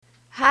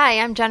Hi,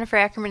 I'm Jennifer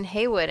Ackerman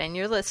Haywood, and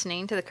you're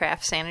listening to the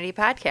CraftSanity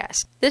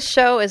podcast. This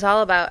show is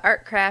all about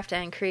art, craft,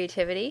 and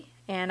creativity,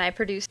 and I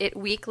produce it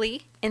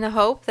weekly in the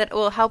hope that it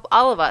will help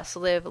all of us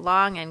live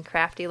long and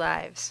crafty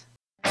lives.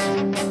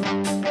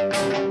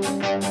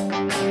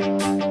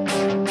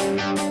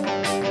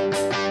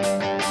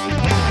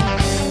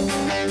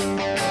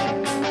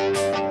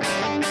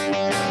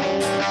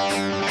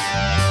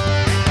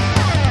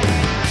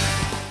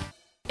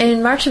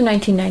 In March of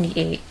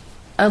 1998,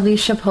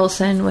 Alicia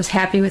Paulson was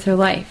happy with her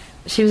life.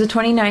 She was a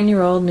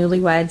 29-year-old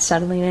newlywed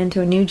settling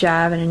into a new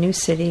job in a new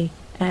city,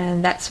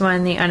 and that's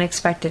when the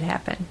unexpected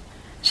happened.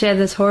 She had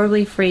this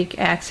horribly freak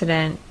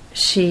accident.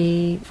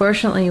 She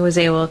fortunately was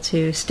able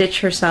to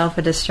stitch herself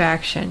a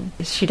distraction.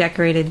 She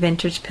decorated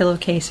vintage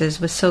pillowcases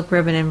with silk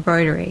ribbon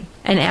embroidery,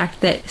 an act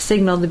that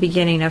signaled the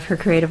beginning of her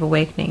creative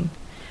awakening.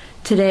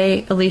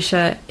 Today,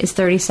 Alicia is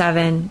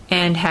 37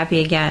 and happy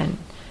again.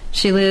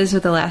 She lives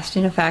with the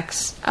lasting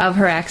effects of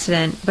her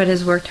accident, but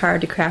has worked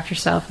hard to craft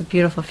herself a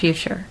beautiful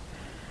future.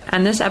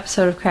 On this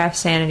episode of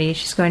CraftSanity,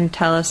 she's going to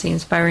tell us the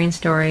inspiring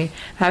story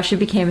of how she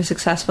became a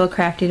successful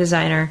crafty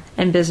designer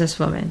and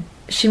businesswoman.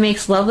 She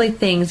makes lovely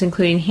things,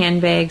 including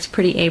handbags,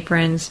 pretty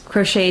aprons,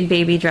 crocheted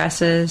baby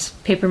dresses,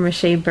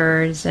 papier-mâché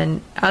birds,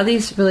 and all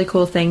these really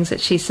cool things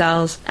that she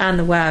sells on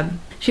the web.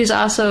 She's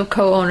also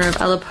co-owner of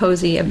Ella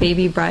Posey, a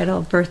baby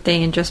bridal,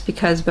 birthday, and Just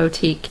Because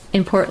boutique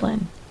in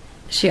Portland.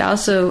 She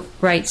also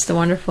writes the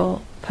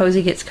wonderful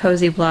Posey Gets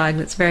Cozy blog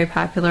that's very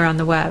popular on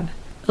the web.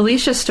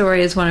 Alicia's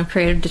story is one of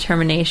creative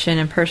determination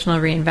and personal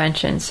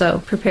reinvention, so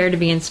prepare to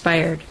be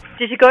inspired.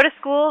 Did you go to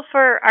school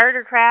for art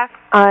or craft?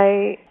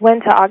 I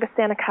went to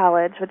Augustana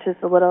College, which is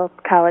a little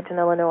college in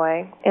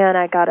Illinois, and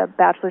I got a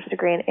bachelor's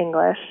degree in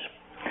English.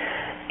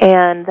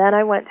 And then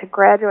I went to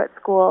graduate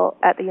school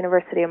at the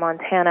University of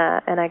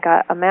Montana, and I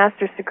got a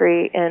master's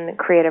degree in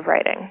creative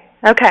writing.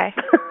 Okay.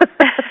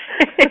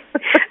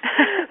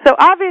 So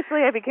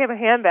obviously I became a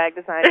handbag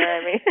designer,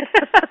 I mean.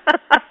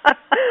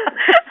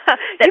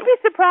 You'd be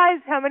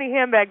surprised how many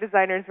handbag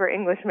designers were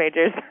English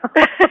majors.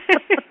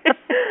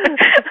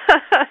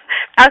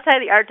 Outside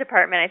of the art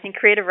department, I think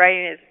creative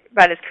writing is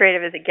about as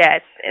creative as it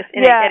gets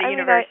at a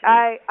university.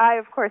 I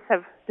of course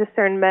have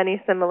discerned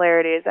many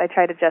similarities. I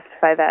try to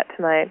justify that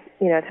to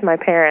my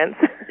parents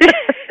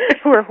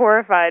who were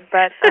horrified,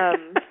 but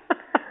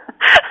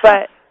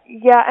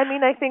yeah, I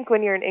mean, I think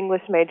when you're an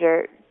English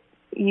major,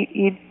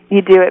 you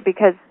do it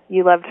because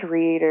you love to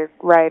read or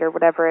write or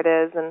whatever it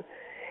is, and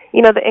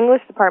the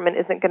English department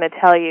isn't going to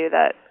tell you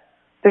that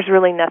there's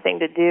really nothing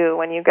to do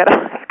when you get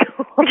out of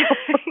school.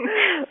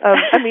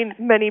 I mean,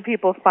 many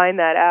people find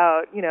that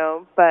out,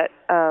 but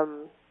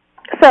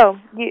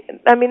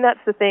that's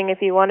the thing.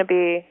 If you want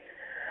to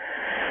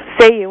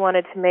say you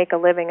wanted to make a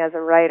living as a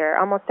writer,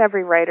 almost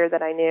every writer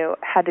that I knew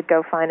had to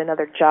go find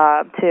another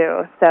job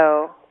too.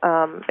 So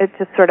it's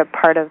just sort of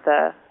part of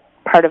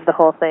the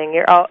whole thing.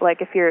 You're all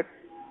like, if you're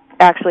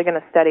actually going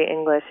to study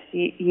English,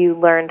 you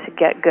learn to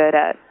get good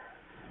at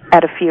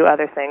a few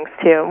other things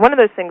too. One of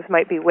those things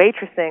might be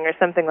waitressing or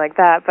something like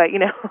that, but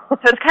So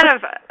it's kind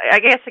of, I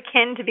guess,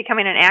 akin to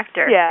becoming an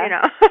actor.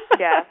 Yeah.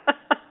 Yeah.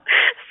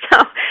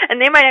 So,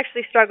 and they might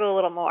actually struggle a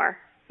little more.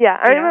 Yeah,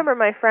 I remember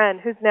my friend,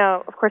 who's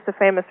now, of course, a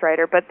famous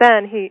writer, but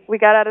then we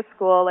got out of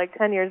school like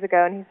 10 years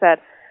ago, and he said,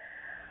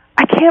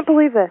 I can't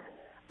believe this.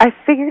 I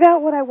figured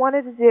out what I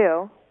wanted to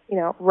do,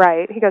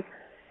 write. He goes,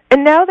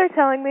 and now they're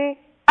telling me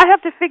I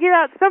have to figure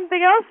out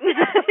something else to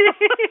do.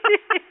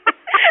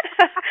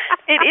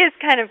 It is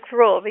kind of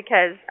cruel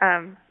because,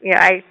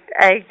 I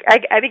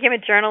became a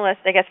journalist,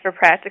 I guess, for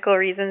practical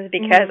reasons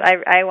because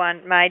I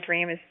want, my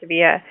dream is to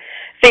be a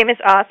famous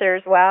author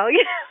as well,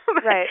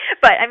 Right.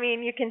 But, I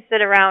mean, you can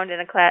sit around in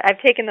a class. I've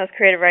taken those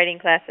creative writing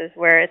classes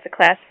where it's a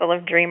class full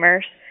of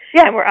dreamers.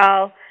 Yeah. And we're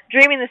all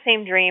dreaming the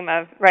same dream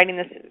of writing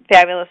this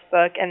fabulous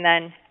book, and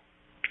then,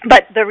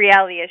 but the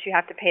reality is you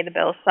have to pay the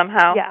bills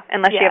somehow,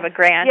 unless you have a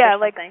grant or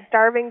something. Yeah, like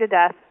starving to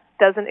death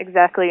doesn't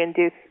exactly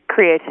induce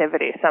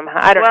creativity somehow.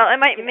 I don't know. Well, it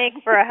might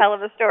make for a hell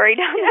of a story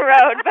down the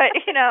road, but,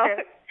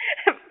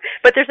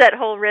 but there's that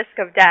whole risk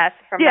of death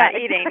from not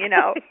eating,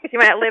 You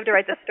might not live to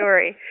write the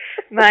story.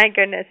 My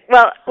goodness.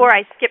 Well, or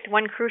I skipped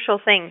one crucial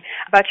thing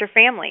about your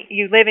family.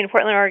 You live in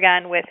Portland,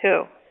 Oregon with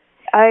who?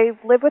 I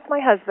live with my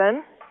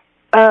husband,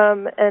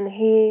 and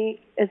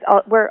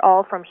we're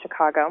all from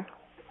Chicago.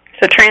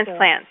 So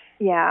transplants.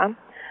 Yeah.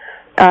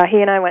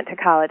 He and I went to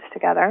college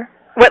together.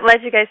 What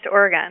led you guys to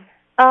Oregon?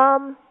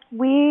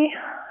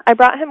 I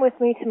brought him with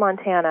me to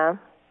Montana.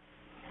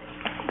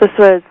 This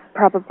was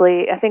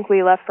probably, I think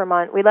we left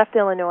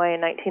Illinois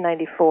in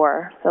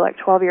 1994, so like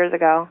 12 years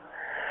ago.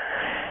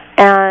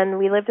 And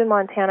we lived in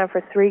Montana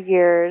for 3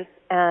 years,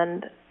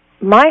 and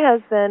my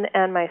husband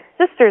and my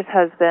sister's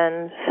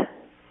husband,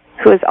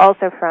 who is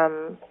also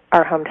from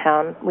our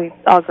hometown, we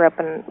all grew up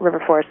in River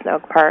Forest and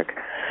Oak Park,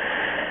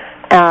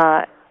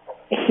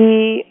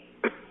 he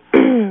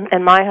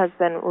and my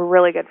husband were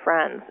really good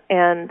friends.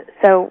 And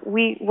so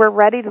we were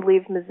ready to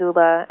leave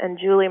Missoula, and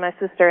Julie, my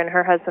sister, and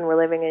her husband were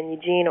living in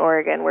Eugene,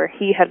 Oregon, where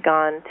he had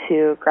gone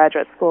to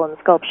graduate school in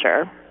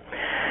sculpture.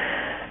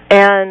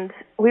 And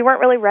we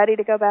weren't really ready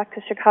to go back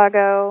to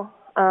Chicago,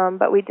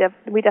 but we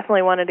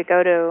definitely wanted to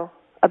go to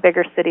a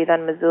bigger city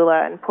than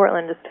Missoula, and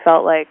Portland just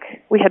felt like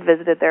we had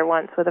visited there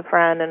once with a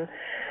friend and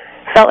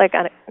felt like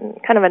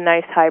kind of a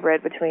nice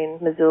hybrid between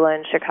Missoula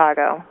and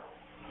Chicago.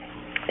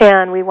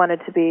 And we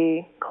wanted to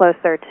be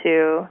closer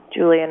to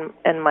Julie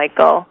and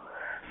Michael.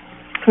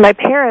 My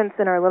parents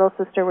and our little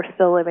sister were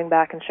still living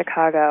back in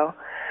Chicago.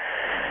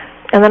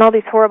 And then all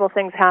these horrible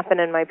things happened,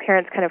 and my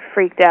parents kind of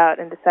freaked out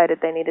and decided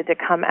they needed to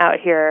come out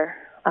here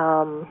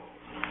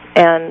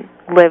and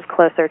live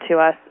closer to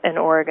us in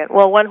Oregon.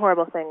 Well, one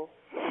horrible thing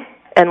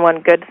and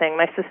one good thing.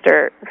 My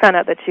sister found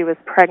out that she was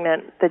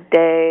pregnant the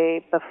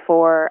day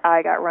before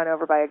I got run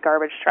over by a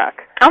garbage truck.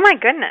 Oh, my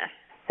goodness.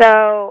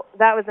 So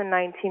that was in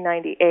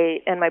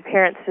 1998, and my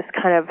parents just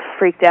kind of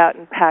freaked out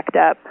and packed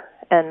up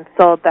and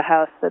sold the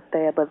house that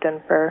they had lived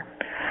in for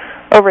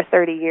over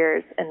 30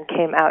 years and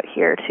came out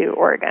here to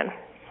Oregon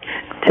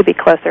to be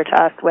closer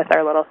to us with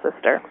our little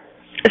sister.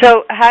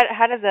 So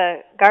how did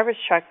the garbage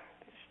truck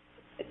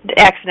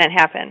accident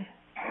happen?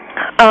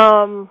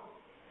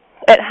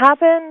 It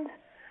happened,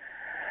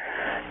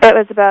 it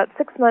was about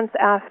 6 months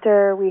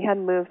after we had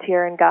moved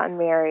here and gotten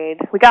married.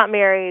 We got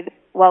married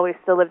while we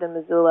still lived in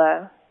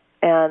Missoula,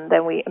 and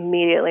then we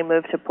immediately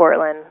moved to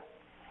Portland.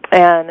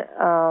 And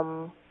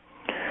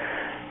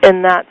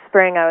in that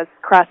spring, I was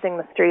crossing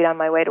the street on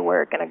my way to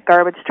work, and a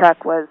garbage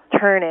truck was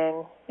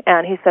turning,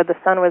 and he said the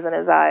sun was in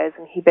his eyes,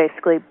 and he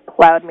basically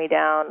plowed me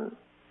down.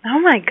 Oh,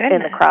 my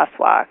goodness. In the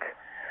crosswalk.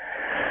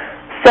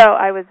 So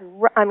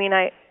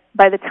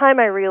by the time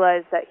I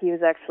realized that he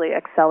was actually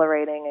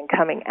accelerating and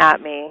coming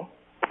at me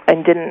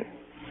and didn't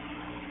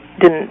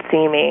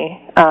see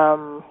me,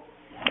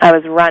 I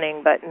was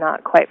running, but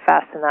not quite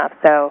fast enough.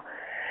 So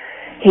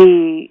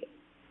he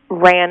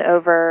ran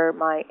over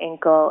my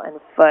ankle and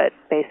foot,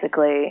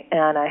 basically,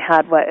 and I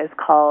had what is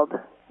called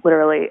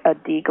literally a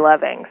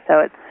degloving. So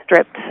it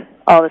stripped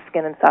all the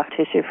skin and soft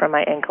tissue from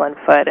my ankle and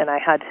foot, and I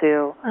had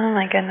to oh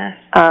my goodness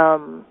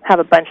have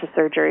a bunch of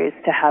surgeries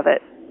to have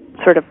it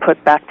sort of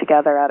put back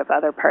together out of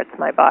other parts of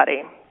my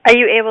body. Are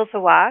you able to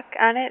walk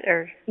on it,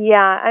 or? Yeah,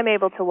 I'm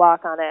able to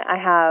walk on it.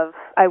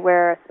 I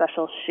wear a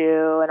special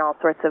shoe and all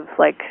sorts of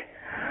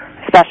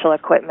special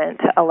equipment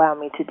to allow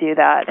me to do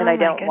that, and I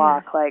don't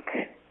walk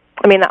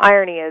the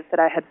irony is that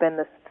I had been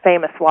this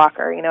famous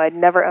walker. I'd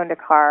never owned a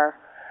car.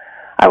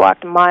 I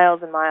walked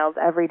miles and miles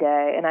every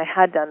day, and I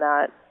had done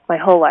that my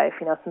whole life,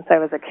 since I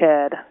was a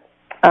kid.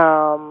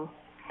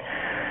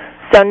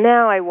 So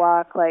now I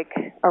walk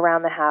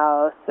around the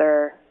house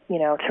or,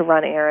 to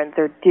run errands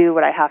or do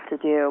what I have to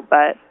do,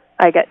 but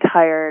I get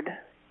tired,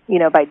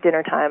 by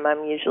dinner time.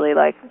 I'm usually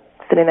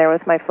sitting there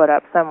with my foot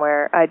up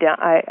somewhere.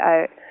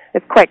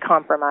 It's quite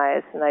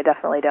compromised, and I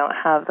definitely don't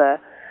have the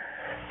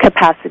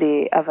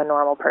capacity of a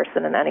normal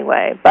person in any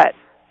way. But,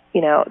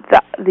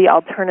 the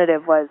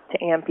alternative was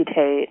to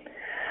amputate,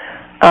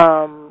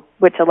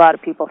 which a lot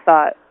of people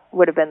thought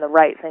would have been the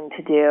right thing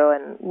to do,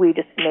 and we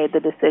just made the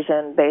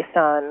decision based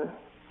on,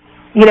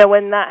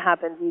 when that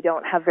happens, you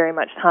don't have very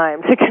much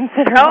time to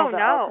consider all the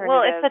alternatives.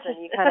 Well, it's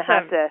you kind of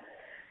have to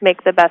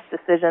make the best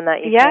decision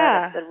that you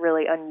can. It's a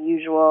really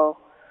unusual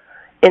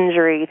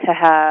injury to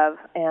have,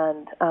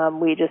 and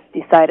we just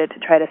decided to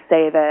try to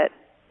save it,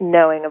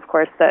 knowing, of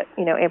course, that,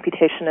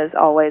 amputation is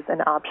always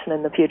an option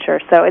in the future.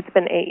 So it's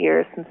been 8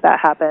 years since that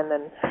happened,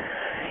 and,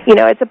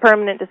 it's a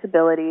permanent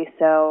disability,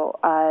 so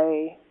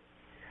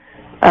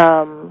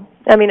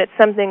it's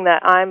something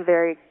that I'm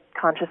very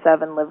conscious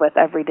of and live with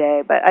every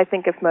day, but I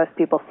think if most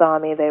people saw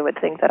me, they would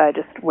think that I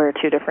just wear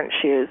two different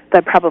shoes.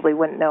 They probably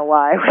wouldn't know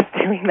why I was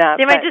doing that.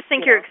 They might just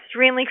think you're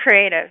extremely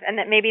creative, and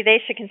that maybe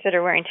they should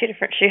consider wearing two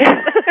different shoes.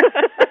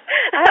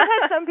 I've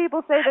had some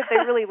people say that they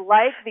really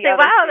like the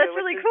other wow, shoe, that's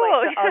really which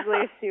cool. is the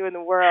ugliest shoe in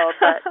the world,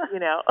 but,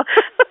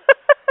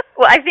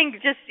 Well, I think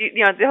just,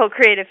 the whole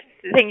creative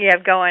thing you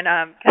have going,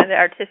 kind of the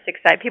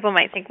artistic side, people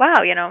might think,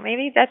 wow,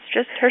 maybe that's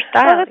just her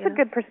style. Oh, that's a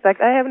good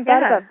perspective. I haven't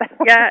thought about that.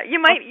 Yeah, you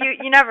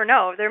never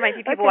know. There might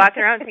be people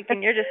walking around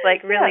thinking you're just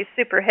really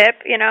super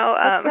hip,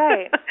 That's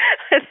right.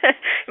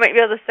 You might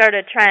be able to start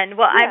a trend.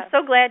 Well, I'm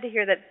so glad to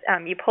hear that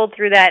you pulled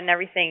through that and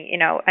everything,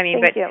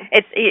 Thank you.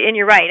 And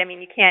you're right.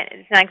 You can't,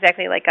 it's not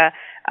exactly like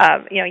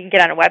you can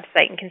get on a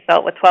website and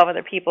consult with 12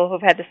 other people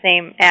who've had the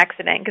same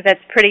accident, because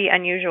that's pretty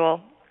unusual.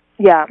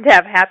 Yeah, to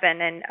have happen,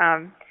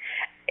 and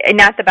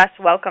not the best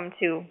welcome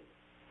to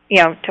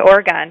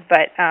Oregon,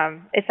 but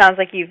it sounds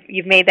like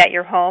you've made that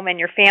your home, and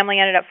your family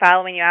ended up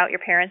following you out. Your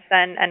parents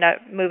then ended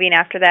up moving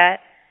after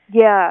that.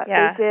 Yeah,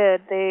 they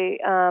did.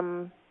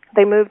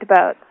 They moved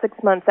about 6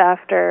 months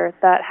after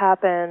that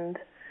happened,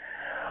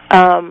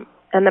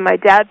 and then my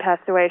dad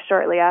passed away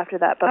shortly after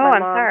that. But my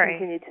mom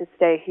continued to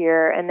stay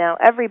here, and now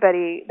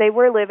they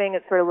were living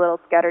at sort of little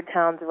scattered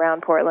towns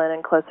around Portland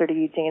and closer to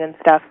Eugene and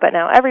stuff, but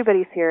now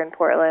everybody's here in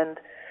Portland,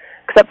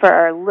 except for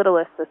our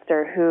littlest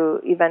sister, who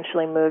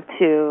eventually moved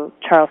to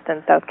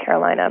Charleston, South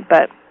Carolina,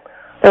 but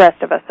the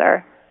rest of us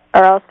are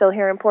all still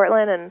here in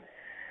Portland,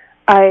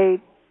 and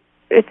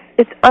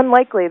it's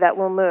unlikely that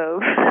we'll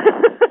move.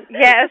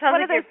 Yeah, it sounds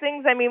one like of those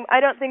things. I mean,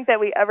 I don't think that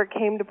we ever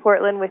came to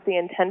Portland with the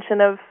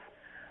intention of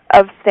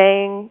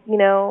staying,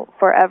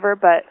 forever.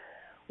 But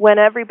when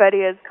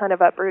everybody has kind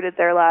of uprooted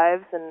their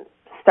lives and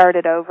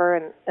started over,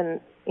 and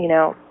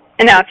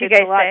and now if you it's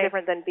guys a lot say,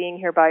 different than being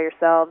here by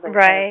yourselves and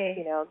right,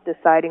 kind of,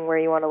 deciding where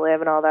you want to live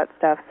and all that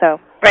stuff.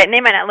 So right, and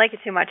they might not like it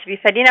too much if you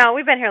said,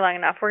 we've been here long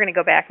enough, we're going to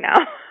go back now.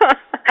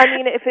 I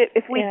mean,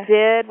 if we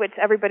did, which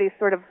everybody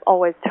sort of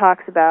always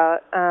talks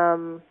about,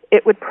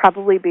 it would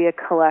probably be a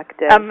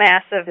collective, a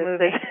massive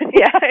moving,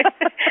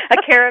 a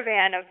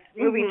caravan of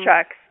moving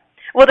trucks.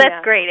 Well,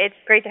 that's great. It's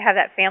great to have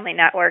that family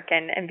network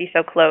and be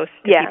so close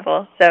to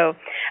people.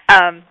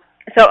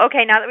 So,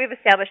 okay, now that we've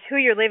established who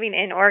you're living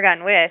in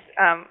Oregon with,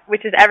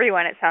 which is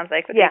everyone, it sounds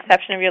like, with the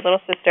exception of your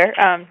little sister,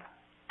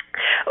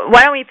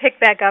 why don't we pick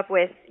back up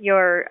with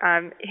your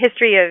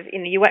history of,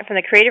 you went from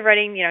the creative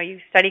writing,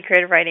 you studied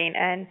creative writing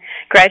and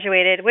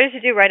graduated. What did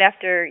you do right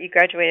after you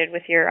graduated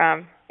with your,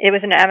 it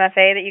was an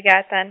MFA that you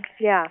got then?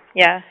 Yeah.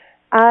 Yeah.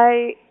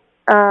 I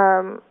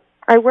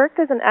worked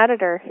as an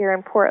editor here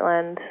in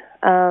Portland.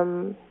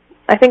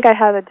 I think I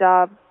had a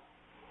job,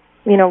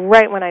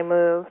 right when I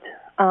moved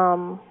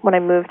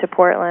to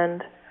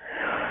Portland,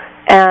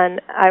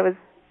 and I was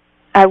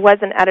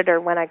an editor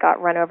when I got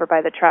run over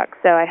by the truck,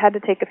 so I had to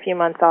take a few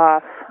months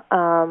off.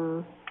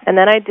 And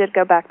then I did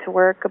go back to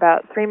work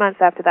about 3 months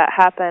after that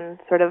happened,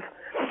 sort of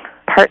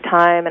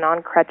part-time and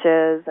on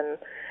crutches, and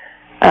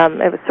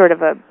it was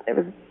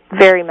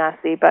very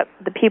messy, but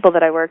the people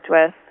that I worked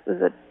with, it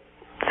was a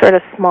sort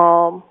of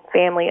small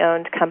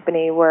family-owned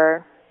company,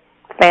 were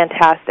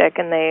fantastic,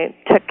 and they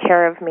took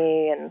care of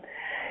me and,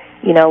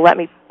 let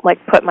me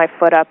put my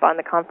foot up on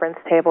the conference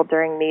table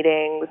during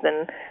meetings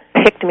and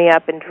picked me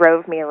up and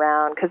drove me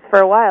around, because for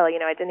a while,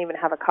 I didn't even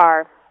have a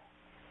car.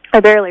 I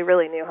barely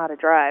really knew how to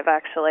drive,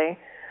 actually.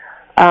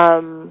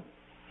 And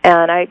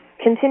I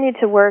continued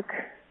to work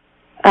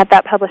at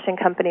that publishing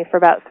company for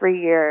about 3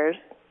 years.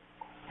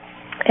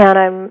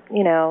 And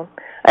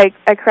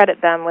I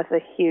credit them with a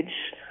huge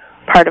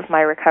part of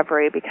my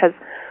recovery, because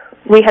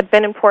we had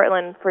been in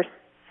Portland for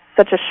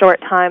such a short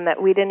time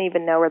that we didn't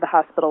even know where the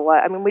hospital was.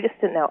 I mean, we just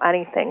didn't know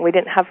anything. We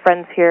didn't have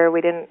friends here.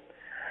 We didn't,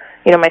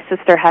 my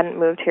sister hadn't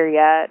moved here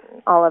yet,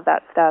 all of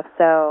that stuff.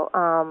 So,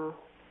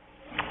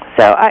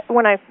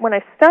 when I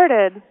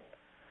started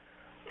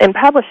in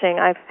publishing,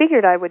 I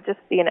figured I would just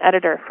be an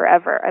editor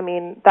forever. I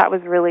mean, that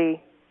was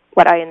really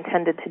what I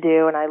intended to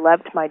do, and I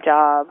loved my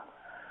job.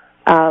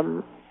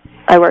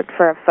 I worked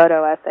for a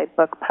photo essay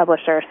book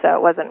publisher, so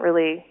it wasn't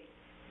really,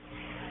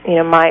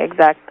 my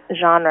exact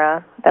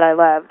genre that I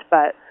loved,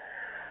 but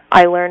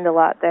I learned a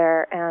lot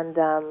there, and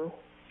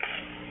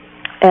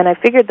I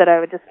figured that I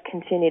would just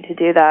continue to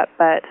do that.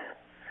 But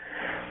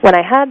when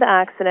I had the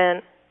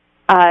accident,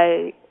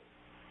 I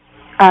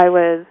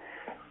was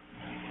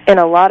in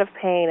a lot of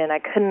pain, and I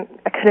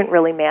couldn't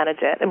really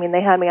manage it. I mean,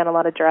 they had me on a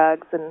lot of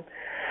drugs, and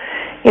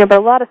but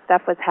a lot of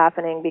stuff was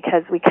happening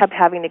because we kept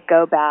having to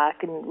go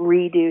back and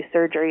redo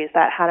surgeries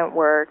that hadn't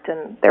worked,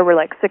 and there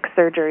were 6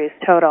 surgeries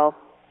total.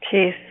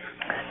 Jeez.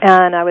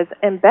 And I was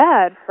in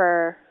bed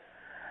for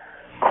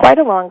quite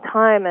a long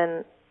time,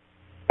 and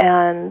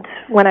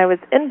when I was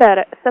in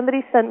bed,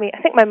 somebody sent me,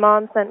 I think my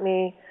mom sent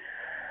me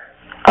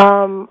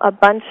a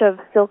bunch of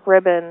silk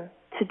ribbon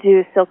to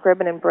do silk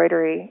ribbon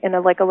embroidery in a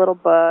little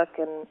book,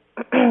 and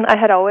I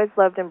had always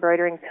loved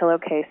embroidering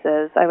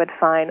pillowcases. I would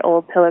find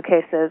old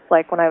pillowcases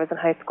when I was in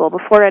high school,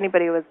 before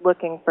anybody was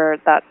looking for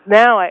that.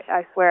 Now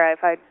I swear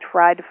if I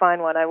tried to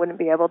find one, I wouldn't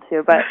be able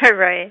to, but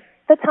right.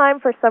 At the time,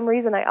 for some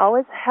reason, I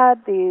always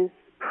had these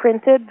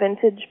printed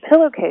vintage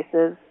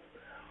pillowcases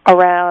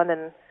around,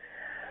 and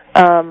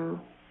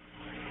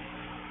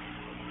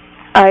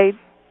I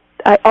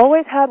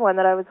always had one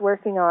that I was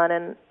working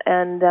on,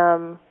 and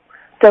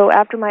so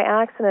after my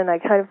accident, I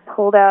kind of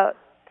pulled out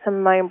some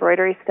of my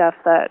embroidery stuff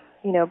that,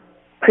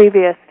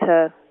 previous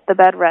to the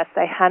bed rest,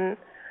 I hadn't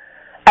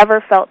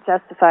ever felt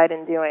justified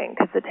in doing,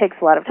 because it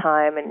takes a lot of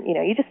time, and,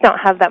 you just don't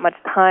have that much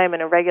time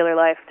in a regular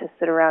life to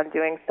sit around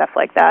doing stuff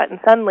like that. And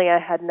suddenly I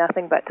had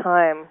nothing but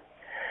time,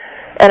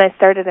 and I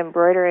started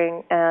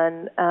embroidering,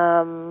 and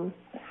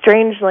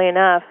strangely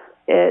enough,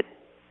 it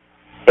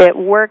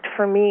worked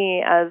for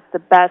me as the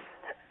best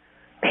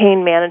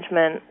pain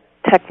management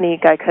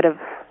technique I could have.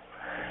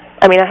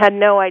 I mean, I had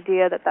no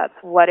idea that that's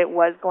what it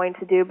was going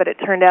to do, but it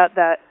turned out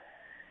that,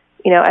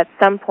 at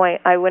some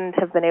point I wouldn't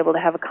have been able to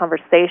have a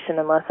conversation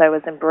unless I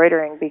was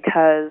embroidering,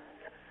 because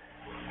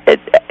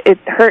it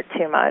hurt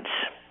too much.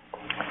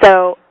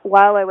 So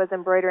while I was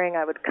embroidering,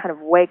 I would kind of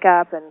wake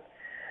up and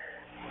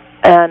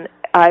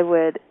I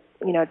would,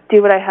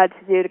 do what I had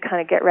to do to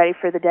kind of get ready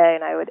for the day,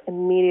 and I would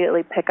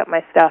immediately pick up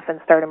my stuff and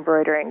start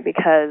embroidering,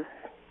 because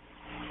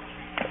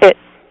it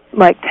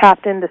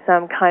tapped into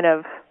some kind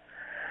of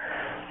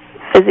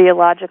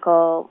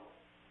physiological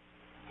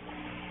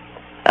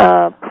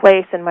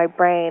place in my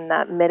brain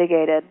that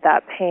mitigated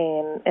that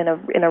pain in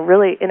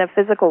a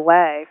physical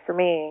way for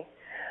me.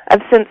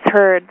 I've since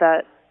heard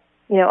that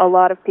a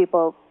lot of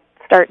people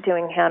start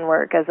doing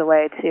handwork as a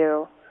way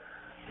to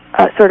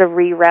sort of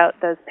reroute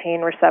those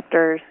pain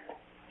receptors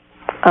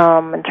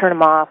and turn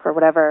them off or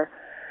whatever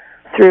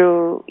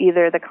through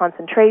either the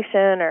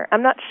concentration or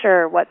I'm not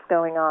sure what's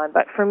going on,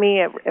 but for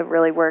me it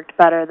really worked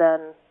better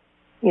than,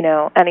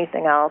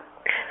 anything else.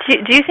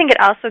 Do you think it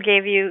also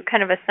gave you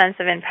kind of a sense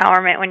of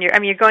empowerment when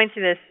you're going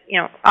through this,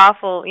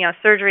 awful,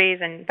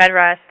 surgeries and bed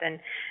rest and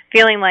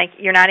feeling like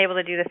you're not able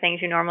to do the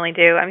things you normally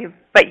do?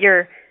 But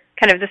you're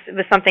kind of, this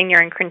was something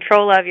you're in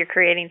control of, you're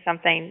creating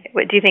something.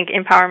 Do you think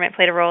empowerment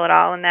played a role at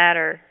all in that,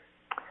 or?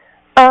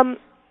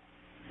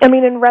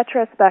 In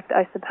retrospect,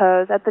 I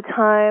suppose. At the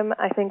time,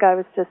 I think I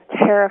was just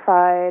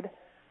terrified.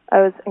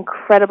 I was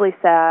incredibly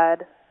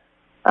sad.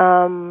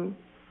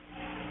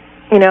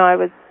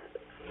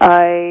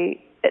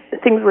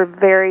 Things were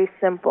very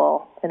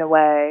simple in a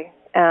way,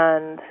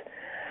 and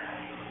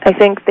I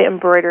think the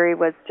embroidery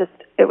was just,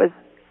 it was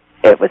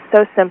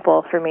so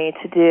simple for me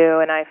to do,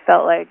 and I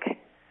felt like,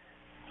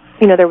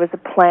 there was a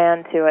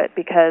plan to it,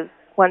 because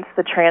once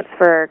the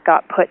transfer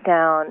got put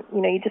down,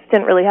 you just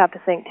didn't really have to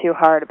think too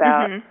hard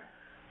about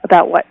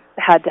what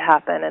had to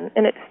happen,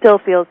 and it still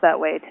feels that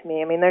way to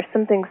me. There's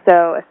something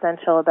so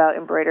essential about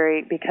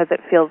embroidery because it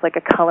feels like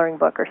a coloring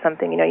book or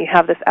something. You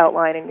have this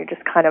outline and you're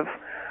just kind of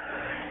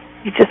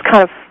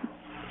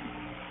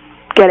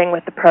getting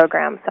with the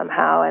program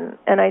somehow,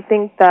 and I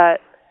think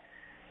that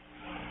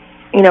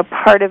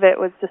part of it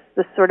was just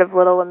this sort of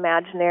little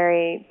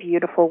imaginary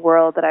beautiful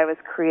world that I was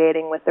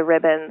creating with the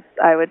ribbons.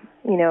 I would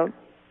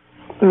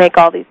make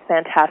all these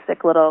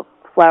fantastic little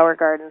flower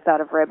gardens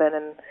out of ribbon,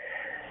 and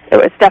it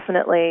was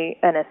definitely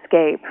an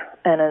escape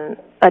and an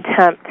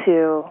attempt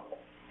to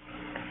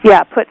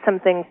put some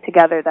things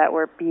together that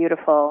were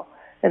beautiful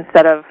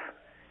instead of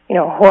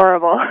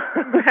horrible.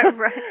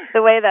 Right.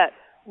 The way that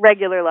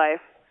regular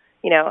life,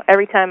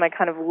 every time I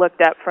kind of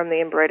looked up from the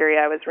embroidery,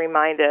 I was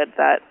reminded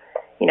that,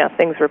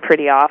 things were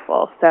pretty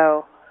awful.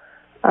 So,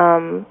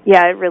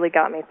 it really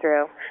got me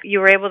through. You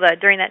were able to,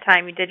 during that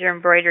time, you did your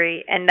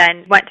embroidery and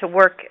then went to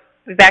work,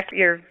 back to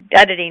your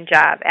editing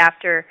job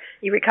after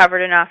you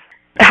recovered enough.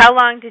 How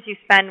long did you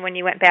spend when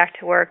you went back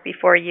to work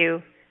before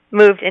you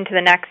moved into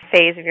the next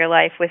phase of your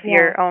life with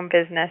your own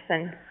business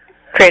and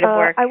creative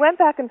work? I went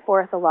back and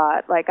forth a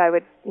lot. Like I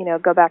would,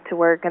 go back to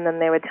work, and then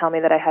they would tell me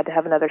that I had to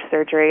have another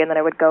surgery, and then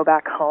I would go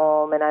back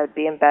home, and I would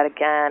be in bed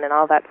again, and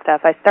all that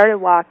stuff. I started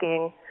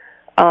walking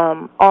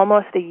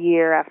almost a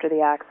year after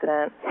the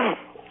accident,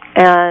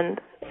 and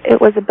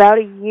it was about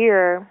a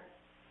year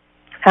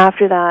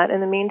after that. In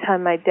the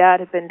meantime, my dad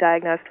had been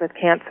diagnosed with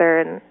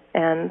cancer,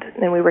 and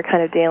we were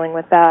kind of dealing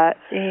with that.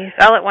 Jeez,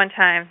 all at one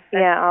time.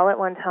 Yeah, all at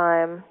one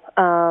time.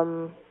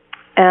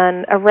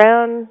 And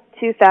around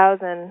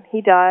 2000,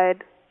 he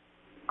died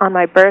on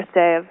my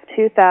birthday of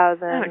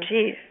 2000. Oh,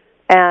 geez.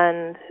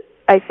 And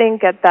I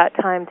think at that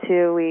time,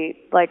 too,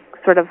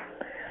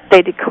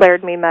 they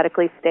declared me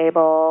medically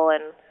stable,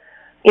 and,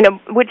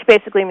 which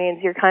basically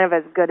means you're kind of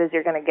as good as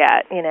you're going to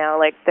get,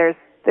 there's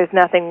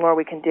nothing more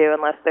we can do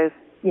unless there's,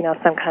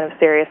 some kind of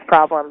serious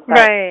problem. But,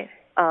 right.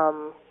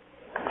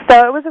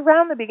 So it was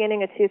around the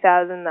beginning of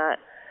 2000 that,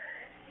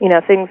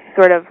 things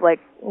sort of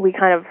we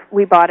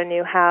bought a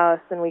new house,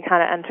 and we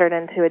kind of entered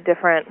into a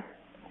different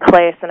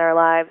place in our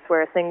lives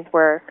where things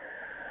were,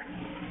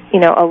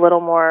 a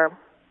little more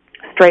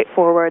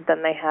straightforward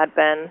than they had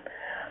been.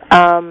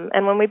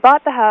 And when we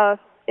bought the house,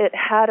 it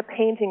had a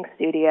painting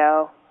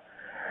studio.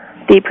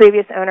 The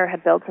previous owner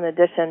had built an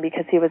addition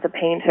because he was a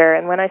painter.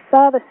 And when I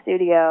saw the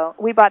studio,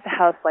 we bought the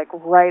house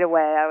right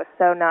away. I was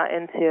so not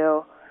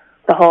into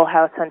the whole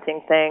house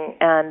hunting thing.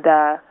 And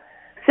as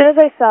soon as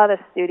I saw the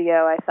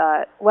studio, I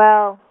thought,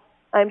 well,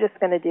 I'm just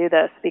going to do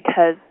this,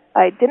 because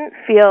I didn't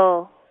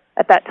feel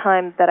at that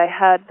time that I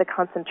had the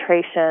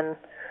concentration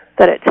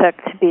that it took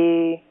to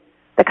be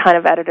the kind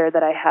of editor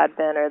that I had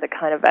been, or the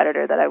kind of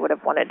editor that I would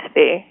have wanted to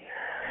be.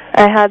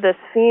 I had this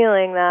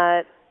feeling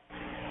that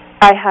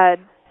I had,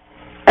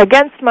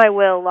 against my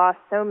will, lost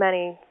so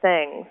many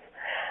things,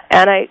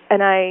 and I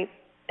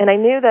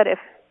knew that if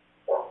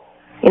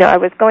I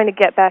was going to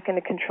get back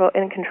in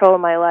control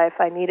of my life,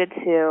 I needed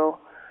to.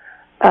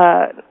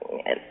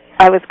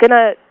 I was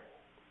gonna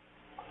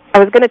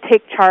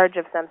take charge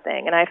of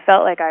something, and I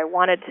felt like I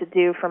wanted to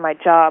do for my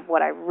job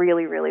what I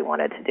really, really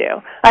wanted to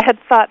do. I had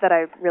thought that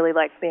I really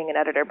liked being an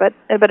editor, but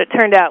it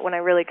turned out when I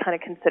really kind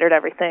of considered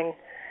everything,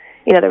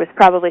 there was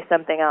probably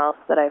something else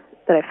that I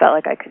felt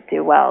like I could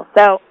do well.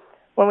 So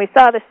when we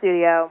saw the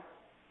studio,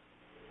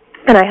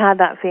 and I had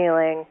that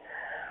feeling,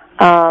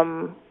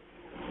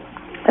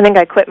 I think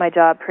I quit my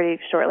job pretty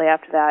shortly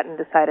after that and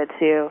decided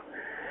to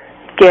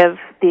give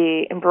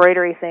the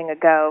embroidery thing a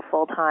go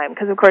full time,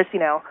 because of course,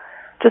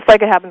 just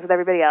like it happens with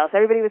everybody else,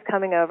 everybody was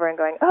coming over and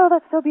going, oh,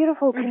 that's so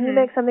beautiful, can you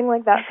make something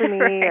like that for me?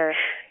 Right. Or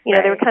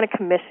they were kind of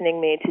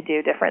commissioning me to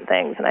do different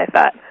things, and I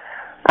thought,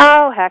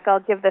 oh, heck, I'll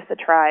give this a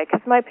try,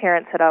 because my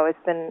parents had always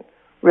been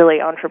really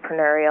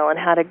entrepreneurial and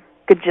had a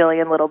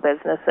gajillion little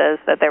businesses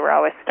that they were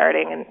always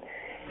starting, and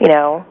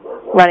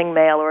running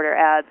mail order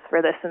ads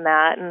for this and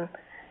that, and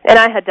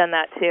I had done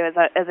that too as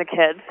a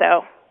kid.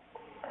 So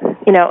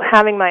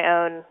having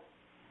my own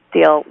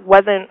deal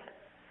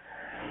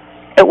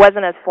it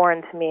wasn't as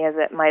foreign to me as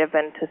it might have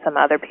been to some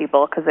other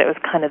people because it was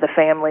kind of the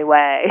family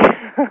way.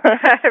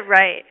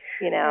 Right.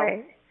 You know.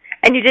 Right.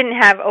 And you didn't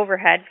have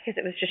overhead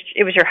because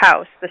it was your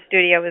house. The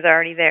studio was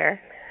already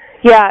there.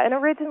 Yeah, and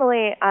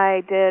originally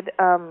I did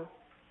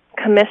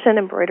commission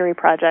embroidery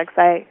projects.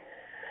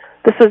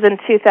 This was in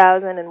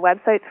 2000, and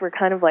websites were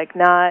kind of like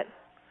not,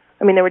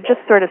 I mean, they were just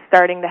sort of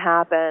starting to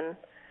happen.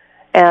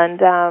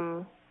 And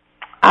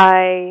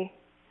I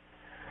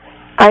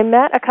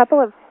met a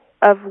couple of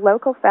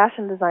local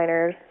fashion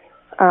designers.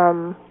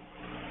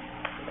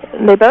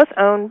 They both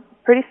own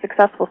pretty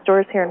successful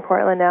stores here in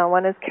Portland now.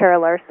 One is Kara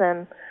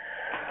Larson,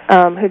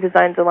 who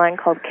designs a line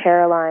called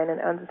Caroline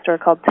and owns a store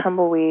called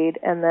Tumbleweed.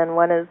 And then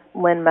one is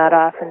Lynn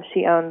Madoff, and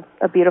she owns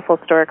a beautiful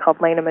store called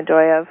Lena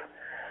Medoy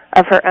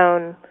of her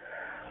own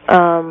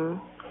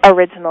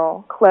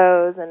original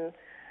clothes. And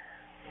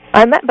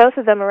I met both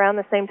of them around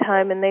the same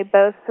time, and they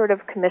both sort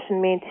of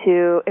commissioned me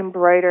to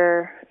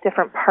embroider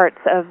different parts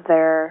of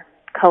their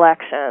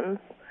collections.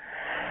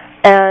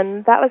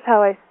 And that was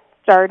how I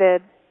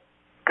started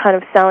kind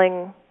of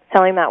selling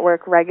that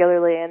work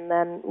regularly. And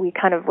then we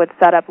kind of would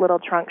set up little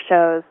trunk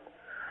shows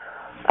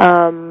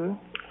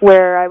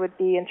where I would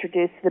be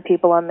introduced to the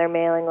people on their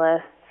mailing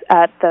lists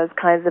at those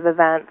kinds of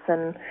events.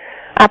 And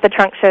at the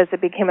trunk shows,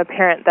 it became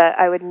apparent that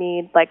I would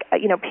need, like,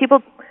 you know,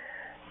 people.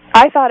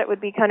 I thought it would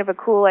be kind of a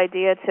cool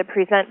idea to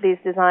present these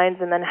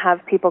designs and then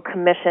have people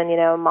commission, you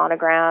know,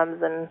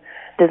 monograms and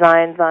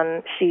designs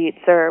on sheets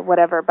or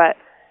whatever. But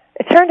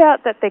it turned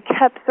out that they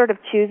kept sort of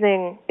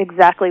choosing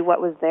exactly what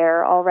was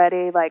there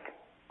already. Like,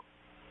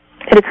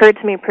 it occurred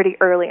to me pretty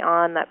early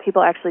on that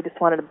people actually just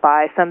wanted to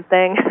buy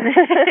something.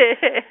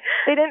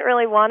 They didn't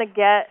really want to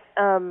get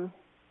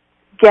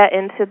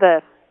into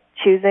the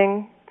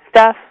choosing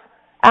stuff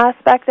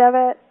aspect of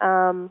it.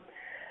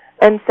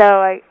 And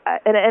so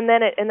and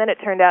then it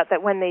turned out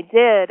that when they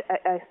did,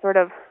 I sort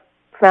of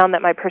found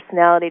that my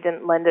personality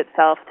didn't lend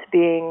itself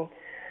to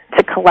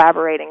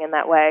collaborating in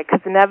that way,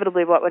 because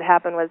inevitably what would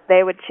happen was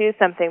they would choose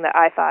something that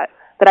I thought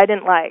that I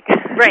didn't like.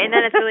 Right, and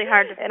then it's really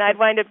hard to... And I'd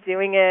wind up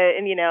doing it,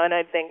 and, you know, and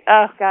I'd think,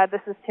 oh, God,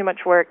 this is too much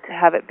work to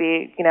have it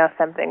be, you know,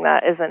 something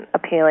that isn't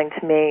appealing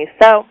to me.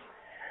 So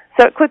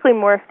it quickly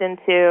morphed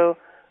into,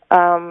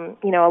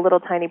 you know, a little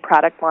tiny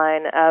product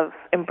line of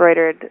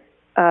embroidered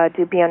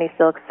Dupioni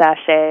silk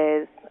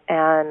sachets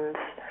and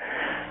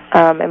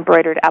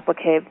embroidered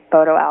applique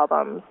photo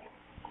albums.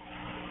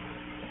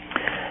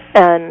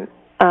 And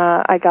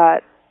I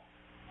got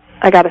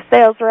a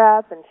sales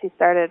rep, and she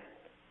started,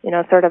 you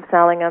know, sort of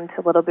selling them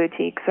to little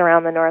boutiques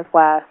around the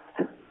Northwest.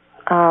 So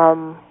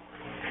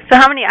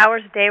how many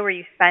hours a day were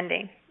you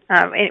spending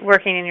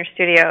working in your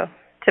studio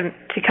to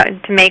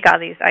make all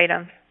these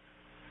items?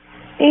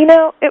 You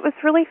know, it was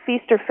really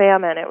feast or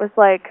famine. It was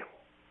like,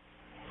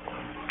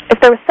 if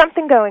there was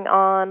something going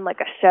on, like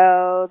a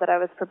show that I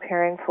was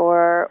preparing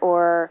for,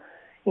 or,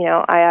 you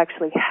know, I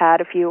actually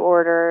had a few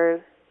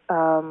orders.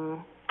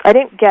 I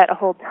didn't get a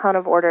whole ton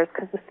of orders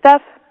because the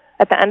stuff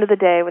at the end of the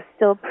day was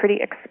still pretty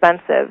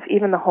expensive,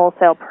 even the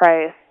wholesale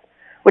price,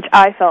 which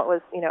I felt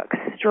was, you know,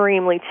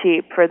 extremely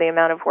cheap for the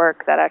amount of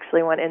work that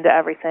actually went into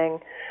everything.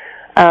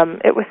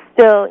 It was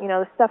still, you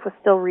know, the stuff was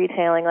still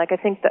retailing. Like, I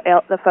think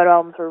the photo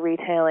albums were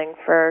retailing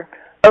for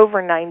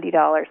over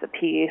 $90 a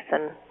piece.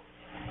 And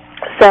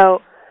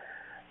so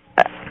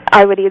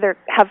I would either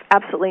have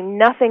absolutely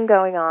nothing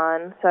going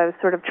on, so I was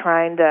sort of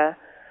trying to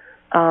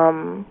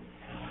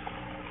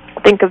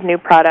think of new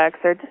products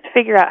or just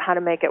figure out how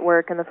to make it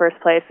work in the first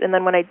place. And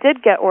then when I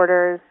did get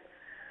orders,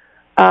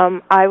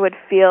 I would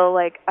feel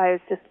like I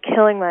was just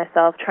killing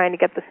myself trying to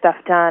get the stuff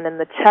done, and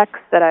the checks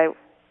that I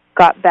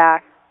got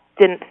back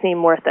didn't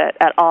seem worth it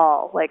at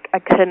all. Like, I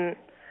couldn't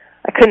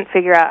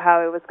figure out how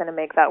I was going to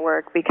make that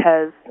work,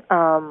 because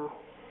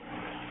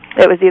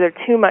it was either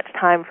too much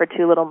time for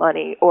too little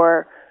money,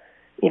 or,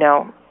 you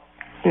know,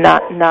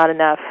 not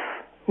enough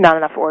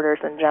orders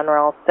in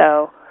general.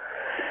 So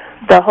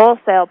the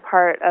wholesale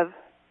part of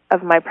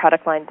my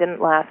product line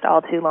didn't last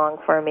all too long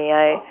for me.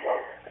 I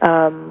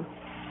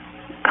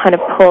kind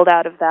of pulled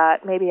out of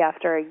that maybe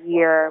after a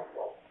year.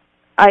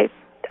 I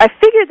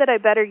figured that I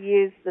better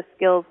use the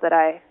skills that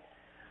I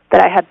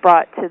had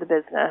brought to the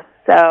business.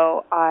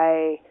 So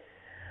I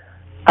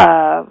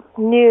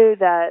knew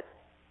that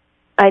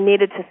I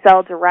needed to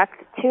sell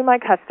direct to my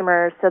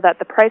customers so that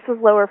the price was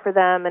lower for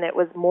them and it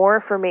was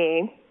more for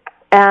me.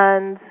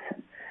 And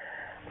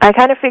I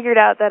kind of figured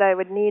out that I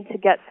would need to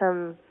get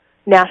some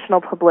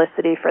national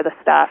publicity for the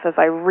stuff if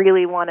I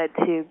really wanted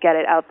to get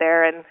it out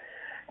there and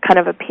kind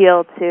of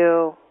appeal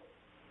to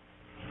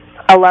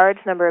a large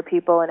number of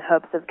people in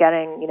hopes of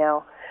getting, you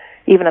know,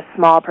 even a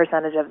small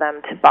percentage of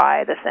them to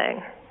buy the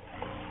thing.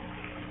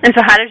 And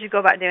so how did you go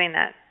about doing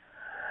that?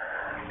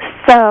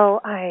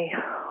 So I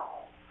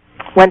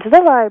went to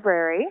the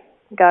library,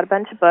 got a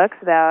bunch of books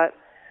about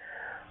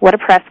what a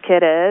press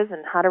kit is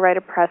and how to write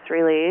a press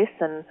release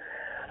and,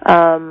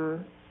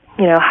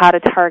 you know, how to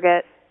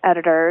target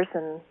editors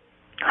and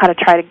how to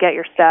try to get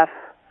your stuff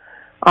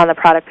on the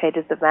product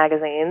pages of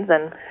magazines.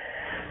 And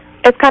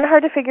it's kind of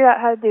hard to figure out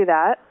how to do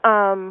that.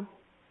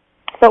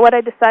 But what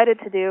I decided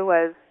to do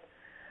was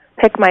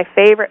pick my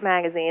favorite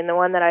magazine, the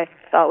one that I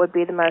thought would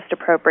be the most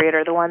appropriate,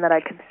 or the one that I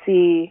could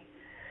see,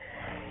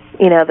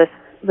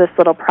 this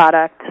little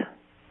product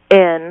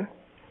in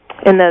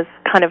those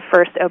kind of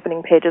first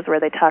opening pages where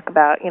they talk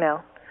about,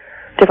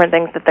 different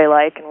things that they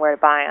like and where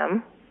to buy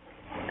them.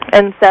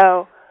 And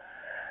so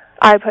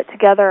I put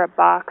together a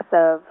box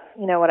of,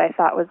 what I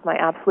thought was my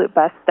absolute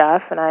best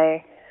stuff, and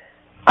I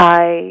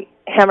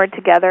hammered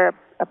together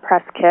a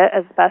press kit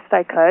as best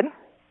I could.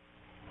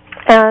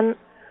 And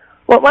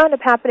what wound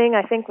up happening,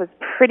 I think, was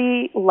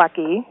pretty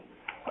lucky.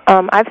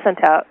 I've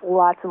sent out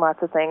lots and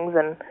lots of things,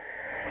 and,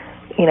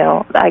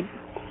 I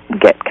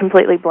get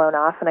completely blown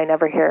off, and I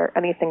never hear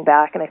anything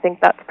back, and I think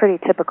that's pretty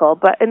typical.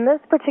 But in this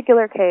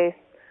particular case,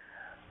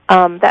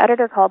 the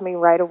editor called me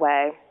right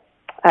away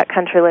at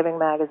Country Living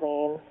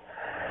magazine,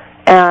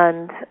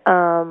 and,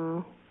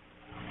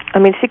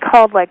 she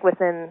called,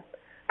 within...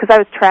 because I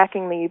was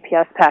tracking the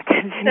UPS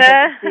package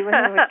to see when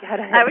he would get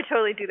it. I would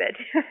totally do that,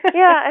 too.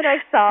 Yeah, and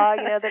I saw,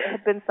 that it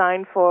had been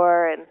signed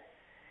for, and,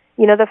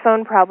 the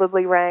phone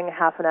probably rang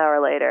half an hour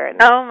later.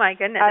 And oh, my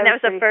goodness. And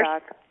that was the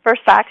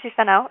first box you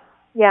sent out?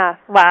 Yeah.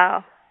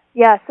 Wow.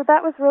 Yeah, so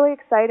that was really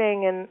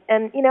exciting,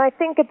 and I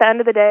think at the end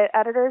of the day,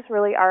 editors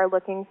really are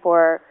looking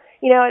for,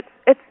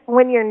 it's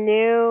when you're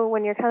new,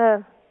 when you're kind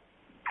of,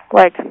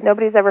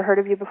 nobody's ever heard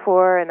of you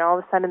before, and all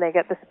of a sudden they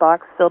get this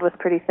box filled with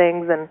pretty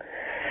things, and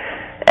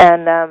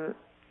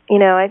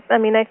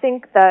I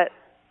think that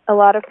a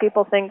lot of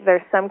people think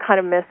there's some kind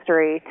of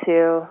mystery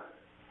to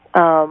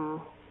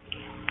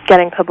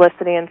getting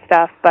publicity and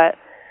stuff, but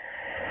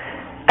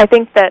I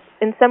think that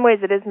in some ways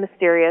it is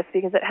mysterious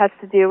because it has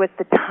to do with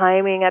the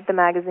timing at the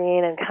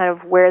magazine and kind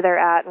of where they're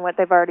at and what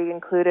they've already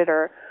included,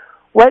 or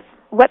what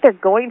they're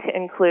going to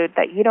include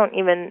that you don't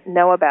even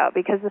know about,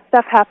 because the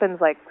stuff happens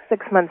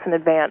 6 months in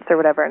advance or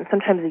whatever, and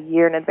sometimes a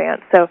year in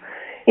advance. So,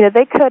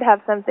 they could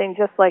have something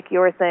just like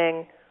your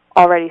thing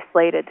already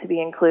slated to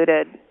be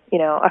included,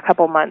 a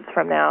couple months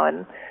from now,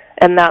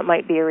 and that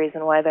might be a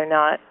reason why they're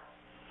not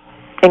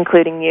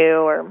including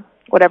you or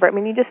whatever.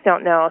 You just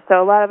don't know.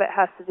 So a lot of it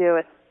has to do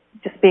with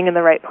just being in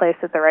the right place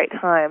at the right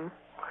time.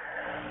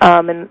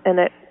 And in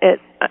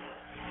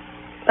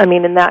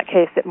that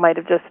case, it might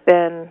have just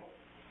been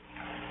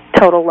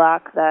total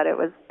luck that it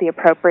was the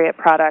appropriate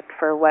product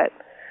for what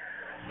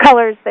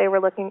colors they were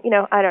looking,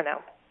 I don't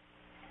know.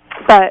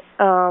 But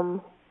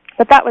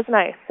that was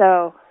nice.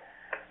 So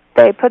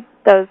they put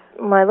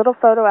my little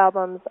photo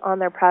albums on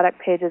their product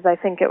pages. I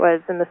think it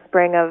was in the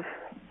spring of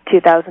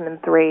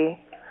 2003,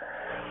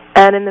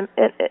 and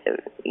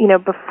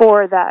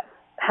before that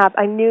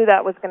I knew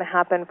that was going to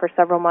happen for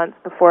several months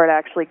before it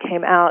actually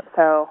came out.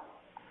 So,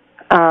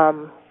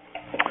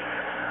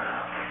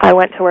 I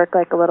went to work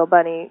like a little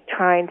bunny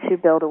trying to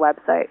build a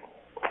website,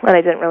 and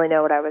I didn't really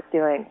know what I was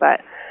doing,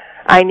 but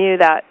I knew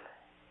that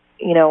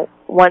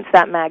once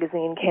that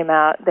magazine came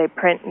out, they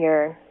print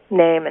your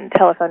name and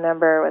telephone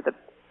number with a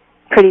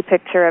pretty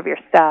picture of your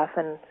stuff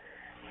and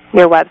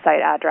your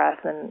website address,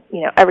 and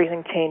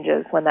everything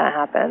changes when that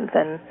happens,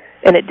 and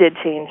it did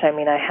change.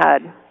 I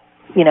had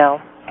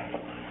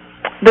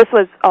this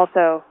was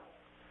also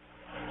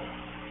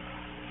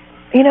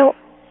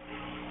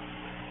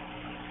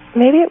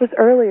maybe it was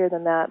earlier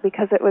than that,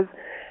 because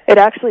it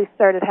actually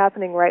started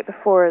happening right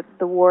before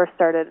the war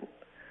started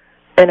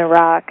in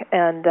Iraq,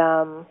 and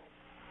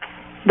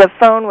the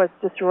phone was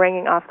just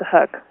ringing off the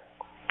hook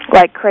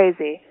like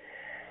crazy.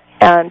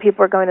 And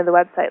people were going to the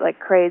website like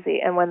crazy.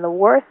 And when the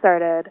war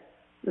started,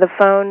 the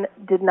phone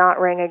did not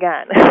ring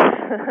again.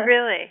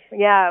 Really?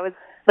 Yeah, it was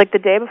the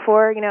day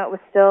before, it was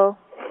still,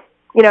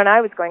 and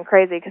I was going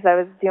crazy because I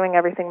was doing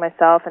everything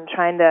myself and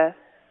trying to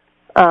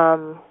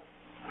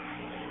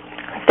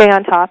stay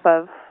on top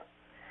of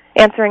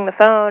answering the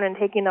phone and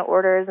taking the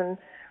orders and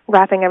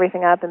wrapping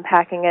everything up and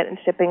packing it and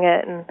shipping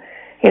it. And,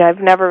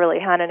 I've never really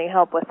had any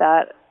help with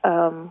that,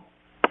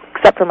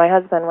 except for my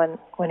husband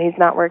when he's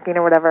not working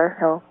or whatever.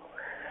 He'll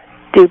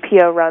do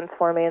PO runs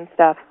for me and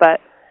stuff,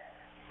 but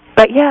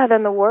yeah,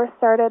 then the war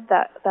started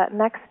that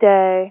next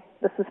day.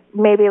 This was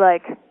maybe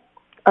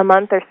a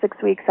month or 6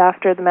 weeks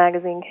after the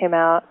magazine came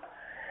out,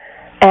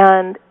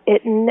 and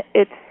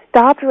it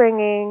stopped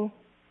ringing.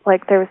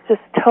 There was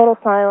just total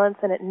silence,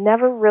 and it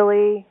never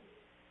really.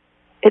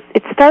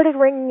 It started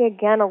ringing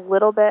again a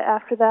little bit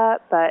after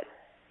that, but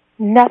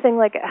nothing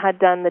like it had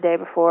done the day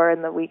before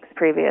and the weeks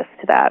previous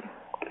to that.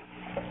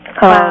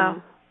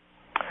 Wow.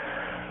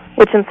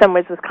 Which in some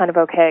ways was kind of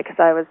okay,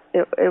 because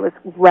it was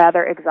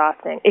rather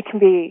exhausting. It can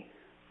be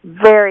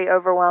very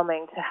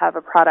overwhelming to have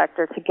a product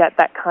or to get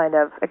that kind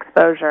of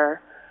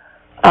exposure.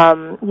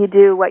 You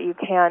do what you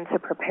can to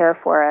prepare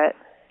for it.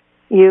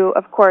 You,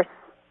 of course,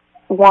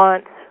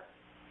 want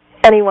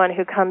anyone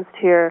who comes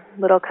to your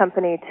little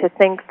company to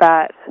think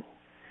that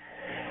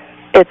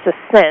it's a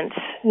cinch,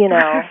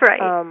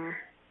 Right.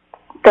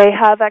 They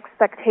have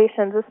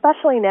expectations,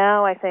 especially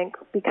now, I think,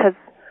 because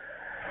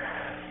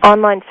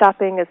online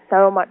shopping is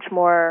so much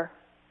more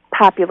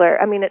popular.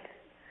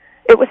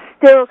 It was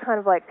still kind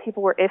of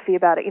people were iffy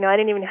about it. I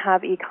didn't even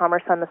have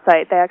e-commerce on the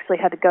site. They actually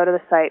had to go to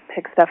the site,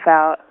 pick stuff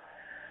out.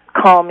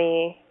 call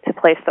me to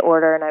place the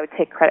order, and I would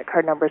take credit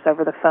card numbers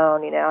over the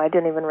phone. I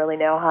didn't even really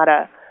know how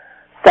to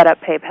set up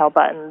PayPal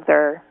buttons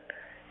or,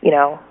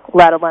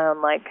 let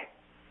alone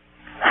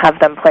have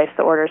them place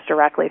the orders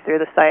directly through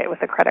the site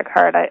with a credit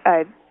card.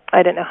 I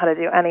didn't know how to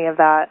do any of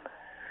that.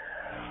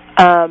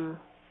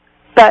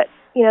 But,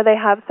 they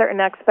have certain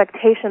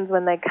expectations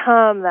when they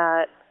come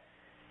that,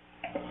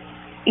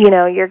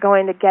 you're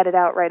going to get it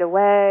out right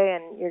away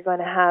and you're going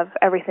to have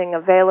everything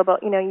available.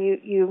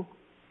 You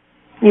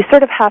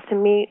sort of have to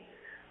meet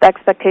the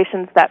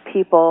expectations that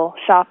people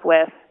shop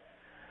with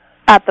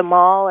at the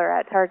mall or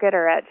at Target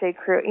or at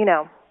J.Crew.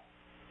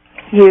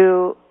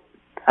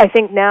 I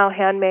think now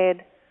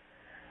handmade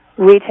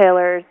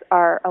retailers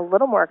are a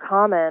little more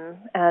common,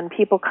 and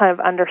people kind of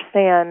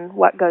understand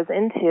what goes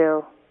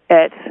into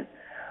it.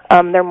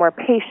 They're more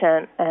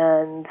patient,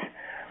 and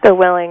they're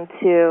willing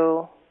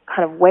to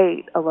kind of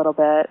wait a little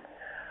bit.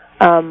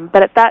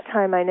 But at that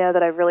time, I know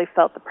that I really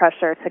felt the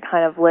pressure to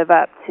kind of live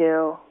up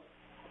to,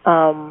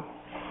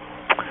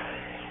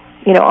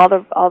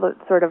 all the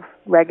sort of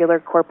regular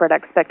corporate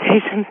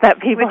expectations that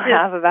people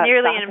have about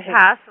nearly shopping.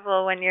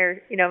 impossible when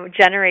you're,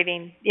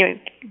 generating,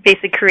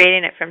 basically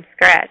creating it from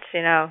scratch,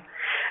 And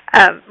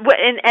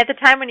at the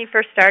time when you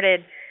first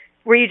started,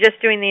 were you just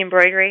doing the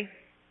embroidery?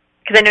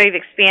 Because I know you've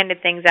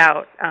expanded things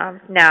out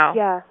now.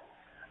 Yeah.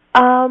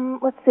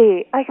 Let's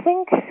see.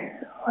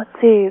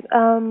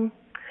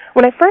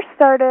 When I first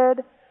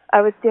started,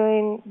 I was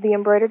doing the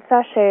embroidered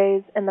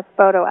sachets and the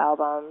photo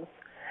albums.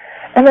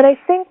 And then I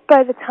think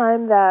by the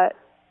time that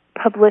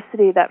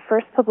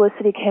first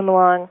publicity came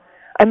along,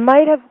 I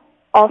might have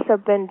also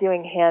been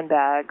doing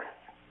handbags.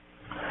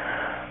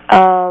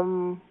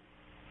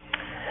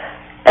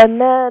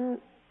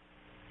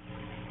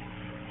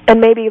 And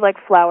maybe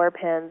flower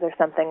pins or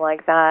something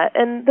like that.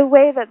 And the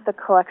way that the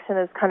collection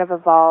has kind of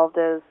evolved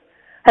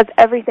has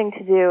everything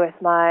to do with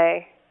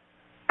my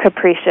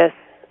capricious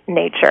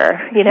nature,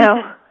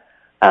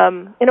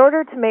 In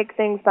order to make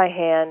things by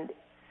hand,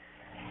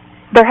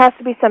 there has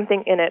to be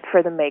something in it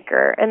for the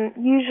maker. And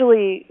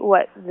usually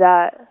what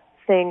that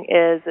thing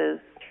is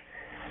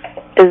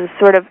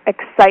sort of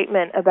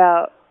excitement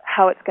about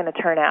how it's going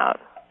to turn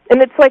out.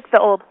 And it's like the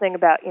old thing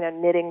about,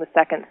 knitting the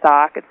second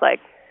sock. It's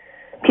like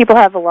people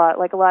have a lot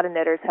of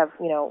knitters have,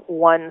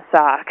 one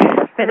sock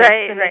finished,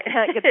 and they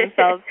can't get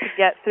themselves to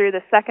get through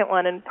the second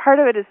one. And part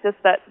of it is just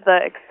that the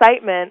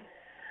excitement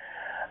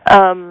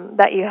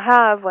that you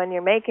have when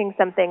you're making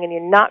something and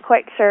you're not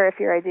quite sure if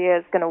your idea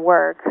is going to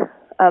work.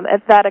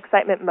 That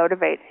excitement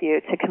motivates you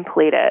to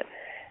complete it.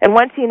 And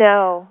once you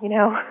know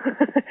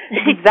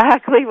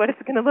exactly what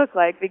it's going to look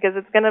like, because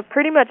it's going to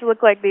pretty much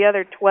look like the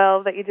other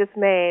 12 that you just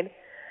made,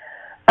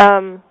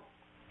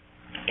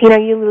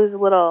 you lose a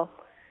little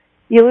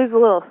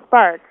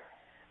spark.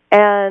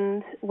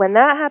 And when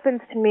that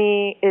happens to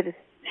me, it is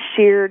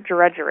sheer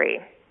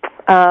drudgery.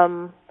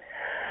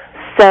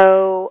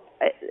 So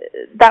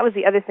that was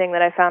the other thing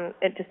that I found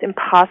it just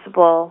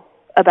impossible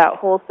about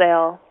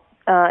wholesale.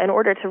 In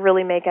order to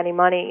really make any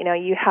money,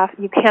 you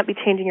can't be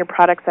changing your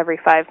products every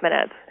 5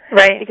 minutes.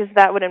 Right. Because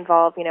that would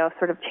involve,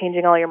 sort of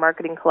changing all your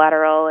marketing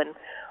collateral and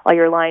all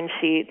your line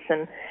sheets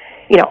and,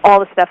 all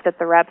the stuff that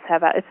the reps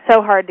have. It's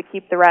so hard to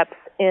keep the reps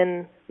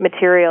in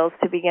materials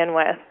to begin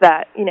with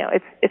that,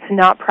 it's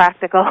not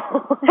practical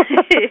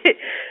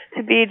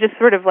to be just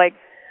sort of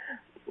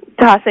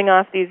tossing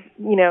off these,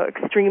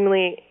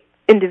 extremely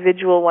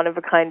individual,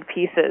 one-of-a-kind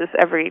pieces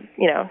every,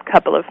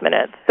 couple of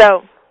minutes.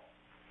 So,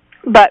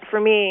 but for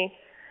me,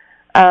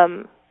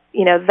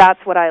 that's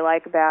what I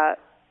like about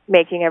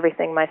making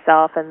everything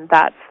myself, and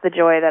that's the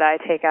joy that I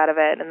take out of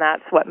it, and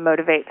that's what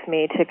motivates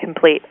me to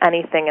complete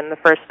anything in the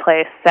first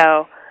place.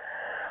 So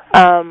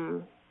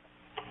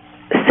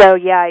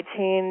yeah, I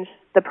change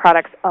the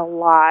products a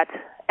lot,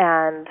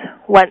 and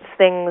once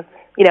things,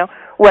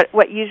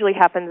 what usually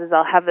happens is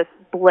I'll have this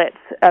blitz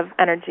of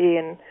energy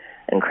and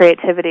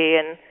creativity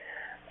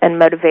and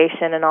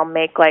motivation, and I'll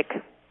make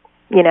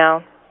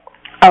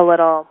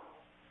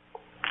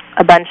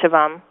a bunch of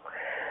them.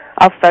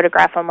 I'll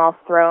photograph them, I'll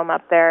throw them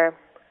up there,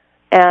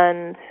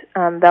 and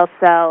they'll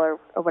sell or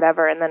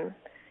whatever, and then,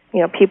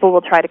 people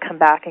will try to come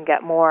back and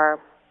get more,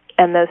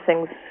 and those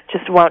things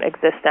just won't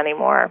exist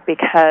anymore,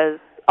 because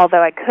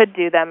although I could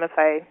do them if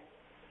it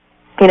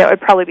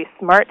would probably be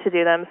smart to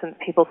do them since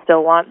people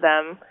still want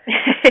them,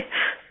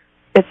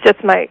 it's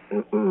just my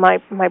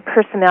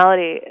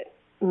personality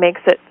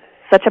makes it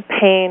such a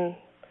pain.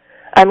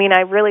 I mean,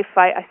 I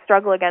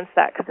struggle against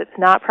that because it's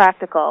not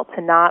practical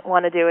to not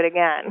want to do it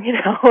again,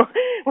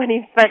 when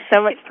you've spent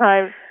so much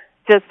time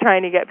just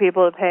trying to get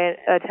people to pay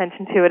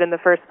attention to it in the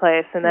first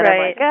place. And then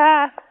right.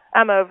 I'm like,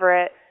 I'm over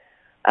it.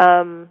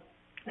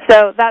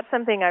 So that's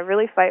something I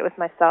really fight with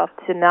myself,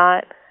 to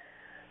not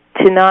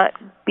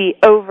be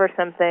over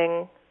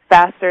something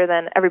faster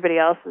than everybody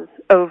else is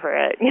over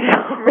it,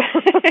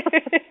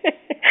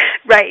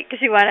 Right,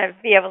 because you want to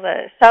be able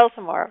to sell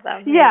some more of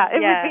them. Yeah, it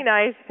would be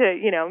nice to,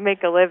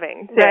 make a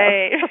living, too.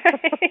 Right.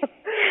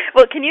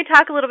 Well, can you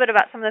talk a little bit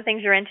about some of the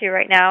things you're into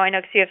right now? I know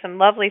because you have some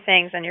lovely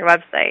things on your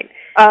website.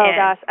 Oh,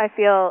 gosh, I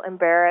feel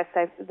embarrassed.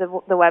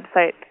 The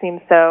website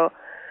seems so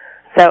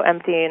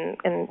empty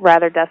and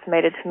rather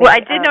decimated to me. Well, I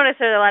did notice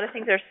there are a lot of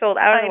things that are sold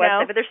out on the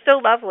website, but they're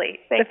still lovely.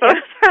 Thank you.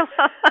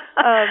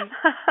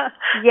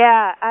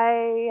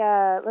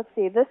 Let's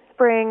see, this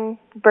spring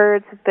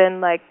birds have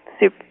been like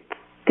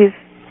these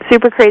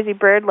super crazy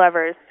bird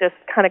lovers just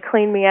kind of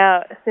clean me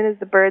out. As soon as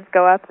the birds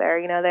go up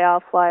there, they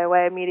all fly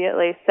away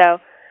immediately.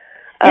 So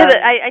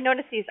I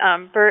noticed these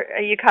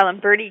you call them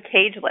birdie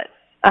cagelets.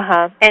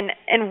 Uh-huh. And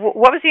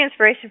what was the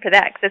inspiration for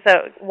that? Because it's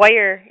a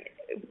wire,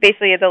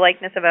 basically the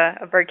likeness of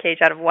a bird cage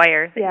out of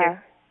wire. Yeah.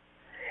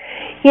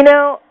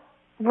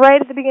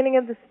 Right at the beginning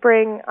of the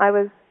spring, I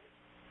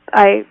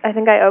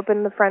think I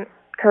opened the front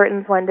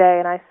curtains one day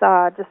and I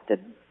saw just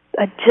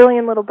a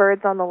jillion little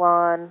birds on the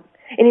lawn.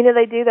 And,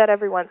 they do that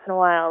every once in a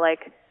while.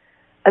 Like,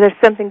 there's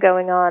something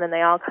going on and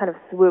they all kind of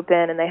swoop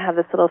in and they have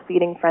this little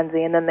feeding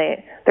frenzy and then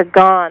they're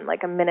gone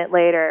like a minute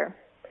later.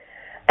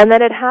 And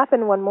then it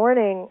happened one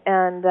morning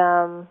and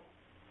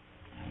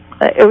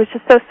it was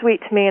just so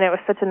sweet to me and it was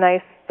such a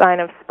nice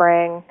sign of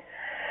spring.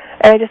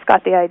 And I just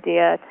got the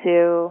idea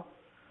to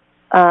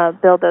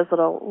build those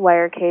little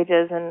wire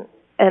cages and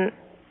I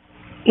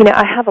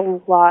have a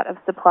lot of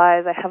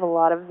supplies. I have a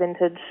lot of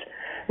vintage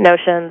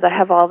notions. I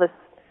have all this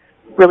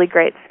really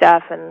great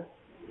stuff and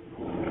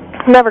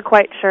I'm never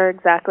quite sure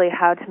exactly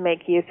how to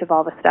make use of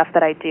all the stuff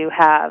that I do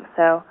have.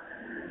 So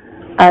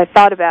I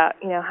thought about,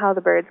 how the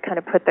birds kind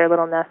of put their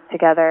little nests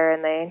together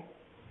and they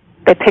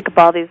pick up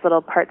all these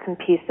little parts and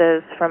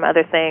pieces from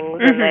other things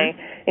and they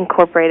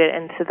incorporate it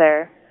into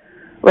their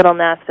little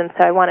nest. And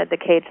so I wanted the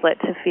cagelet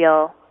to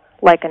feel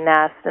like a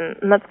nest and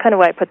that's kind of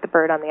why I put the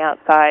bird on the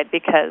outside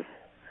because,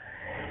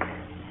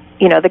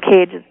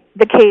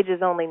 the cage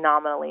is only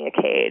nominally a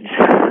cage,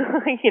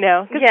 because we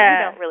don't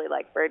really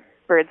like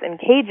birds in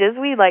cages.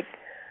 We like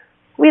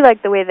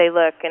the way they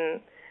look and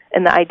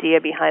the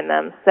idea behind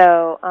them.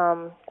 So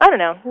I don't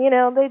know.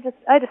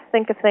 I just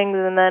think of things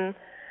and then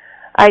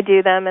I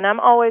do them, and I'm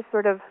always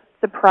sort of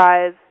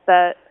surprised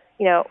that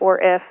or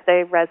if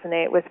they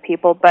resonate with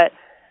people. But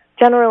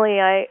generally,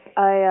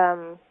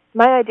 my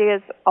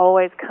ideas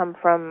always come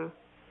from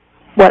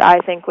what I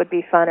think would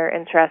be fun or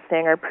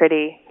interesting or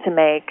pretty to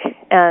make.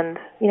 And,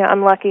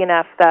 I'm lucky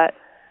enough that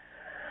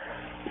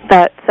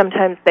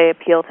sometimes they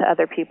appeal to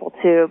other people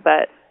too,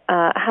 but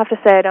I have to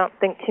say I don't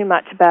think too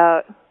much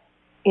about,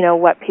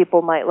 what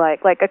people might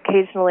like. Like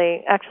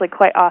occasionally, actually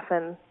quite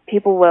often,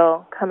 people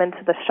will come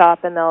into the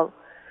shop and they'll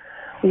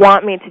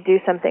want me to do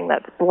something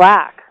that's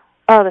black.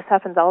 Oh, this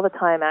happens all the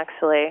time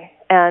actually.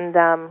 And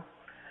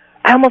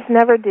I almost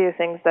never do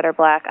things that are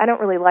black. I don't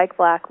really like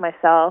black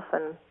myself,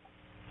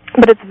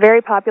 but it's a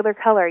very popular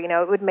color.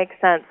 It would make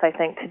sense, I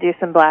think, to do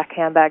some black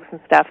handbags and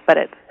stuff. But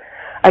it's,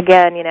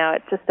 again,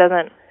 it just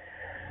doesn't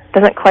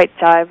quite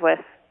jive with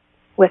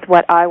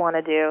what I want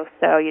to do.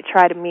 So you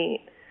try to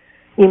meet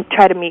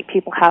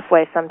people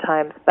halfway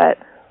sometimes. But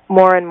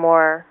more and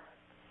more,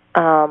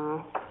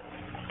 as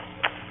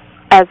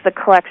the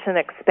collection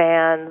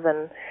expands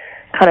and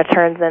kind of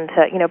turns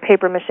into,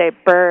 paper mache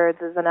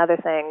birds is another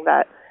thing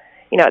that,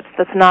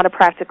 it's not a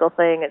practical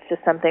thing. It's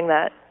just something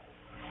that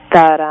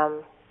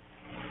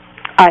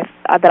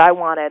I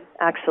wanted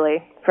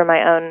actually for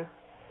my own,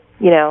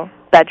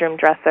 bedroom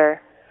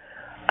dresser.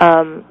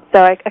 So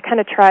I kind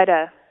of try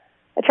to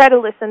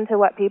listen to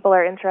what people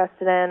are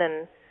interested in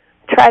and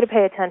try to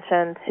pay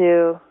attention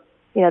to,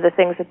 the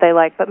things that they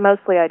like. But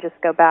mostly I just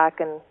go back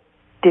and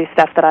do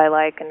stuff that I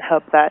like and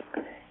hope that,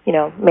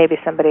 maybe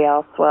somebody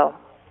else will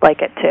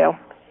like it too.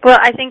 Well,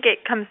 I think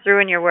it comes through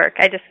in your work.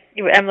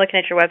 I'm looking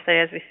at your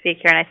website as we speak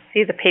here, and I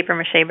see the paper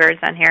mache birds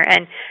on here.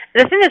 And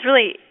the thing that's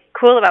really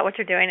cool about what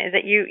you're doing is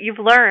that you've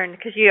learned,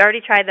 because you already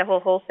tried the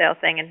whole wholesale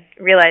thing and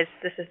realized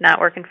this is not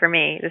working for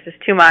me, this is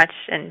too much,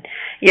 and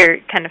you're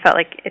kind of felt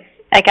like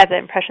I got the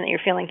impression that you're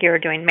feeling like you were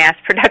doing mass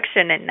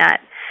production and not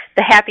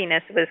the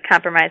happiness was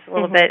compromised a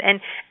little bit. And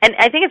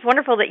I think it's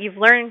wonderful that you've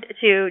learned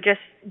to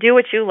just do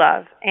what you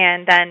love,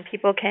 and then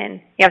people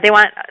can, if they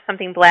want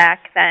something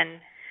black,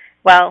 then,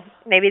 well,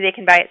 maybe they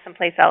can buy it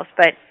someplace else,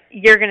 but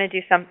you're going to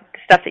do some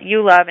stuff that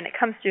you love, and it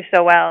comes through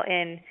so well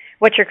in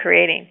what you're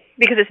creating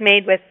because it's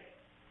made with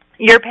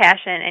your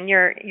passion and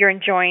you're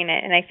enjoying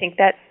it. And I think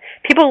that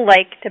people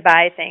like to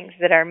buy things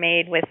that are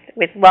made with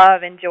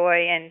love and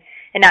joy and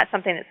not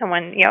something that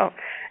someone,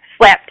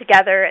 slapped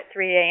together at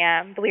 3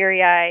 a.m.,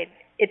 bleary-eyed.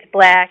 It's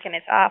black and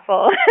it's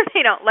awful.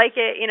 They don't like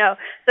it,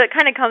 So it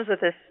kind of comes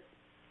with this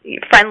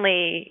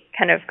friendly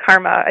kind of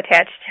karma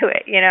attached to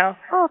it,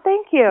 Oh,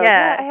 thank you.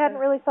 Yeah, I hadn't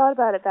really thought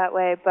about it that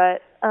way,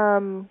 but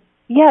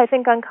I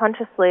think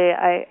unconsciously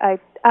I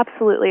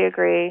absolutely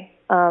agree.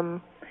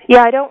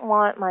 I don't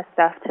want my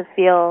stuff to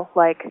feel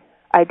like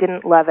I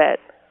didn't love it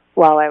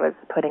while I was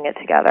putting it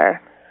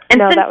together.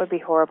 That would be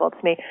horrible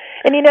to me.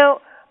 And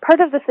part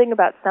of the thing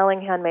about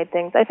selling handmade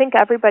things, I think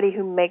everybody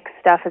who makes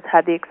stuff has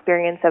had the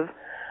experience of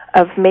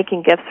of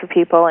making gifts for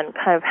people and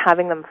kind of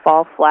having them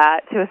fall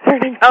flat to a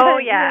certain extent. Oh,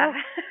 yeah.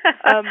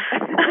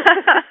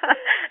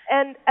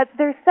 And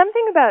there's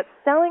something about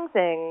selling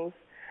things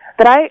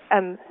that I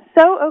am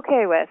so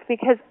okay with,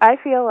 because I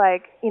feel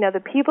like, the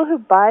people who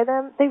buy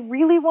them, they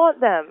really want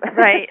them.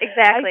 Right,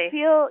 exactly. I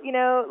feel,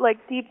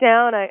 like deep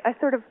down, I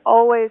sort of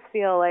always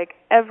feel like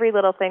every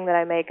little thing that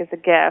I make is a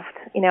gift.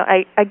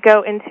 I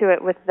go into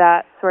it with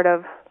that sort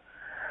of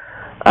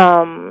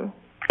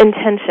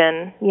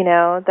intention,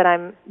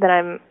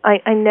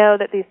 I know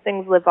that these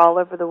things live all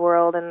over the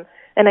world, and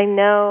I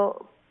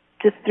know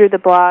just through the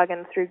blog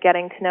and through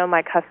getting to know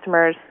my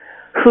customers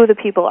who the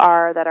people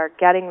are that are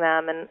getting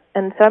them,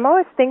 and so I'm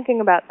always thinking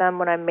about them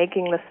when I'm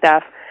making the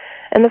stuff,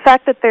 and the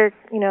fact that they're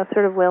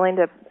sort of willing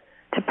to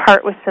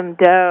part with some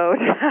dough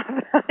to have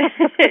them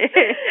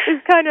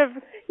is kind of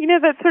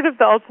that's sort of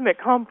the ultimate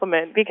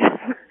compliment, because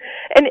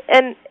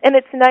and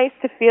it's nice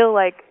to feel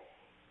like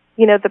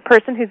the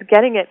person who's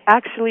getting it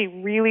actually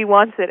really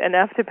wants it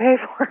enough to pay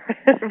for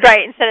it.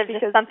 Right, instead of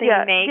just something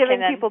you make.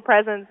 Giving people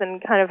presents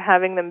and kind of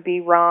having them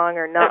be wrong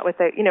or not with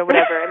it,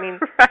 whatever. I mean,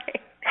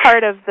 right.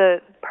 Part of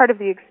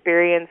the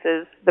experience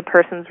is the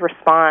person's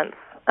response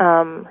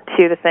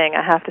to the thing.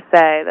 I have to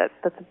say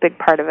that's a big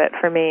part of it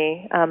for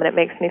me, and it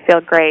makes me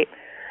feel great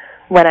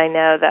when I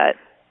know that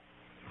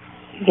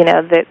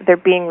that they're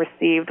being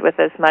received with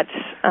as much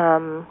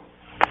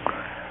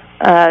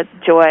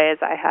joy as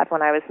I had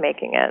when I was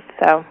making it.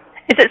 So,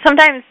 is it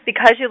sometimes,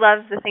 because you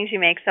love the things you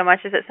make so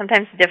much, is it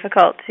sometimes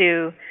difficult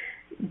to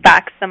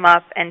box them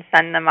up and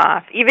send them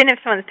off, even if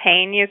someone's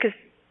paying you? Because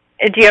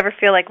do you ever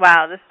feel like,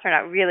 wow, this turned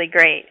out really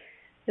great,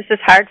 this is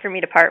hard for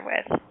me to part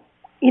with?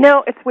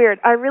 It's weird.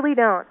 I really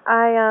don't.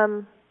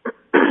 I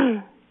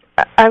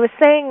was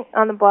saying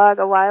on the blog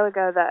a while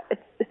ago that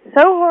it's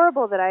so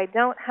horrible that I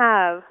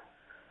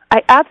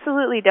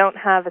absolutely don't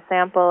have a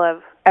sample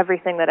of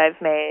everything that I've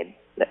made.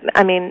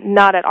 I mean,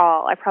 not at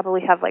all. I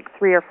probably have like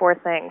 3 or 4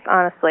 things,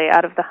 honestly,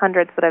 out of the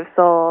hundreds that I've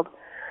sold.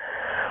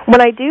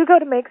 When I do go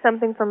to make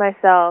something for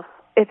myself,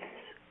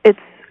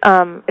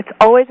 it's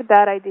always a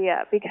bad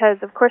idea, because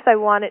of course I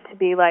want it to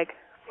be like,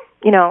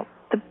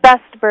 the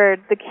best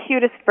bird, the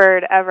cutest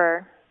bird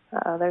ever.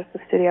 There's the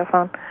studio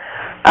phone.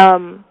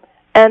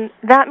 And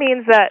that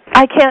means that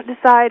I can't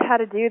decide how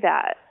to do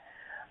that.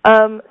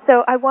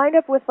 So I wind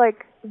up with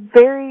like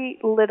very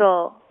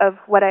little of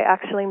what I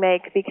actually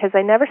make, because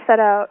I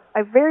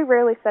very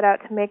rarely set out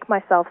to make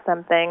myself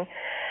something.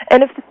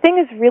 And if the thing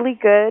is really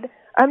good,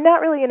 I'm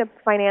not really in a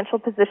financial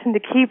position to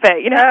keep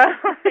it,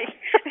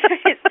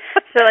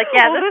 So like,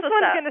 yeah, this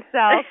one's going to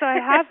sell, so I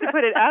have to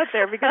put it out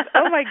there, because,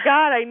 oh my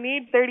God, I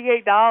need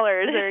 $38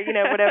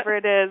 or, whatever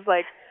it is.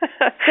 Like,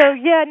 so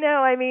yeah,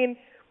 no, I mean,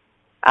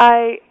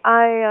 I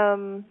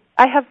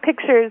have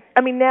pictures.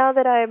 I mean, now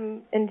that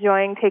I'm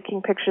enjoying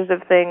taking pictures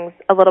of things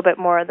a little bit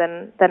more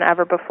than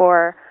ever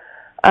before,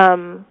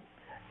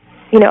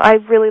 I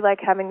really like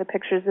having the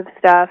pictures of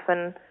stuff,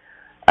 and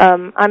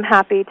I'm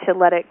happy to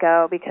let it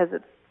go, because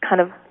it's kind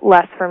of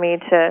less for me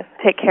to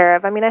take care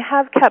of. I mean, I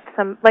have kept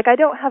some, like, I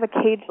don't have a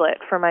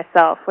cagelet for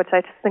myself, which I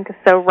just think is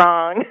so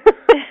wrong.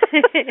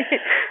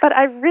 But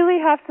I really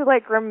have to,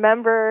 like,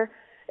 remember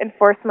and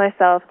force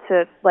myself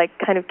to, like,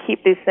 kind of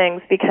keep these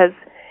things, because,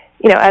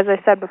 as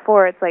I said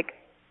before, it's like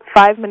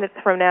 5 minutes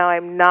from now,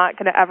 I'm not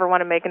going to ever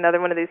want to make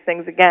another one of these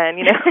things again,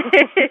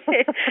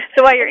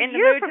 So while you're in the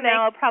mood from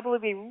now, I'll probably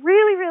be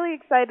really, really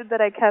excited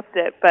that I kept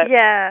it, but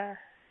yeah.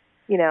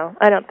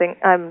 I don't think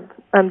I'm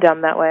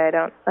dumb that way. I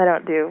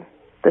don't do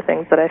the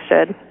things that I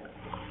should.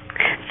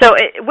 So,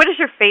 what is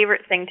your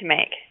favorite thing to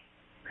make?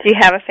 Do you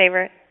have a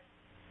favorite?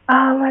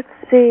 Let's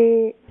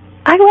see.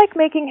 I like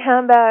making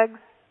handbags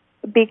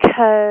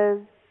because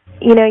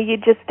you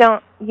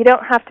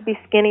don't have to be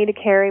skinny to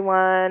carry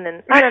one,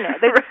 and I don't know.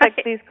 They're just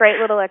like these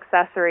great little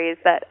accessories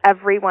that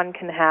everyone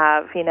can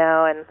have,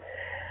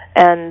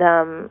 and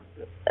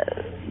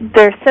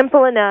they're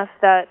simple enough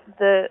that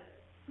the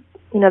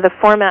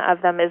format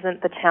of them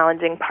isn't the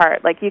challenging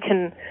part. Like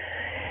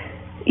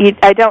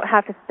I don't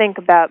have to think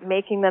about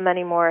making them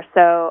anymore,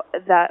 so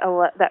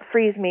that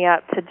frees me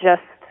up to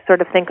just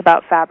sort of think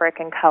about fabric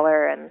and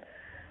color and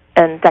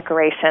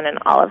decoration and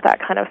all of that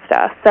kind of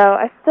stuff. So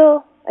I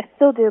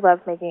still do love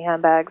making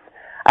handbags.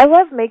 I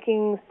love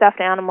making stuffed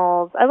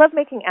animals. I love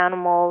making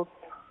animals,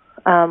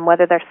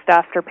 whether they're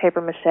stuffed or paper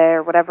mache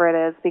or whatever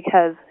it is,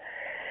 because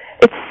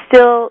it's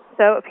still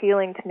so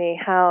appealing to me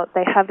how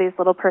they have these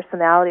little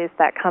personalities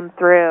that come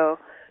through.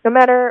 No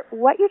matter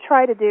what you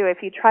try to do,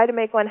 if you try to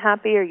make one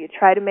happy or you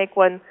try to make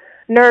one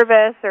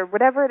nervous or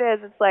whatever it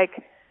is, it's like,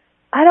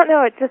 I don't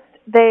know, it just,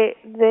 they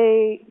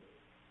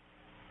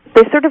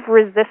sort of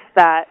resist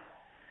that.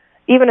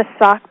 Even a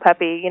sock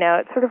puppy,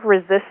 it sort of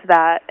resists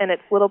that, and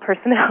its little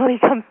personality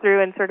comes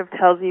through and sort of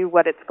tells you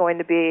what it's going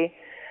to be.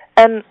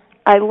 And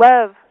I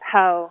love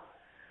how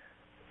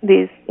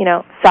these,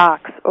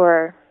 socks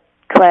or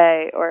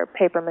clay or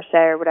paper mache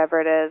or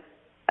whatever it is,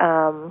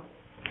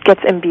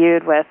 gets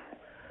imbued with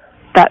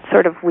that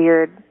sort of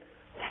weird,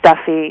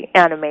 stuffy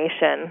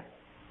animation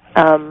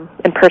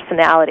and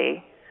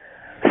personality.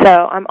 So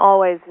I'm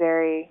always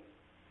very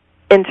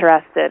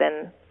interested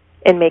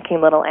in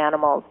making little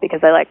animals because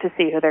I like to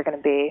see who they're going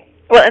to be.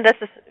 Well, and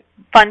that's a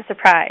fun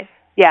surprise.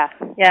 Yeah.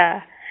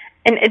 Yeah.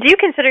 And do you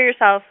consider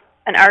yourself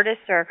an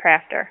artist or a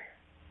crafter?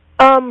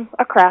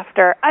 A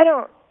crafter. I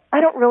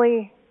don't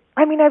really.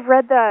 I mean, I've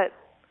read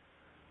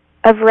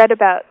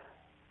about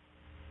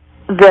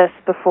this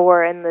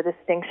before and the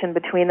distinction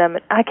between them.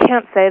 I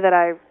can't say that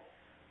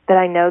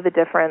I know the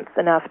difference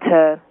enough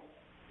to,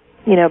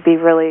 be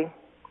really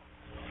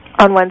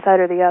on one side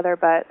or the other,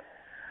 but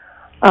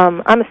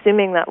I'm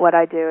assuming that what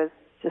I do is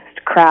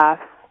just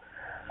crafts.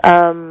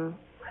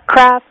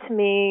 Craft to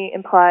me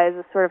implies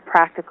a sort of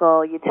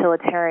practical,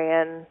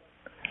 utilitarian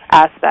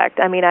aspect.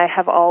 I mean, I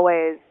have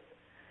always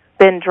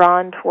been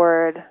drawn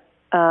toward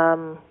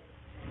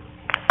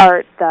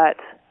art that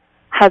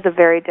has a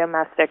very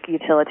domestic,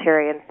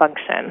 utilitarian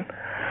function.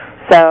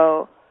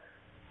 So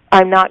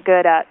I'm not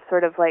good at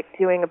sort of like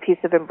doing a piece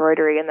of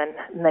embroidery and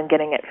then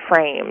getting it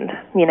framed,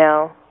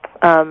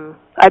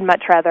 I'd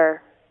much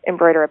rather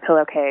embroider a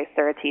pillowcase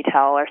or a tea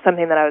towel or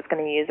something that I was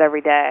going to use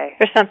every day.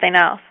 Or something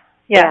else.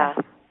 Yeah.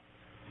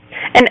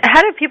 And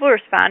how do people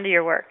respond to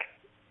your work?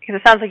 Because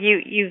it sounds like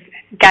you've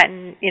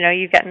gotten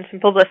some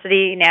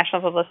publicity,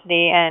 national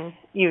publicity, and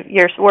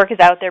your work is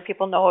out there.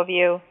 People know of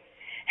you.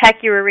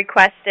 Heck, you were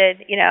requested.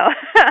 People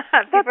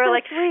are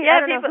like, sweet. yeah, I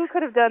don't know who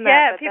could have done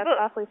that. But that's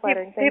awfully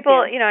flattering.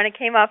 People, and it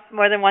came up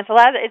more than once.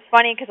 It's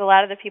funny because a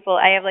lot of the people,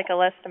 I have like a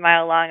list a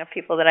mile long of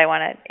people that I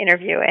want to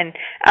interview, and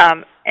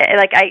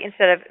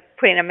instead of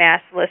putting a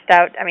mass list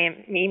out,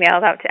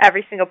 emails out to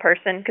every single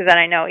person, because then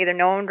I know either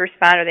no one would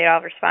respond or they'd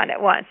all respond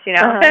at once.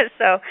 Uh-huh.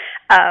 So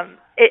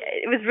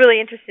it was really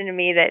interesting to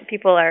me that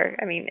people are.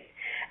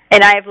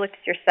 And I have looked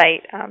at your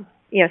site.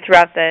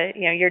 Throughout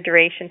your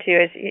duration too,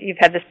 is you've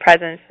had this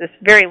presence, this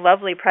very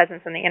lovely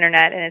presence on the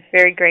internet, and it's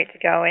very great to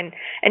go and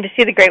to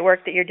see the great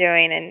work that you're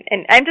doing.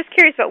 And I'm just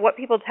curious about what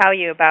people tell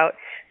you about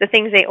the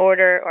things they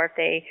order, or if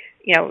they,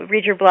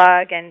 read your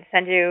blog and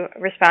send you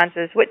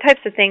responses. What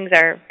types of things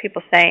are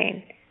people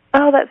saying?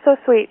 Oh, that's so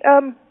sweet.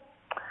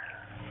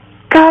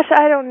 Gosh,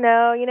 I don't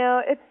know.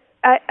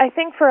 I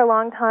think for a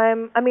long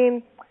time,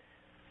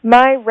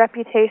 my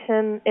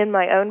reputation in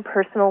my own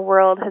personal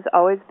world has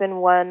always been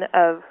one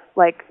of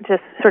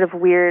just sort of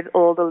weird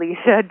old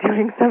Alicia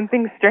doing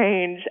something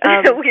strange.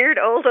 Weird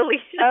old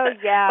Alicia? Oh,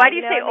 yeah. Why do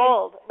you say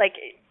old?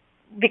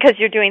 Because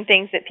you're doing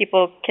things that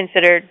people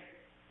considered...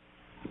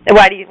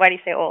 Why do you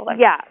say old?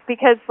 Yeah,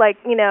 because,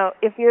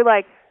 if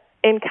you're,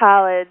 in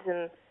college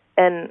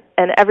and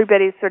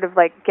everybody's sort of,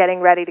 getting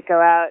ready to go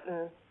out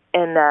and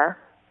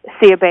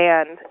see a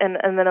band,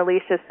 and then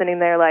Alicia's sitting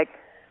there,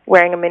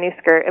 wearing a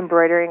miniskirt,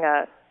 embroidering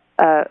a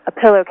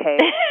pillowcase...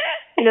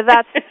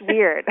 that's just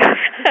weird.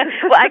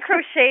 Well, I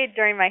crocheted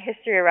during my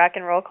history of rock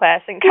and roll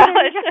class in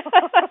college.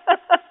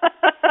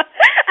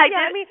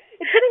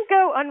 It didn't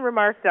go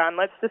unremarked on,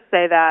 let's just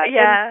say that.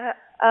 Yeah.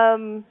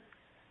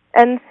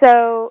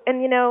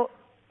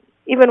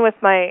 Even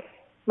with my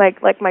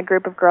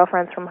group of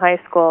girlfriends from high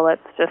school,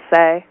 let's just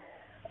say,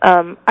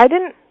 I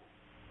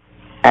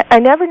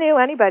never knew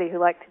anybody who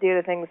liked to do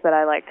the things that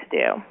I like to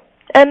do.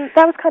 And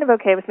that was kind of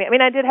okay with me.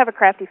 I did have a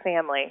crafty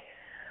family.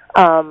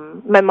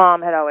 My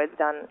mom had always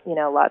done,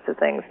 lots of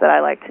things that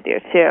I like to do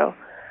too.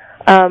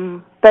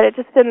 But it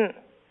just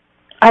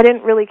I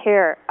didn't really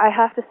care. I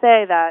have to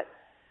say that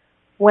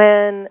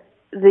when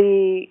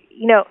the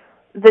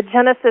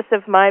genesis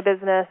of my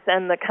business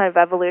and the kind of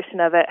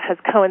evolution of it has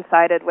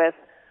coincided with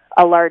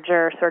a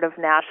larger sort of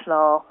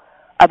national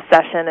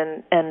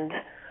obsession and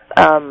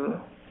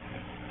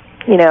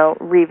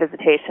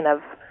revisitation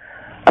of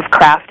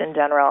craft in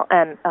general.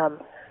 And,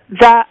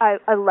 that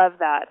I love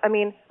that.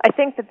 I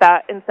think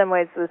that in some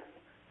ways was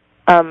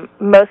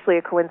mostly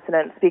a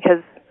coincidence,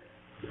 because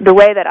the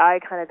way that I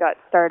kind of got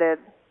started,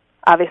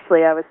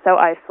 obviously I was so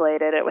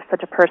isolated. It was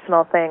such a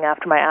personal thing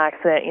after my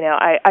accident.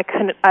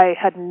 I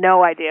had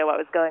no idea what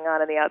was going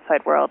on in the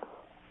outside world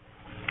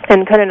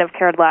and couldn't have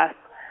cared less.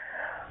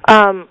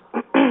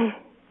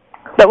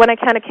 But when I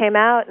kind of came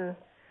out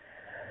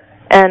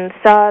and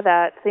saw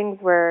that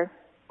things were,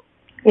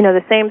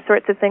 the same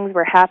sorts of things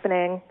were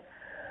happening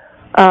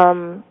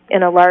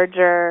in a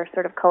larger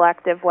sort of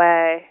collective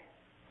way,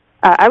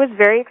 I was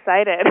very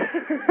excited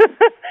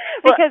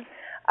because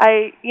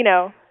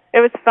it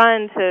was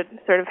fun to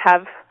sort of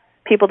have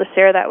people to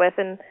share that with,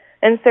 and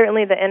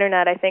certainly the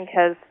internet, I think,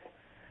 has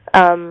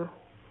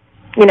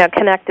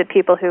connected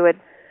people who would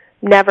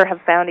never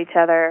have found each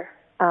other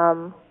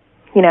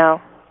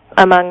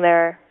among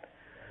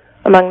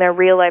their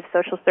real life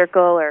social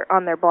circle or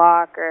on their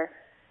block or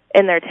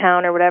in their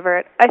town or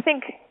whatever. I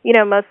think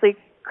mostly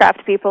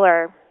craft people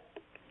are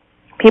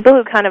people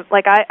who kind of,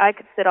 I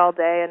could sit all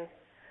day and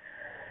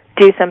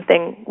do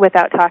something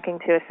without talking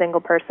to a single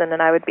person, and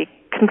I would be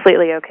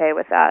completely okay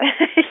with that.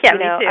 Yeah, me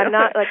too. I'm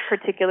not,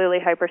 particularly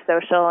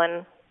hypersocial,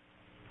 and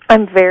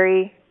I'm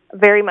very,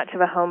 very much of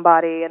a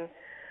homebody,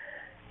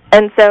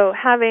 and so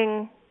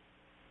having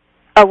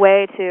a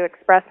way to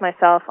express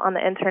myself on the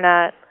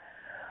internet,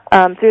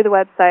 through the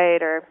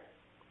website or,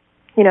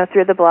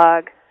 through the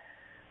blog,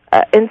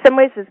 in some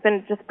ways has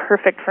been just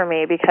perfect for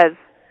me, because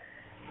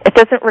it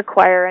doesn't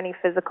require any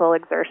physical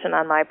exertion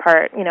on my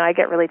part. I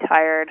get really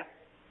tired,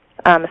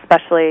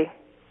 especially,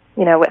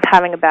 with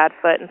having a bad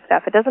foot and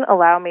stuff. It doesn't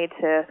allow me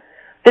to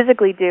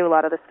physically do a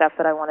lot of the stuff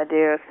that I want to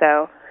do.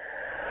 So,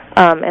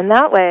 and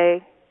that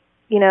way,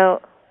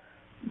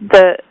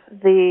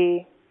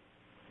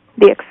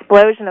 the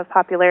explosion of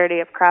popularity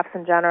of crafts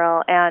in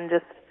general, and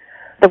just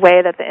the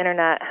way that the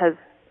internet has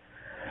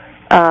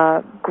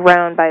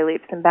grown by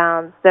leaps and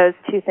bounds, those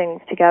two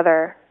things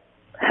together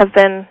have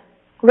been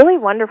really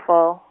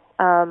wonderful.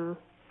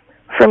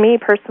 For me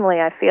personally,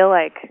 I feel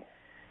like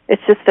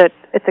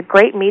it's a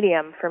great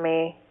medium for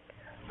me,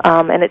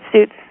 and it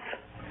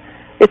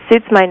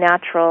suits my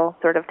natural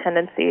sort of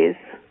tendencies.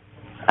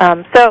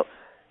 So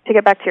to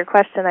get back to your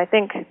question, I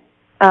think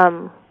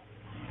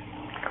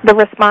the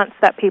response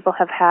that people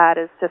have had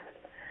is just,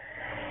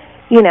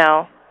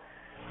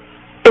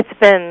 it's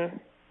been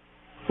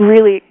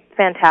really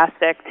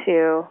fantastic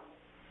to,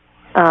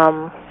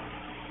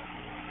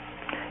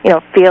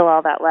 feel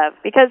all that love,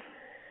 because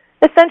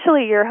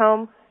essentially you're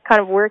home kind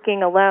of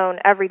working alone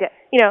every day.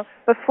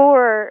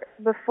 Before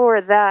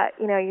that,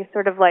 you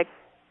sort of like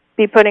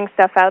be putting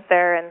stuff out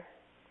there and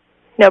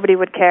nobody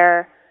would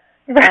care.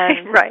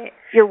 Right.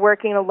 You're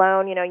working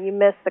alone, you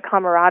miss the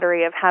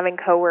camaraderie of having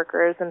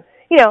coworkers, and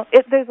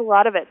there's a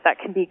lot of it that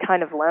can be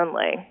kind of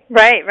lonely.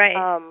 Right.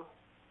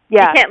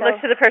 Yeah. You can't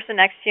look to the person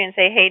next to you and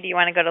say, "Hey, do you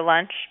want to go to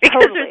lunch?"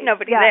 Because there's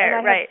nobody there.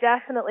 And I have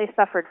definitely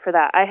suffered for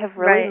that. I have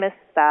really missed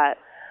that.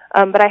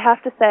 But I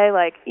have to say,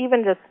 like,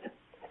 even just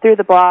through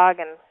the blog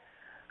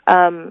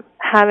and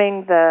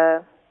having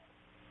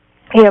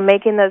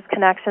making those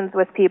connections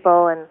with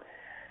people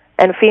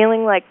and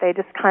feeling like they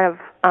just kind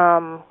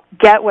of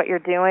get what you're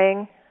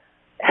doing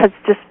has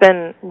just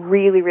been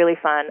really, really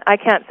fun. I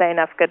can't say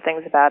enough good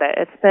things about it.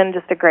 It's been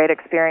just a great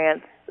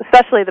experience,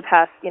 especially the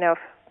past,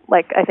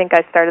 I think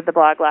I started the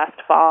blog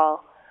last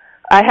fall.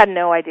 I had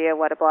no idea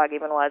what a blog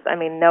even was. I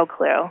mean, no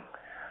clue.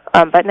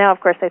 But now, of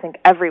course, I think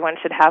everyone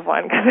should have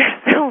one because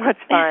they're so much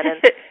fun.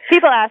 And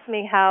people ask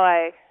me how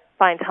I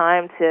find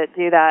time to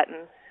do that.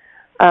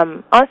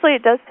 And honestly,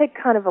 it does take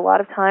kind of a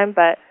lot of time,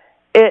 but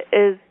it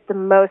is the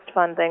most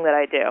fun thing that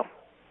I do.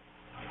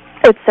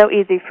 It's so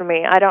easy for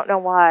me. I don't know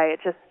why. It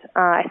just,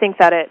 I think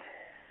that it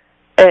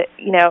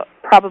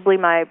probably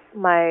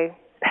my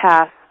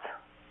past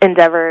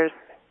endeavors,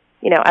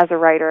 as a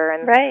writer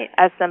and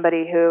as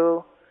somebody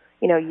who,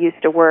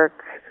 used to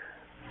work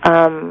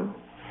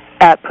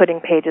at putting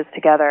pages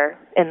together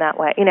in that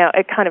way.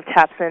 It kind of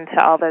taps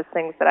into all those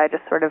things that I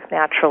just sort of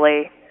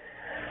naturally,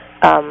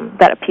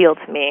 that appeal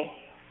to me,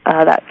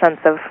 that sense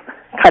of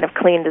kind of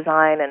clean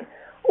design and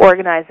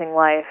organizing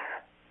life.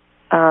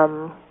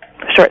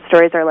 Short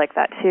stories are like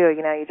that too.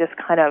 You just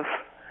kind of,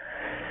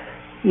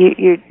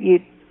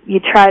 you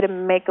try to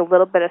make a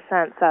little bit of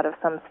sense out of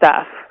some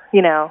stuff,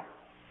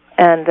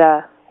 and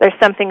there's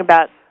something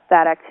about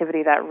that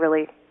activity that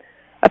really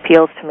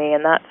appeals to me,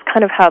 and that's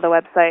kind of how the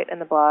website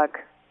and the blog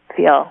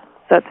feel.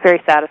 So it's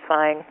very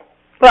satisfying.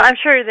 Well, I'm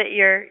sure that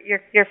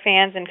your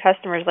fans and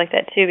customers like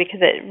that too, because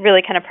it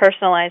really kind of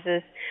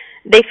personalizes.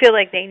 They feel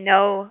like they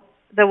know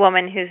the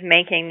woman who's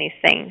making these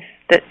things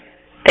that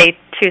they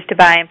choose to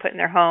buy and put in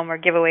their home or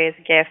give away as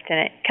a gift, and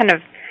it kind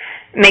of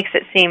makes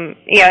it seem,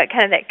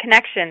 kind of that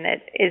connection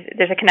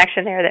there's a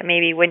connection there that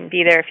maybe wouldn't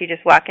be there if you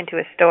just walk into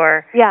a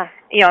store,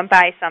 and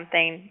buy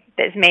something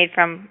that's made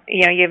from,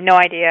 you have no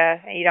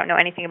idea, you don't know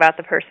anything about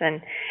the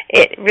person.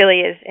 It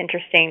really is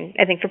interesting,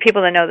 I think, for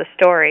people to know the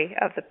story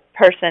of the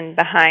person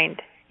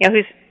behind,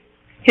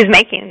 who's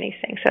making these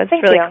things. So it's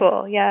really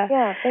cool. Yeah.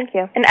 Yeah, thank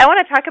you. And I want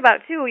to talk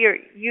about too,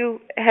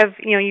 you've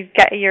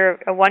got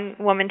a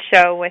one-woman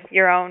show with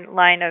your own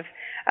line of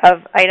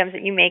items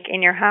that you make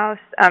in your house,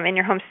 in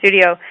your home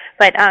studio.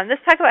 But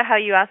let's talk about how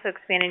you also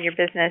expanded your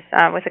business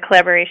with a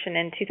collaboration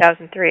in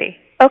 2003.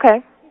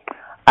 Okay.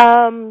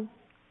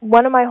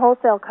 One of my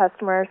wholesale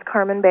customers,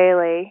 Carmen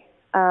Bailey,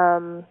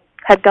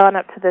 had gone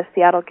up to the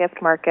Seattle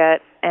gift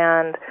market,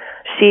 and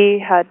she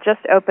had just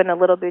opened a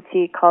little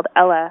boutique called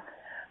Ella,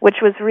 which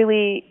was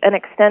really an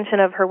extension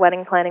of her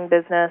wedding planning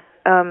business.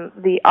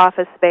 The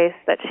office space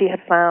that she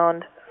had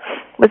found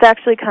was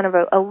actually kind of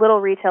a little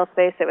retail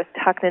space. It was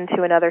tucked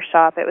into another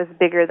shop. It was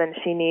bigger than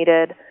she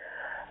needed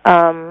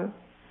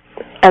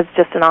as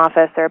just an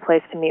office or a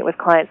place to meet with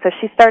clients. So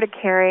she started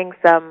carrying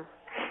some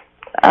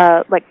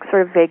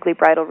sort of vaguely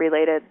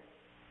bridal-related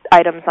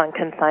items on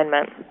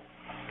consignment.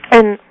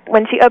 And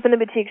when she opened the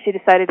boutique, she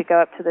decided to go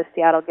up to the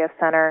Seattle Gift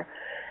Center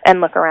and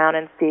look around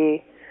and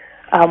see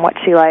what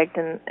she liked.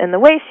 And the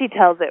way she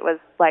tells it was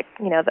like,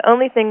 the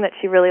only thing that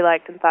she really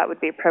liked and thought would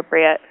be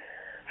appropriate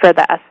for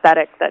the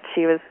aesthetic that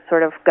she was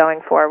sort of going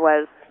for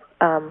were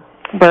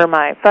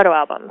my photo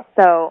albums.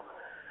 So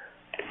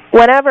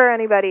whenever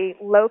anybody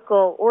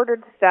local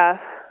ordered stuff,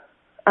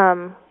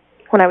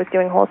 when I was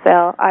doing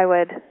wholesale, I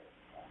would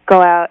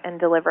go out and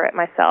deliver it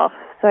myself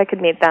so I could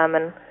meet them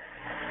and,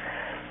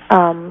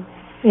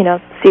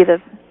 see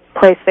the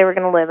place they were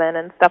going to live in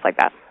and stuff like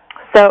that.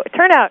 So it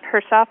turned out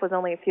her shop was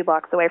only a few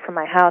blocks away from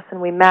my house, and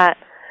we met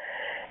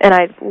And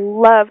I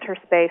loved her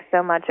space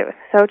so much. It was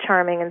so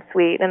charming and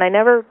sweet, and I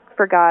never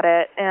forgot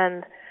it.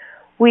 And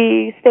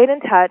we stayed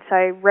in touch.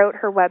 I wrote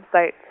her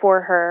website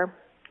for her,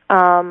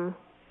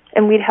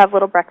 and we'd have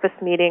little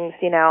breakfast meetings,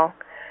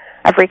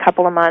 every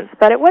couple of months.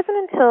 But it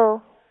wasn't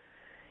until,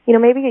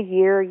 maybe a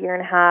year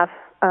and a half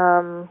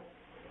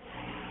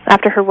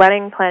after her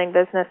wedding planning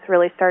business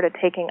really started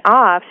taking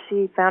off,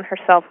 she found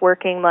herself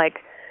working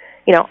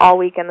all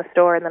week in the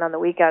store and then on the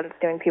weekends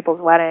doing people's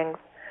weddings.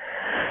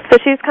 So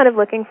she was kind of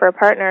looking for a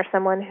partner,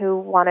 someone who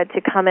wanted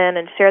to come in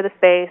and share the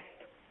space,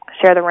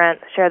 share the rent,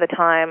 share the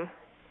time.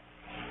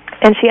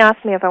 And she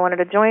asked me if I wanted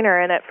to join her.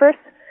 And at first,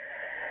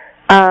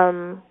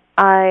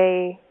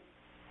 I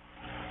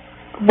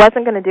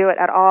wasn't going to do it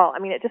at all. I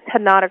mean, it just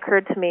had not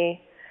occurred to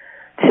me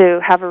to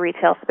have a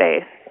retail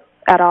space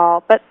at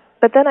all. But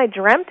then I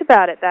dreamt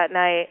about it that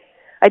night.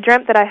 I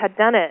dreamt that I had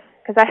done it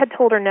because I had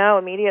told her no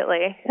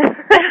immediately.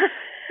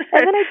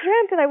 And then I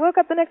dreamt, and I woke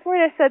up the next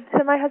morning. I said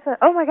to my husband,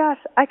 "Oh my gosh,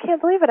 I can't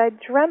believe it! I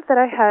dreamt that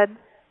I had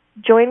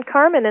joined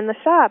Carmen in the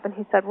shop." And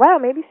he said, "Wow,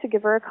 maybe you should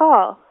give her a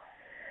call."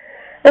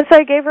 And so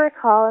I gave her a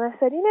call, and I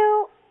said, maybe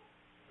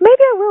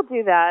I will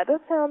do that.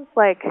 That sounds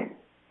like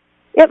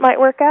it might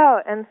work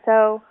out. And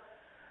so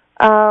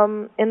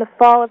in the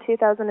fall of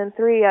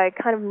 2003, I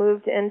kind of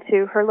moved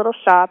into her little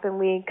shop, and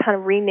we kind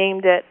of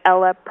renamed it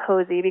Ella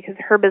Posey because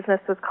her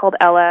business was called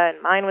Ella,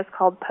 and mine was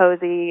called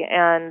Posey,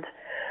 and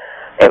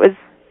it was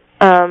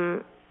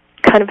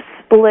kind of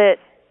split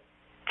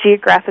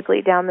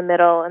geographically down the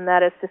middle, and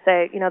that is to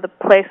say, the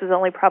place was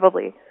only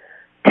probably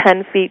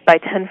 10 feet by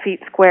 10 feet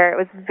square. It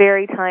was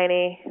very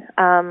tiny,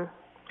 and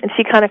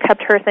she kind of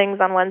kept her things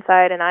on one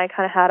side, and I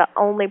kind of had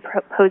only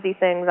Posey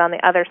things on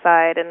the other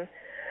side,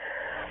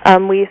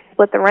 and we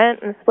split the rent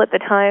and split the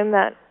time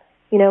that,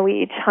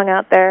 we each hung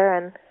out there,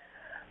 and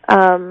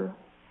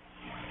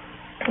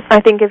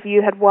I think if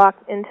you had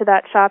walked into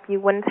that shop, you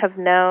wouldn't have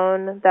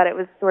known that it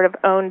was sort of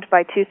owned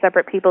by two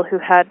separate people who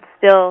had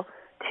still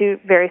two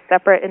very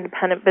separate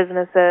independent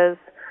businesses.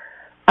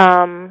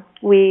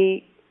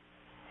 We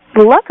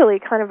luckily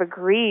kind of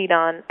agreed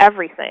on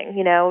everything.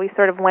 We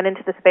sort of went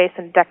into the space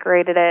and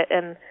decorated it,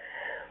 and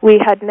we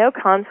had no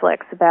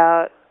conflicts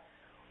about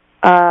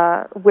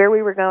where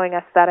we were going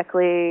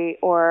aesthetically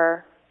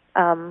or,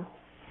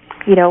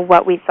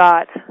 what we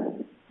thought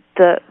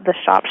the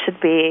shop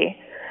should be.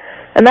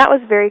 And that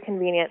was very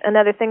convenient.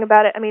 Another thing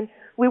about it,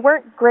 we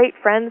weren't great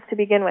friends to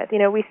begin with.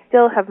 We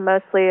still have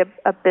mostly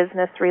a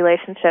business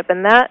relationship,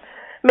 and that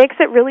makes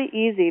it really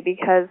easy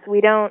because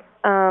we don't,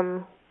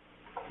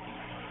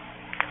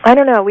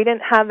 we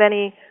didn't have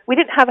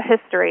a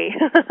history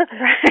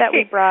right. that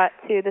we brought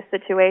to the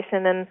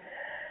situation,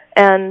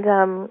 and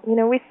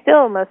we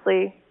still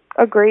mostly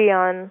agree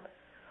on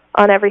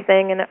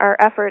everything, and our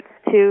efforts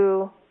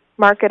to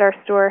market our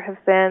store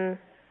have been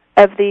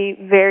of the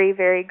very,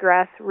 very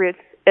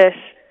grassroots-ish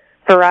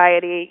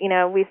variety.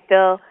 We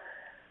still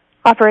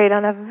operate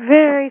on a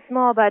very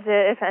small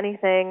budget, if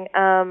anything.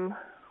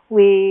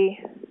 We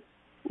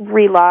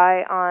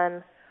rely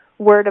on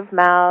word of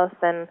mouth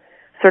and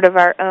sort of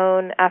our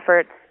own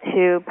efforts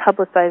to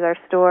publicize our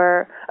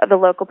store. The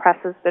local press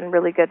has been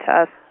really good to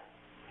us,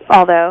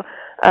 although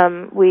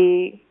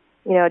we,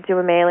 do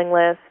a mailing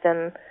list,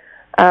 and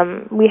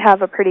we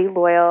have a pretty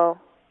loyal,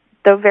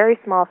 though very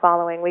small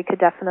following. We could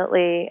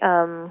definitely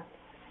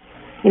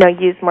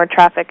use more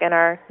traffic in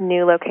our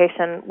new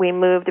location. We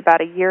moved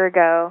about a year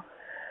ago.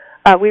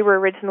 We were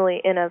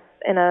originally in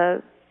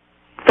a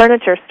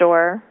furniture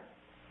store,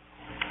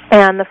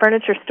 and the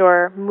furniture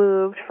store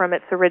moved from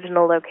its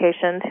original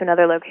location to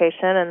another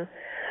location,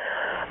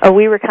 and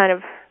we were kind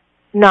of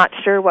not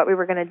sure what we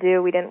were going to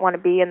do. We didn't want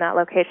to be in that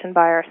location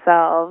by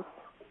ourselves,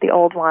 the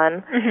old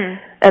one. Mm-hmm.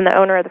 And the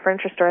owner of the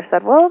furniture store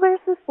said, "Well, there's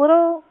this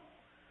little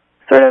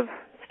sort of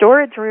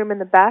storage room in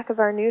the back of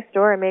our new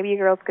store, and maybe you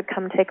girls could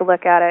come take a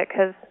look at it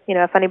because,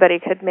 if anybody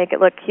could make it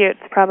look cute,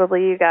 it's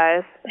probably you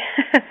guys."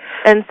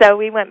 And so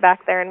we went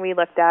back there and we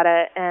looked at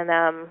it, and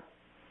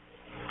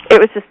it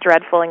was just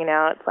dreadful,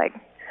 It's like,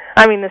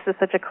 this is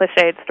such a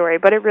cliched story,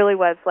 but it really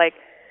was like,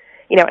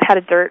 it had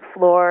a dirt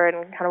floor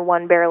and kind of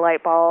one bare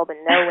light bulb and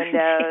no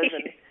windows,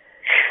 and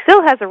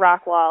still has a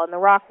rock wall, and the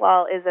rock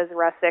wall is as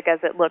rustic as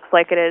it looks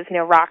like it is.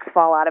 Rocks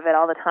fall out of it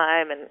all the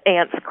time, and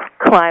ants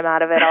climb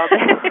out of it all day.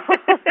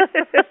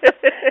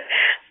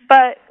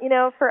 But,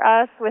 for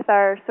us, with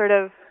our sort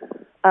of,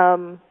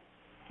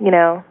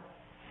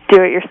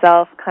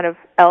 do-it-yourself kind of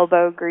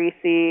elbow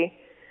greasy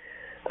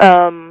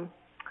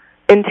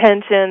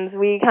intentions,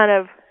 we kind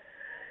of,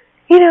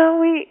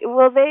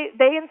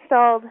 they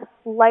installed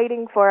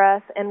lighting for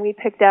us, and we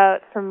picked out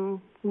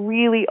some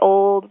really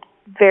old,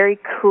 very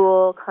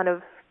cool kind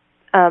of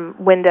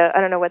window. I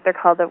don't know what they're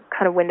called, the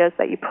kind of windows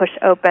that you push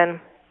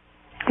open.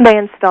 They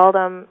installed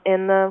them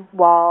in the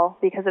wall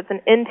because it's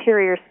an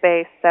interior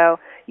space, so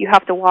you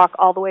have to walk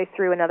all the way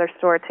through another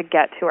store to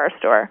get to our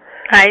store.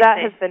 That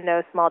has been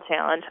no small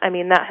challenge.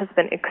 That has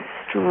been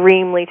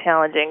extremely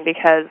challenging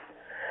because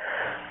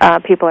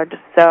people are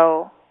just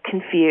so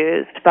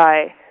confused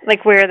by...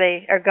 Like where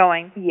they are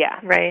going. Yeah.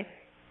 Right.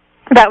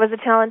 That was a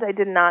challenge I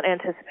did not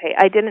anticipate.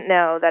 I didn't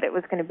know that it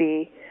was going to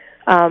be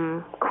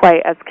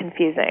quite as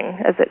confusing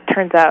as it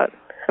turns out.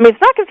 I mean,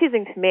 it's not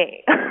confusing to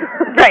me.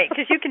 Right,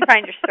 because you can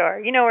find your store.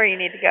 You know where you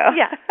need to go.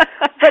 Yeah,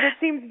 but it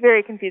seems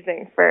very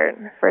confusing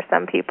for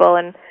some people.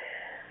 And,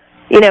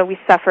 you know, we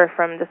suffer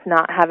from just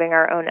not having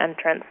our own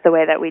entrance the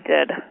way that we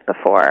did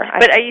before.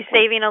 But are you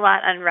saving a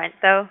lot on rent,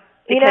 though?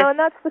 Because, you know, and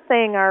that's the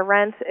thing. Our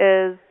rent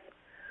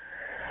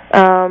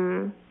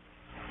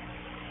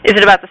is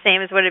it about the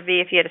same as what it'd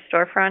be if you had a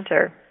storefront,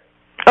 or?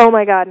 Oh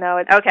my God, no!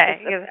 It's okay.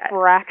 It's a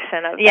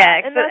fraction of that.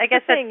 Yeah, and I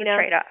guess that's the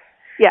trade-off.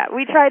 Yeah,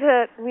 we try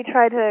to.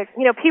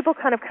 You know, people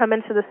kind of come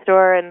into the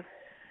store, and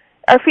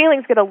our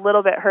feelings get a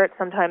little bit hurt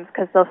sometimes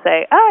because they'll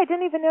say, "Oh, I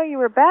didn't even know you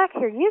were back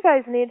here. You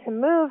guys need to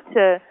move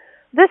to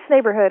this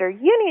neighborhood, or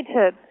you need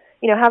to,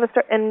 you know, have a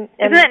store." And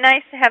isn't it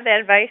nice to have that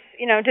advice?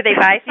 You know, do they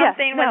buy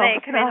something when they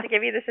come in to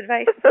give you this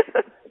advice?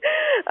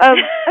 I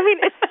mean,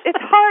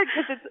 it's hard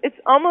because it's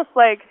almost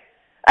like.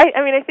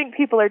 I mean, I think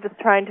people are just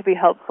trying to be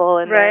helpful,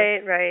 and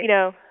right. You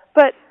know,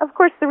 but of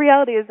course the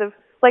reality is well,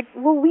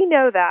 we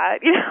know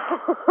that, you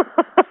know.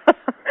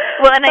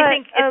 Well, and I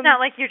think it's not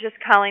like you're just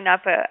calling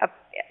up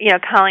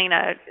calling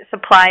a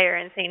supplier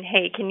and saying,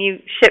 "Hey, can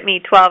you ship me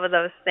 12 of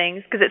those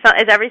things?" Because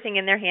is everything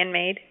in there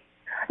handmade?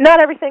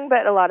 Not everything,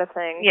 but a lot of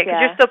things. Yeah,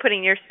 because you're still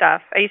putting your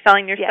stuff. Are you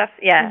selling your stuff?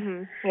 Yeah.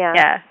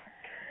 Mm-hmm.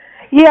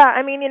 Yeah,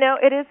 I mean, you know,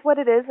 it is what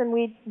it is, and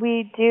we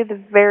do the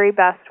very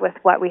best with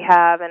what we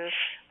have. And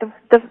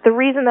the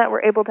reason that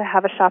we're able to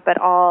have a shop at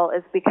all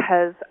is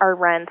because our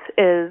rent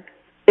is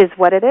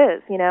what it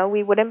is. You know,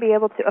 we wouldn't be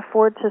able to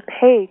afford to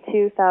pay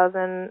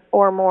 $2,000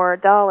 or more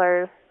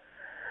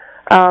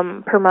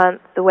per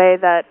month the way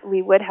that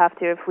we would have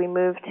to if we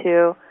moved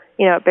to,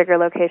 you know, a bigger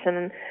location.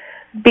 And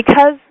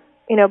because,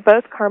 you know,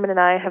 both Carmen and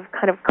I have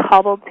kind of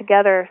cobbled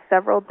together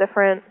several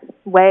different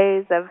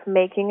ways of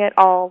making it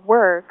all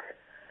work.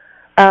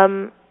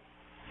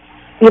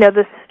 You know,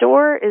 the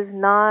store is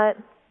not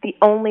the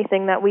only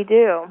thing that we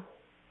do.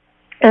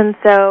 And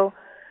so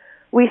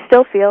we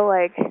still feel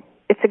like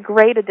it's a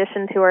great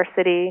addition to our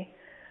city,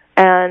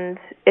 and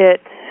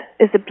it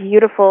is a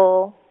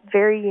beautiful,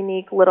 very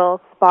unique little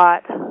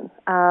spot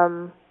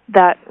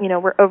that, you know,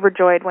 we're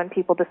overjoyed when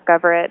people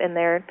discover it and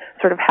they're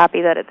sort of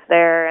happy that it's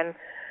there.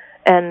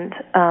 And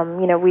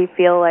you know, we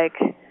feel like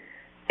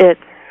it's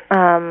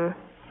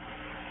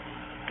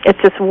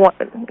just one,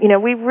 you know,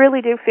 we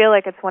really do feel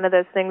like it's one of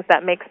those things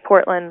that makes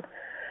Portland,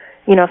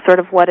 you know, sort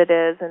of what it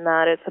is, and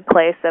that it's a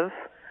place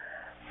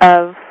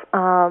of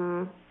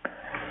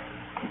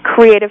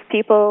creative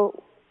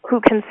people who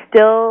can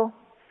still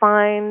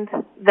find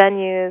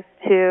venues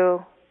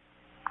to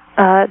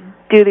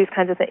do these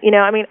kinds of things. You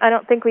know, I mean, I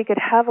don't think we could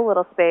have a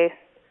little space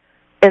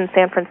in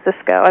San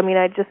Francisco. I mean,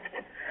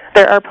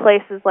 there are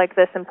places like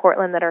this in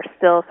Portland that are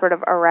still sort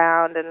of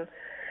around,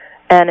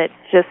 and it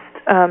just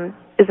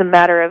is a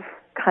matter of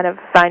kind of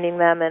finding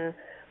them and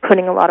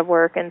putting a lot of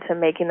work into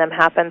making them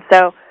happen.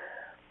 So,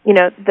 you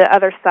know, the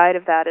other side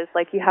of that is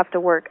like you have to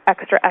work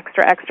extra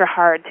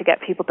hard to get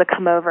people to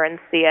come over and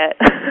see it.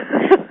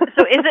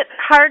 So is it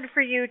hard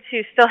for you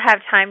to still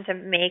have time to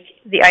make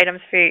the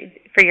items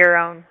for your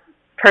own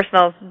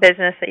personal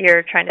business that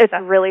you're trying to It's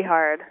really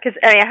hard. Because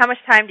how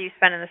much time do you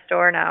spend in the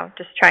store now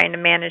just trying to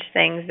manage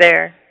things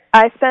there?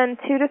 I spend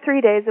 2 to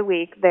 3 days a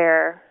week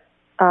there.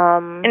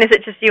 And is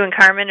it just you and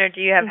Carmen, or do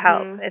you have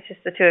help? It's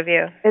just the two of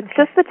you? It's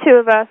just the two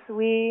of us.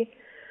 We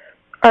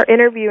are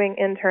interviewing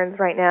interns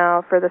right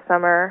now for the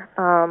summer.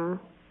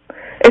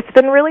 It's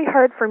been really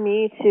hard for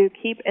me to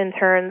keep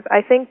interns.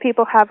 I think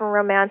people have a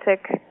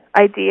romantic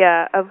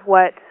idea of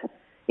what,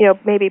 you know,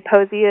 maybe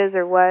Posey is,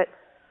 or what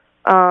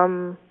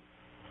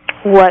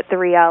the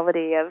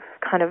reality of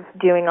kind of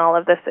doing all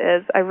of this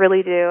is. I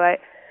really do.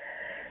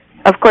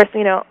 Of course,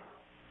 you know,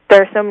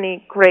 there are so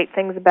many great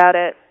things about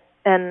it,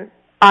 and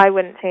I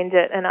wouldn't change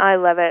it, and I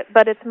love it,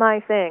 but it's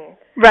my thing.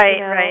 Right, you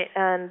know? right.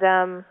 And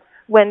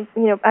when,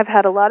 you know, I've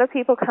had a lot of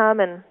people come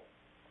and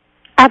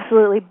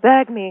absolutely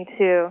beg me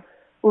to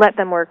let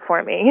them work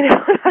for me, you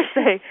know, and I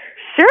say,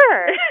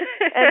 sure.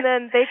 And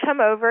then they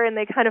come over and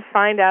they kind of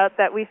find out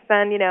that we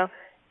spend, you know,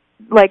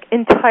 like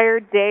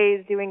entire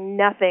days doing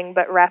nothing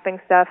but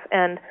wrapping stuff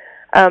and,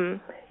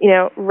 you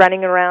know,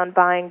 running around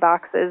buying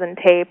boxes and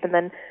tape, and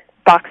then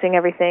boxing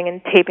everything and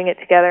taping it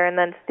together, and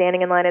then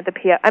standing in line at the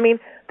PO. I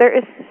mean, there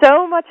is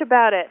so much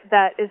about it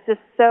that is just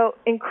so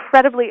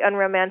incredibly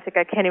unromantic,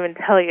 I can't even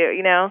tell you,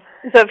 you know?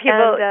 So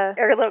people are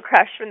a little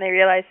crushed when they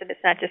realize that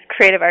it's not just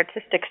creative,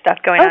 artistic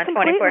stuff going on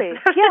 24/7.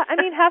 Yeah, I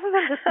mean, half of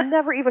them just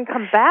never even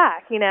come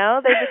back, you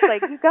know? They're just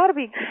like, you've got to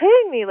be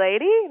kidding me,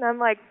 lady. And I'm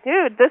like,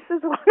 dude, this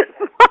is what it's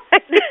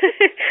like.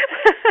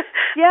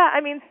 Yeah,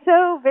 I mean,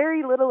 so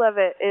very little of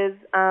it is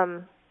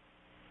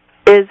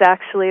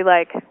actually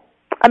like,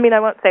 I mean,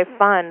 I won't say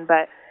fun,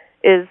 but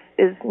is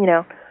you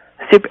know,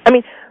 super. I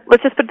mean,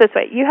 let's just put it this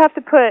way. You have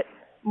to put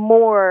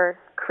more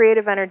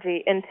creative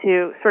energy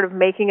into sort of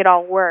making it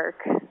all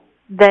work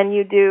than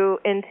you do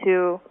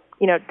into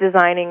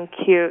designing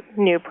cute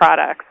new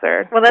products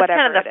or well, that's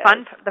whatever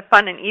kind of the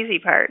fun and easy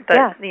part.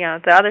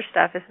 The other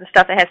stuff is the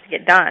stuff that has to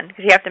get done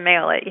because you have to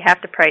mail it, you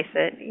have to price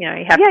it, you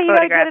have to photograph it. Yeah, you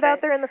got to get it out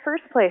there in the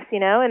first place,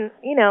 and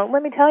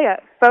let me tell you,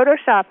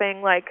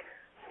 photoshopping like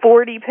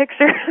 40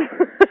 pictures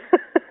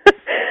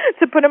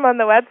to put them on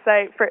the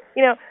website for,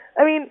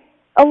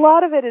 a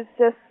lot of it is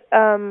just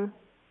the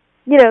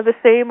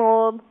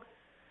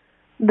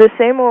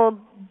same old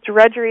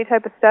drudgery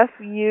type of stuff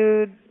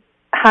you'd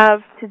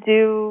have to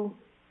do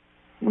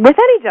with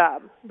any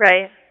job.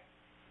 Right.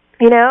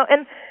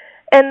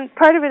 And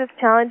part of it is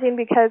challenging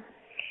because,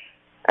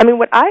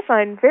 what I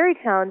find very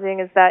challenging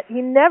is that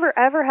you never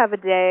ever have a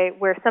day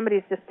where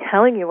somebody's just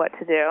telling you what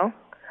to do.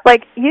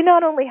 Like, you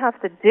not only have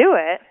to do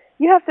it,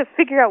 you have to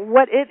figure out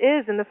what it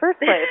is in the first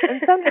place.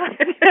 And sometimes,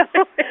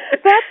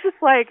 that's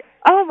just like,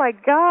 oh my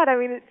God.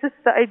 It's just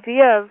the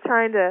idea of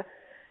trying to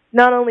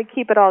not only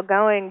keep it all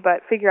going,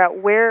 but figure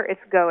out where it's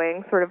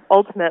going, sort of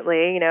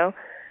ultimately,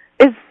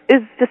 is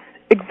just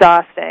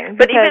exhausting.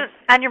 But even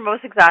on your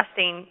most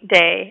exhausting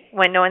day,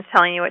 when no one's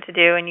telling you what to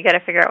do and you got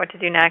to figure out what to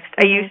do next,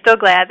 are you still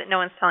glad that no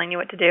one's telling you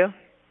what to do?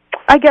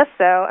 I guess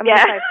so. If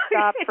I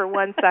stopped for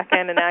 1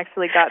 second and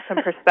actually got some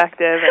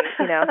perspective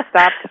and,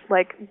 stopped,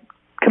 like,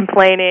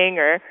 complaining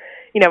or,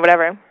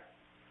 whatever.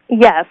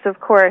 Yes, of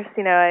course,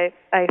 I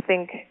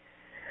think,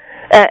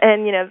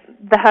 and,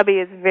 the hubby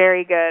is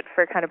very good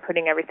for kind of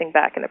putting everything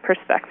back into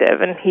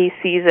perspective, and he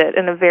sees it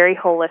in a very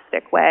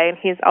holistic way, and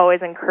he's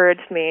always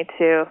encouraged me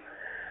to,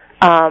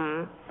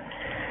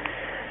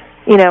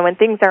 when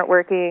things aren't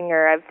working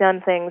or I've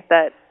done things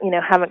that,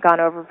 haven't gone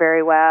over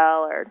very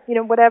well or,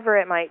 whatever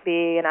it might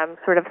be, and I'm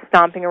sort of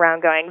stomping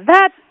around going,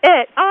 that's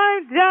it,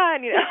 I'm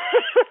done,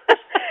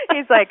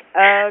 He's like,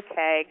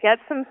 okay, get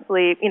some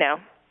sleep,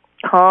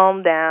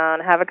 calm down,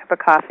 have a cup of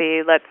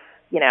coffee, let's,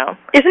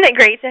 Isn't it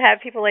great to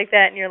have people like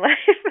that in your life?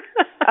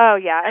 Oh,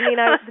 yeah.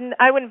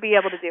 I wouldn't be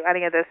able to do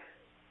any of this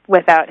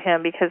without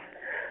him because,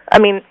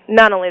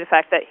 not only the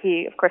fact that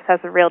he, of course, has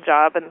a real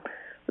job and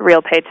the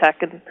real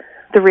paycheck and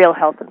the real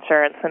health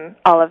insurance and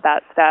all of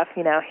that stuff,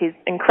 he's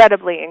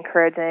incredibly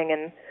encouraging,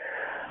 and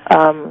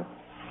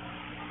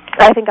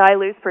I think I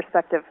lose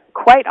perspective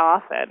quite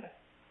often.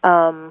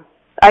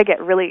 I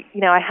get really,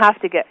 I have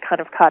to get kind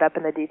of caught up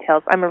in the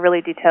details. I'm a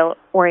really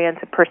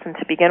detail-oriented person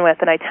to begin with,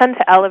 and I tend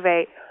to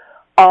elevate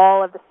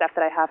all of the stuff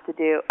that I have to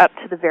do up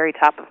to the very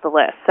top of the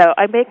list. So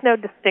I make no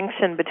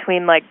distinction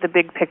between, like, the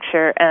big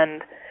picture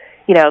and,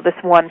 this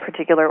one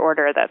particular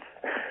order that's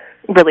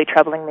really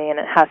troubling me and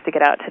it has to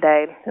get out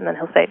today. And then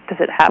he'll say, does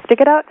it have to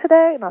get out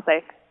today? And I'll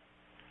say,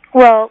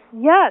 well,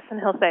 yes. And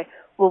he'll say,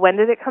 well, when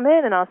did it come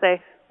in? And I'll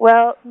say,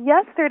 well,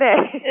 yesterday.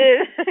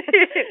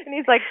 And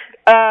he's like,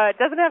 it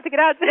doesn't have to get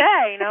out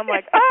today. And I'm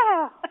like,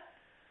 oh.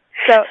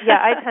 So, yeah,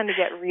 I tend to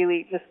get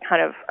really just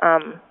kind of,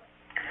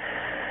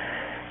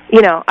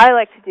 I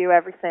like to do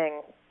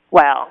everything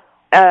well.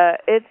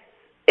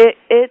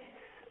 It's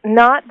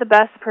not the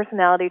best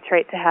personality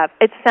trait to have.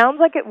 It sounds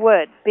like it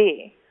would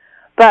be.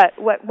 But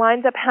what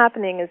winds up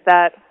happening is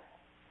that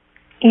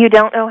you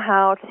don't know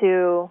how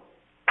to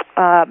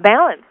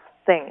balance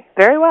things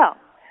very well.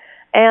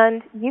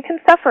 And you can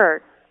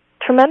suffer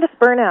tremendous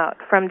burnout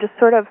from just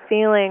sort of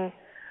feeling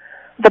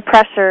the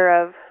pressure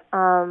of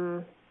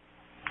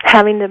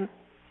having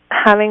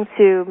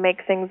to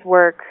make things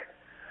work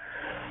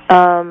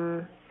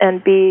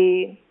and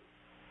be,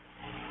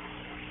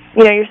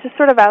 you're just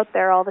sort of out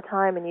there all the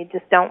time and you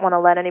just don't want to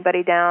let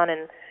anybody down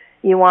and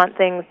you want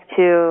things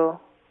to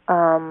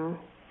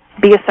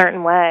be a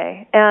certain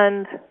way.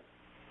 And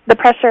the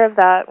pressure of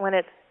that when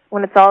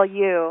it's all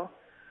you,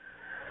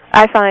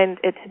 I find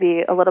it to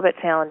be a little bit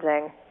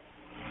challenging.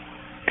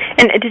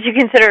 And did you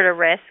consider it a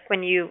risk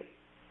when you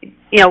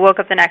woke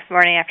up the next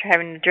morning after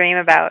having a dream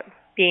about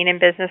being in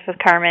business with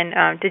Carmen?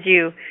 Did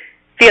you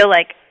feel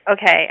like,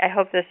 okay, I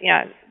hope this,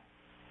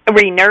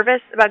 were you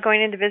nervous about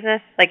going into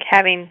business, like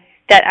having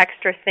that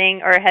extra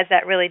thing, or has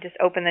that really just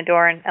opened the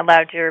door and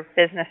allowed your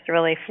business to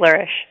really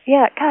flourish?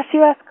 Yeah, gosh,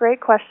 you ask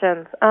great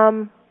questions.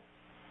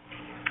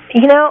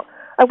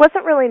 I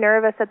wasn't really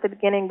nervous at the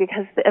beginning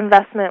because the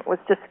investment was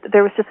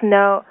there was just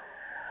no,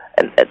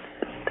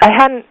 I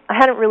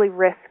hadn't really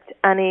risked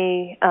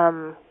any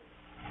kind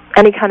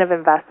of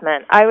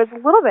investment. I was a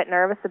little bit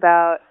nervous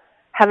about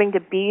having to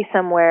be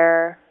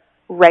somewhere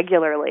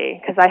regularly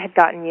because I had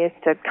gotten used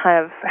to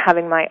kind of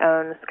having my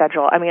own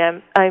schedule.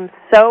 I'm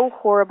so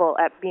horrible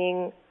at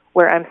being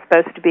where I'm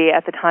supposed to be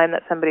at the time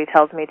that somebody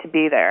tells me to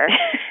be there.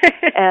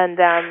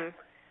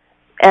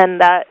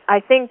 And that, I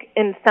think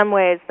in some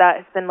ways that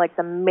has been like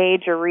the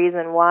major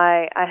reason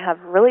why I have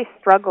really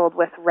struggled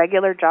with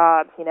regular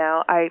jobs.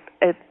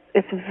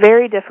 It's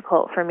very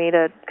difficult for me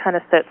to kind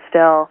of sit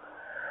still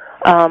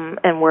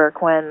and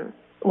work when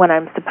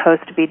I'm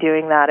supposed to be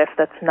doing that if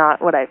that's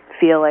not what I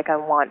feel like I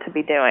want to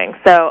be doing.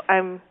 So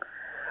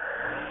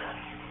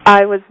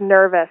I was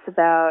nervous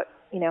about,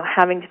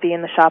 having to be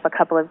in the shop a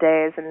couple of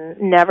days and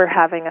never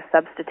having a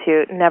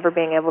substitute, never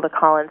being able to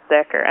call in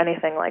sick or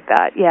anything like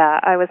that. Yeah,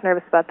 I was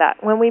nervous about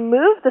that. When we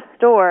moved the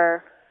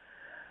store,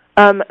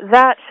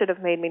 that should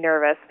have made me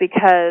nervous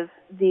because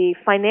the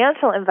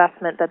financial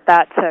investment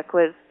that took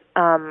was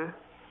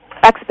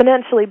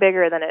exponentially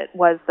bigger than it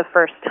was the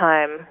first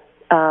time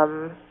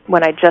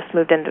when I just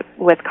moved in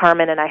with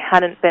Carmen and I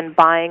hadn't been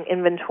buying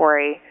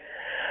inventory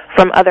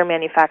from other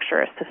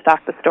manufacturers to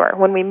stock the store.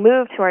 When we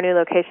moved to our new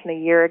location a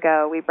year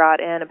ago, we brought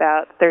in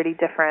about 30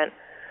 different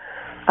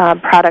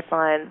product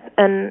lines,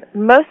 and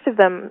most of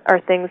them are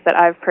things that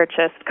I've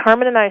purchased.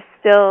 Carmen and I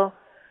still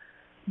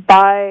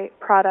buy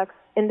products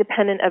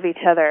independent of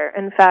each other.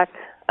 In fact,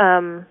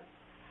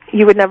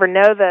 you would never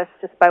know this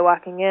just by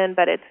walking in,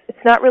 but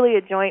it's not really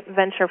a joint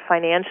venture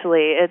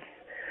financially. It's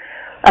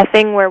a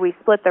thing where we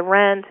split the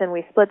rent and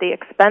we split the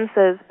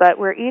expenses, but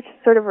we're each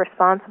sort of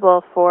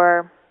responsible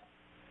for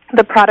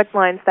the product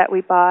lines that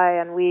we buy,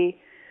 and we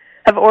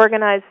have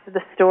organized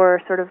the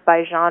store sort of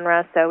by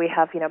genre. So we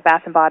have,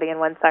 bath and body in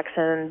one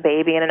section,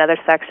 baby in another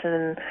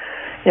section,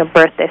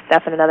 birthday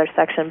stuff in another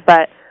section.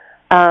 But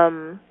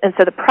and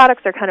so the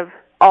products are kind of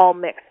all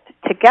mixed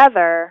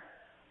together,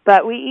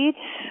 but we each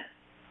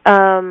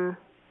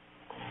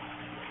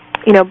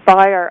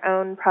buy our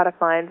own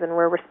product lines, and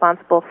we're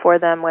responsible for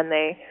them when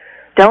they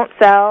don't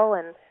sell,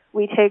 and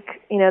we take,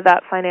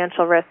 that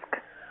financial risk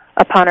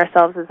upon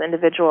ourselves as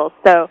individuals.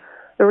 So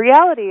the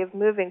reality of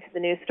moving to the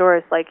new store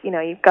is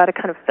you've got to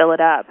kind of fill it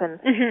up, and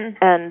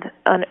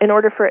in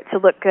order for it to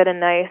look good and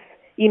nice,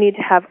 you need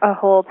to have a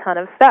whole ton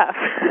of stuff.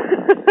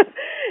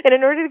 And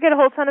in order to get a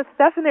whole ton of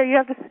stuff in there, you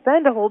have to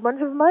spend a whole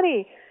bunch of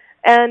money.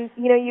 And,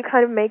 you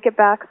kind of make it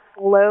back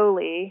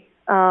slowly.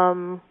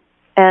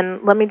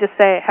 And let me just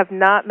say, I have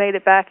not made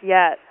it back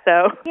yet.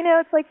 So,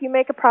 it's like you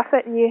make a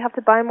profit and you have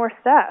to buy more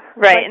stuff.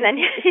 Right. And then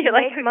you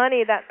make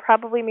money, that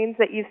probably means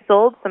that you've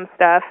sold some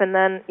stuff. And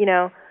then,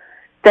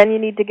 then you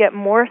need to get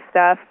more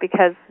stuff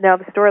because now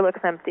the store looks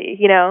empty,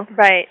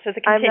 Right. So it's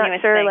a continuous I'm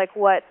not sure, thing.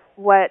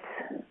 what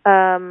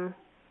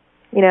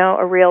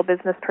a real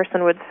business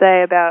person would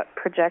say about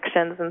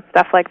projections and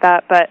stuff like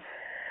that. But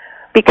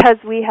because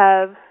we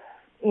have,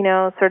 we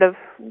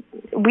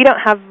don't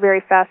have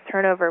very fast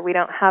turnover. We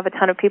don't have a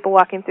ton of people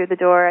walking through the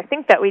door. I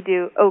think that we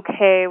do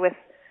okay with,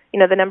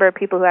 the number of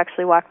people who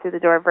actually walk through the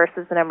door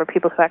versus the number of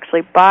people who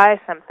actually buy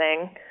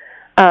something.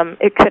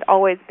 It could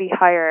always be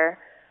higher.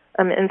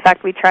 In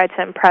fact, we try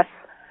to impress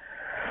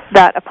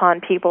that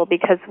upon people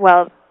because,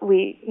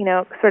 we,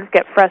 sort of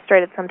get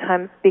frustrated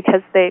sometimes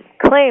because they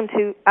claim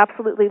to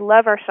absolutely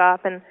love our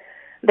shop and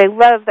they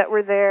love that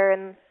we're there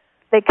and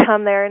they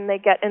come there and they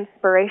get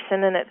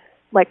inspiration and it's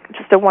like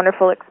just a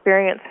wonderful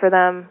experience for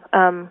them.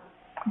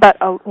 But,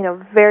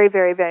 very,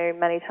 very, very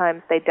many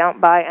times they don't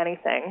buy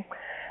anything.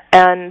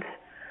 And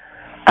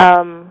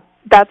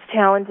that's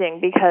challenging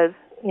because,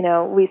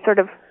 we sort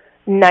of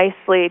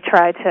nicely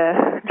try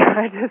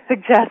to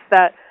suggest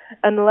that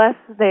unless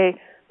they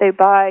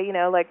buy,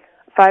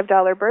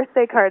 $5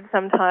 birthday cards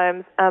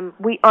sometimes,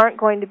 we aren't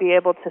going to be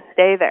able to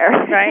stay there.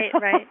 Right.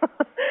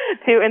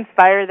 To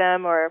inspire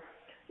them or,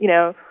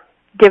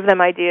 give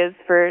them ideas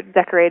for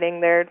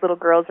decorating their little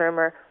girl's room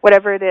or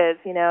whatever it is.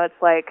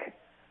 It's like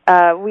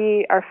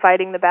we are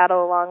fighting the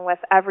battle along with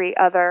every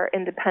other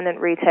independent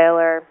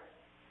retailer.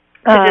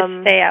 To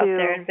just stay out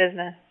there in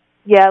business.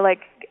 Yeah,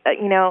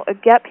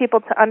 get people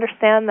to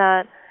understand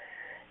that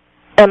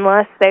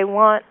unless they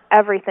want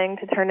everything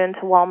to turn into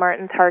Walmart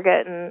and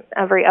Target and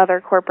every other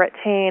corporate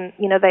chain,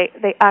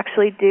 they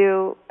actually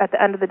do, at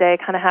the end of the day,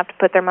 kind of have to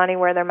put their money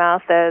where their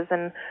mouth is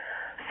and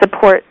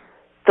support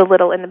the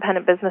little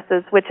independent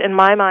businesses, which in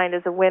my mind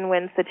is a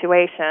win-win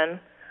situation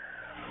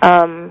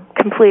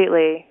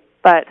completely.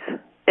 But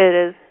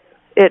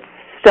it's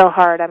still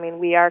hard. I mean,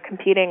 we are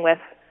competing with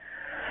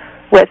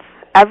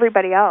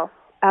everybody else,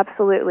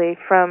 absolutely,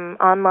 from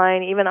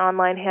even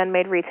online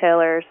handmade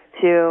retailers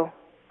to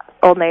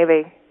Old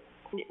Navy.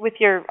 With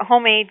your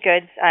homemade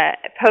goods,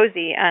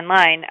 Posy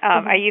online,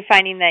 are you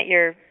finding that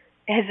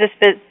has this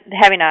been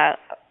having a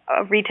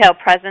retail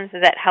presence,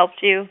 has that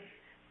helped you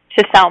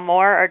to sell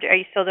more, or are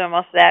you still doing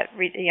most of that,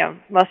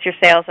 most of your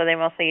sales, are they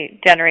mostly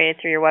generated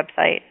through your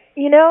website?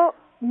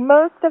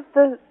 Most of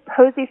the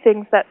Posy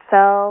things that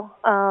sell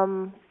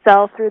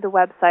through the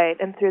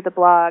website and through the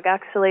blog.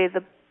 Actually,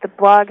 the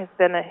blog has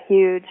been a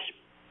huge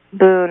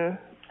boon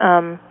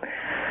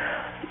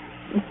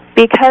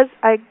because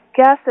I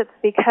guess it's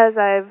because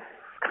I've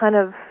kind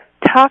of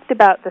talked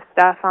about the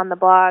stuff on the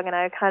blog and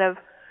I kind of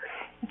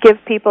give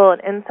people an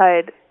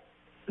inside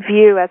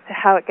view as to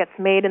how it gets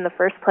made in the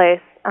first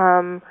place.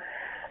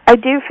 I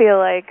do feel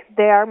like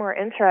they are more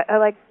interested,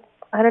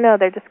 I don't know,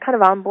 they're just kind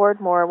of on board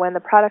more when the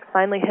products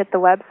finally hit the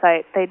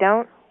website.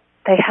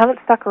 They haven't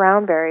stuck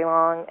around very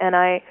long,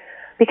 and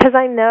because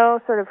I know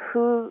sort of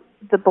who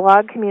the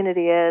blog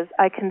community is,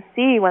 I can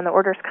see when the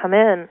orders come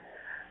in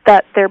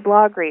that they're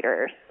blog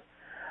readers.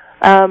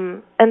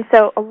 And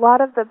so a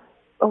lot of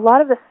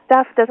the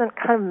stuff doesn't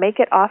kind of make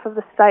it off of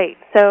the site.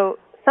 So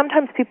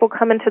sometimes people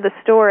come into the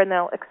store and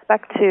they'll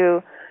expect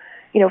to,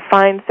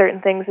 find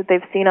certain things that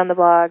they've seen on the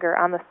blog or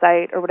on the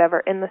site or whatever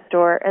in the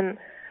store. And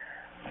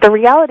the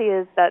reality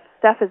is that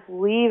stuff is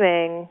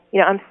leaving.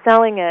 I'm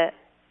selling it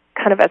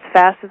kind of as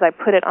fast as I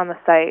put it on the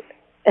site,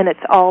 and it's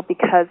all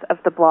because of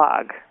the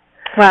blog.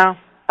 Wow.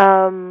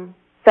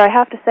 So I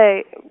have to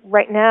say,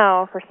 right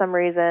now, for some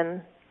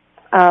reason,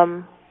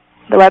 the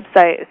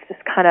website is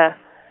just kind of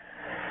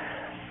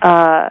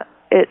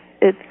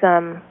it's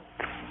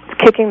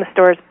kicking the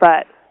store's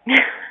butt.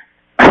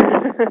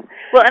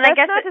 Well, and that's I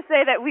guess not to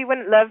say that we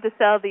wouldn't love to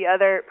sell the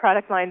other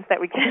product lines that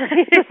we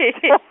carry.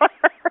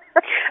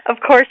 Of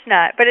course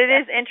not, but it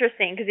is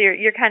interesting because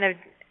you're kind of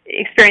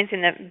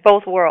experiencing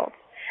both worlds.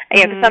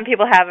 You know, 'cause some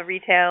people have a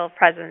retail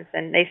presence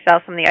and they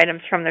sell some of the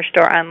items from their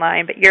store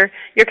online, but you're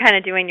kind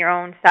of doing your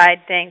own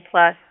side thing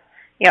plus,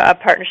 you know, a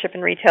partnership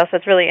in retail. So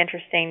it's really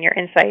interesting, your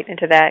insight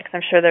into that, because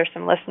I'm sure there's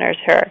some listeners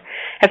who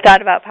have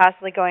thought about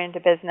possibly going into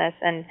business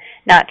and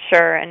not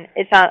sure. And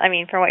it's not, I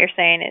mean, from what you're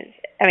saying,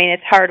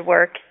 it's hard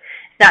work.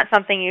 It's not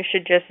something you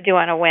should just do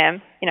on a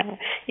whim. You know,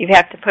 you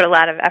have to put a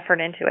lot of effort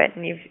into it,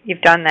 and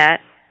you've done that.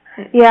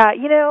 Yeah,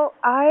 you know,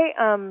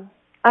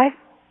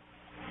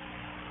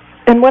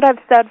 and what I've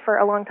said for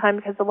a long time,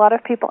 because a lot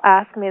of people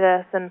ask me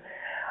this, and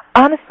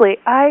honestly,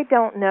 I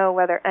don't know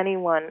whether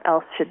anyone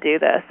else should do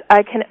this.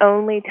 I can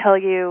only tell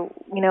you,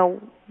 you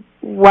know,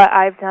 what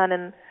I've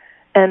done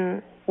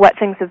and what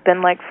things have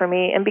been like for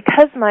me. And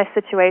because my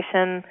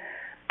situation,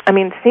 I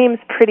mean, seems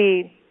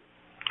pretty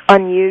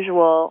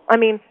unusual. I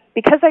mean,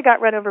 because I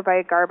got run over by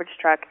a garbage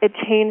truck, it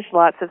changed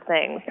lots of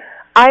things.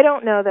 I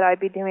don't know that I'd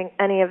be doing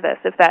any of this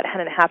if that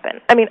hadn't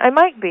happened. I mean, I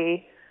might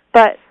be,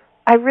 but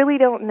I really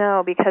don't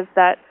know, because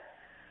that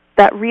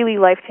really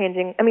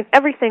life-changing, I mean,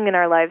 everything in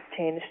our lives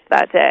changed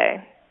that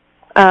day.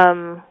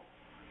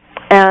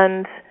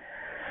 And,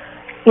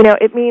 you know,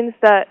 it means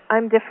that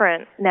I'm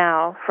different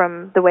now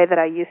from the way that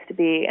I used to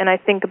be, and I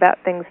think about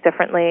things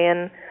differently.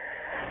 And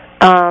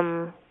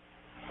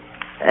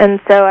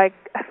so I've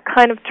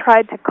kind of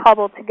tried to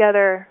cobble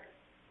together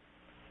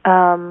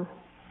a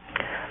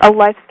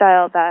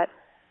lifestyle that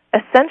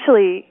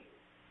essentially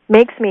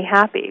makes me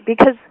happy,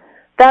 because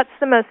that's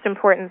the most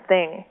important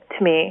thing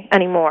to me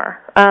anymore.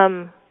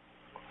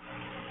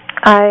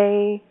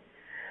 I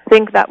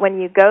think that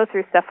when you go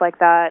through stuff like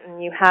that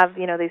and you have,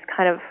 you know, these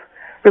kind of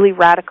really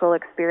radical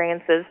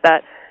experiences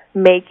that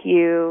make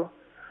you,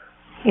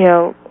 you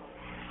know,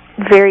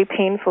 very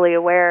painfully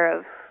aware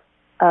of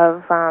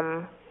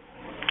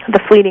the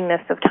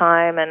fleetingness of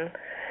time, and,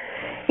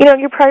 you know,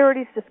 your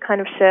priorities just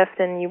kind of shift,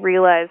 and you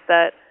realize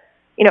that,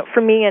 you know, for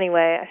me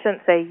anyway, I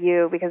shouldn't say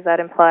you, because that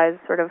implies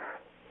sort of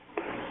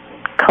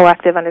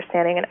collective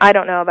understanding, and I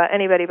don't know about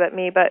anybody but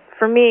me, but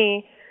for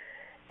me,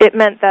 it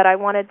meant that I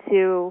wanted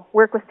to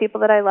work with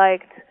people that I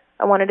liked.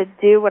 I wanted to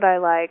do what I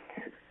liked.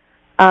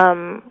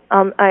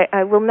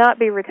 I will not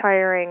be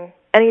retiring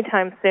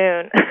anytime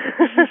soon.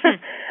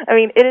 I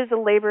mean, it is a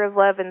labor of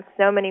love in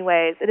so many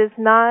ways. It is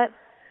not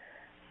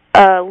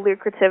a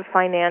lucrative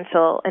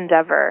financial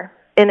endeavor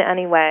in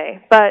any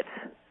way, but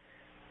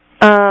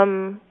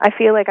I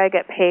feel like I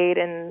get paid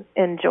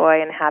in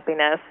joy and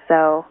happiness,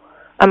 so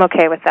I'm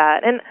okay with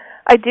that. And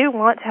I do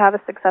want to have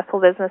a successful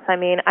business. I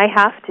mean, I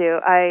have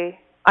to.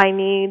 I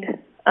need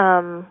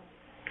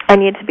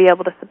to be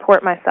able to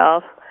support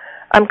myself.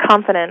 I'm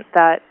confident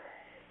that,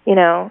 you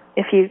know,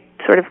 if you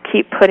sort of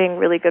keep putting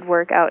really good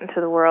work out into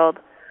the world,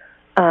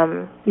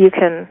 you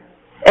can,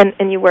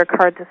 and you work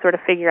hard to sort of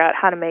figure out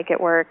how to make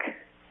it work,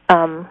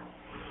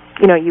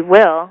 you know, you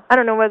will. I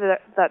don't know whether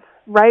that's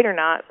right or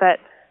not, but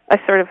I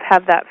sort of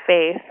have that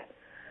faith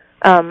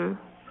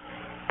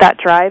that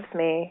drives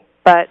me.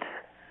 But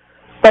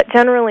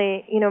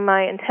generally, you know,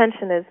 my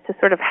intention is to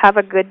sort of have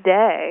a good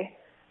day,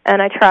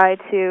 and I try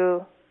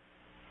to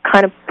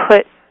kind of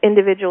put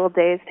individual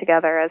days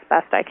together as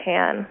best I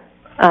can.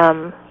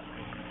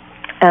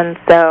 And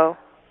so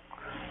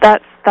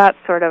that's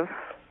sort of,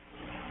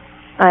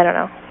 I don't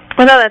know.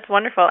 Well, no, that's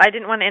wonderful. I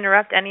didn't want to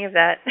interrupt any of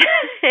that.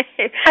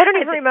 I don't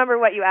even remember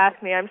what you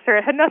asked me. I'm sure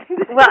it had nothing to do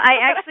with it. Well, I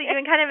actually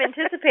even kind of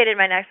anticipated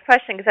my next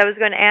question, because I was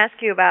going to ask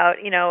you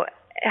about, you know,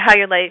 how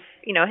your life,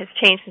 you know, has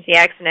changed since the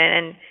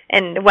accident,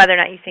 and whether or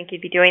not you think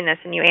you'd be doing this,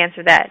 and you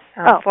answered that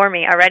for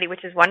me already,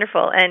 which is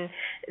wonderful. And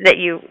that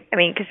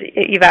because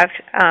you've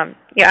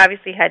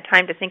obviously had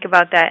time to think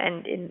about that,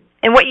 and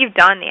what you've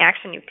done, the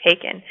action you've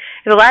taken.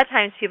 Because a lot of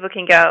times people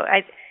can go,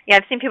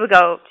 I've seen people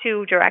go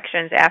two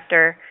directions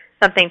after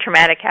something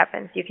traumatic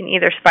happens. You can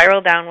either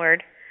spiral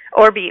downward,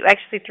 or be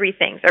actually three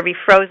things, or be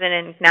frozen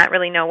and not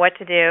really know what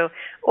to do,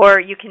 or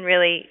you can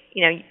really,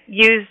 you know,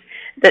 use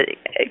the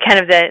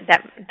kind of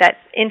that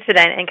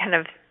incident and kind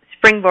of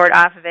springboard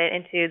off of it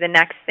into the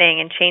next thing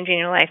and changing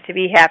your life to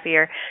be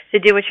happier, to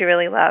do what you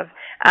really love.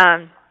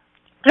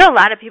 There are a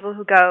lot of people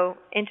who go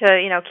into,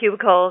 you know,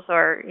 cubicles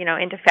or, you know,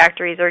 into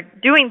factories or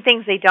doing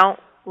things they don't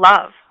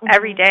love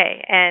every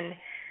day, and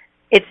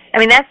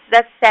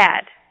that's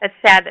sad. That's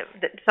sad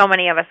that so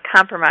many of us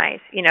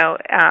compromise, you know,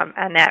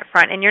 on that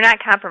front. And you're not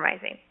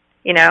compromising,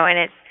 you know,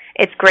 and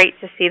it's great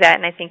to see that.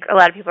 And I think a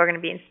lot of people are going to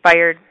be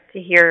inspired to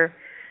hear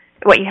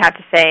what you have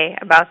to say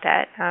about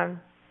that,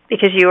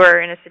 because you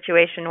were in a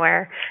situation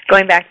where,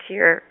 going back to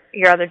your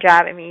other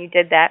job, I mean, you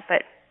did that,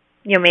 but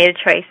made a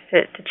choice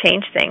to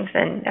change things,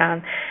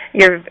 and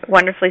you're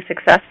wonderfully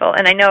successful.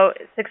 And I know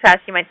success,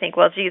 you might think,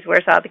 well, geez,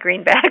 where's all the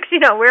greenbacks?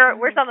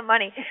 Where's all the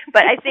money?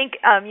 But I think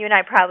you and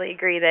I probably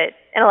agree that,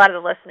 and a lot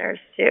of the listeners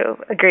too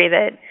agree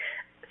that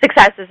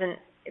success isn't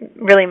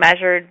really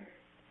measured.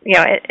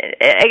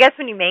 I guess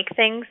when you make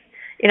things,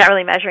 you're not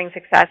really measuring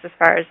success as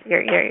far as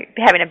you're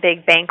having a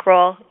big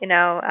bankroll,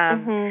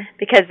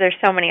 because there's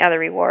so many other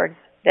rewards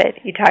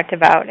that you talked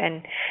about.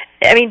 And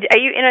I mean, are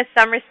you, in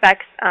some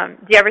respects,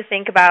 do you ever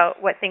think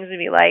about what things would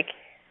be like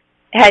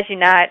had you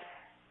not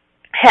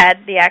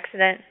had the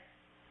accident?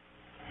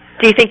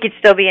 Do you think you'd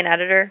still be an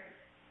editor?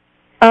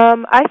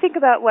 I think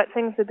about what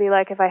things would be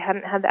like if I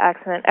hadn't had the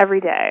accident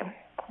every day,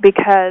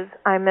 because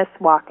I miss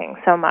walking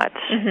so much.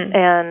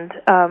 And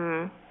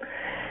I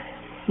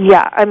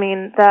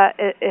mean, that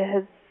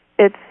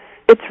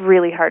it's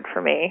really hard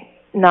for me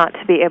not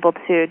to be able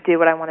to do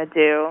what I want to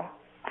do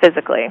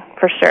physically,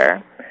 for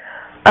sure.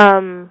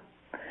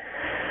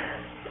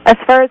 As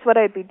far as what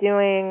I'd be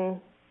doing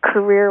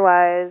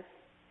career-wise,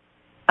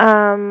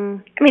 I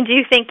mean, do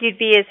you think you'd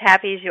be as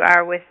happy as you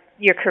are with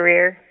your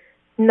career?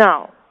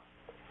 No,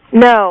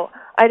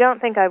 I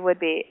don't think I would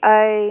be.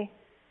 I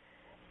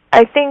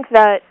think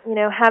that,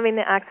 having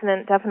the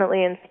accident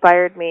definitely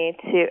inspired me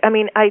to,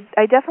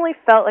 I definitely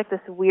felt like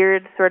this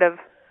weird sort of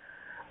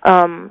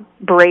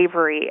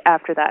bravery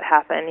after that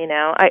happened,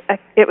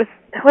 it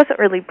wasn't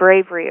really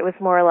bravery, it was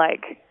more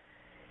like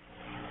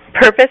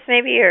purpose,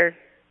 maybe, or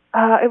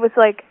it was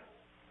like,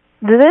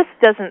 this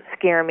doesn't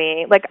scare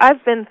me. Like,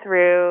 I've been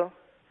through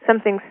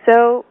something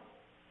so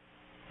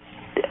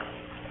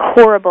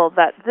horrible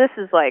that this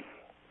is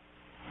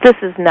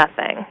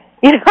nothing,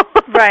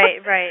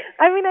 Right.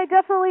 I mean, I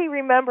definitely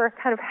remember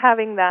kind of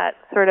having that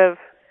sort of,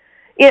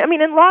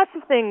 and lots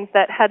of things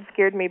that had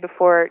scared me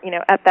before,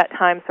 at that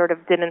time sort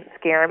of didn't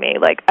scare me.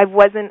 Like, I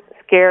wasn't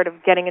scared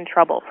of getting in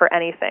trouble for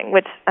anything,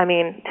 which,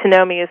 to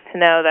know me is to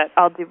know that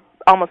I'll do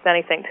almost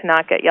anything to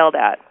not get yelled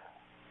at.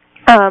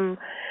 A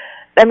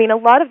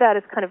lot of that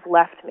has kind of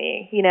left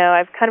me.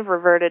 I've kind of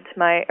reverted to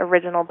my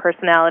original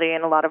personality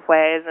in a lot of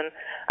ways, and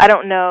I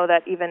don't know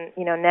that even,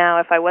 now,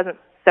 if I wasn't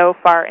so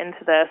far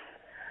into this,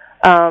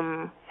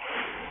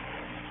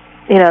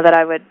 that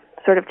I would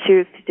sort of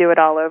choose to do it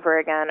all over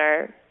again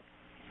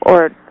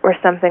or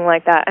something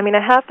like that. I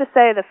have to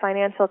say the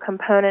financial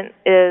component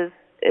is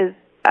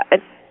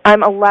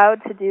I'm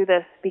allowed to do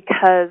this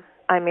because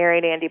I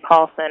married Andy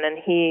Paulson, and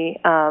he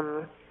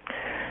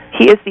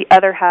is the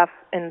other half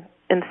in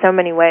so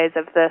many ways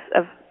of this,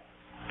 of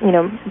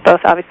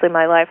both obviously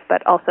my life,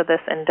 but also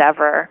this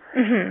endeavor.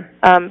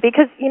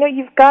 Because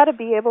you've got to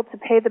be able to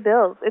pay the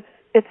bills.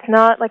 It's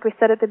not, like we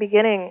said at the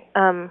beginning,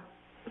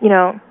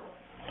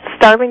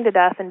 starving to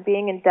death and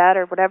being in debt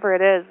or whatever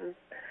it is,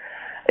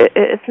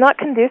 it's not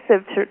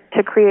conducive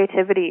to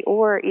creativity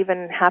or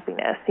even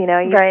happiness.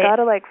 You've got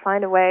to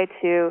find a way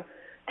to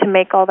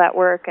make all that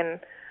work. And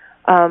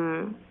a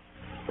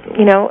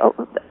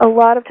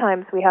lot of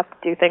times we have to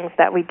do things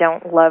that we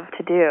don't love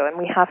to do, and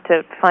we have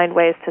to find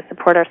ways to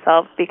support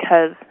ourselves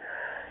because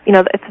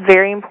it's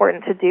very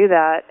important to do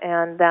that.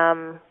 And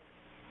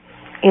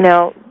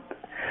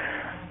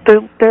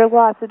there are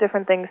lots of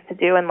different things to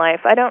do in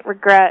life. I don't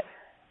regret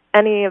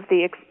any of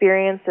the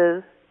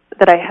experiences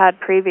that I had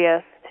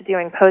previous to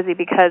doing Posey,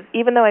 because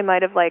even though I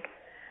might have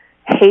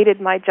hated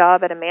my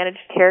job at a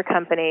managed care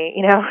company,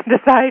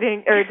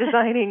 designing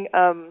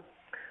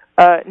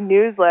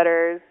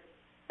newsletters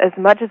as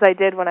much as I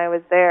did when I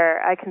was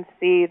there, I can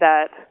see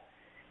that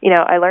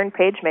I learned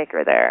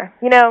PageMaker there.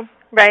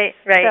 Right.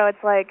 So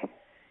it's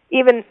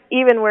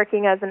even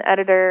working as an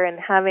editor and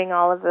having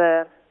all of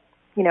the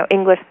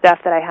English stuff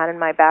that I had in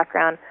my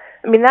background,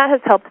 that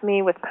has helped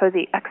me with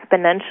Posey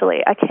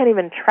exponentially. I can't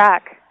even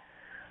track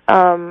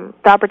the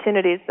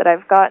opportunities that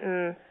I've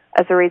gotten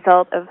as a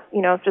result of,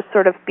 just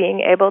sort of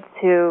being able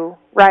to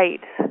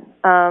write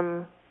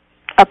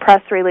a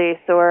press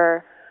release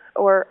or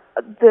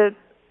the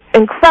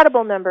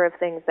incredible number of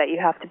things that you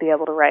have to be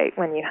able to write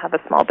when you have a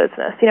small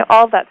business.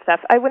 All of that stuff.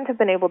 I wouldn't have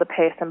been able to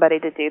pay somebody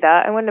to do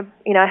that. I wouldn't have,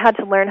 I had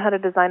to learn how to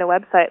design a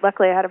website.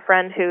 Luckily, I had a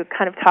friend who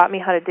kind of taught me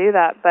how to do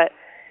that. But,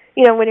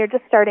 when you're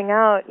just starting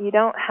out, you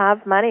don't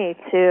have money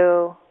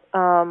to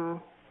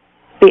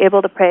be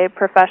able to pay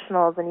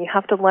professionals, and you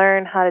have to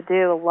learn how to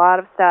do a lot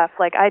of stuff.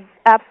 I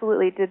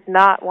absolutely did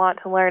not want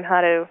to learn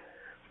I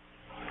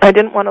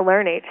didn't want to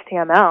learn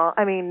HTML.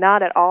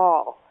 Not at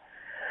all.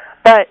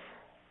 But,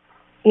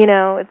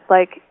 it's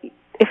like,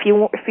 if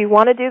you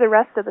want to do the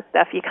rest of the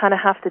stuff, you kind of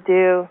have to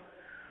do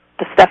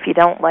the stuff you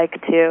don't like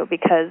to,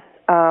 because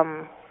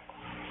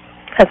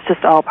that's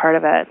just all part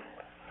of it.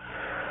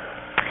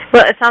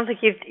 Well, it sounds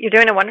like you're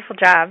doing a wonderful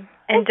job,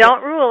 and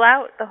don't rule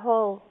out the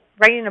whole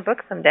writing a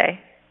book someday.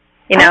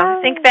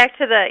 Think back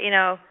to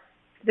the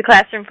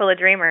classroom full of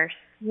dreamers.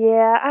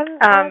 Yeah,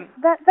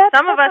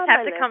 some of us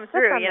have to come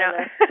through.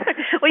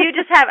 Well, you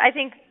just have, I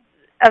think,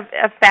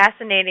 a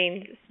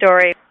fascinating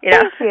story.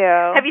 Thank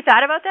you. Have you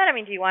thought about that?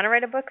 Do you want to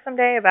write a book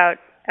someday about?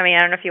 I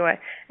don't know if you want,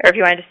 or if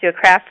you want to just do a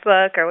craft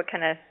book, or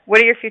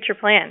what are your future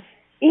plans?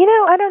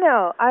 I don't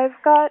know.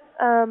 I've got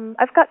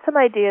some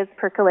ideas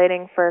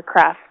percolating for a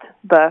craft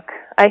book.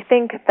 I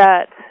think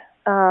that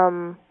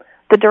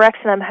the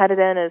direction I'm headed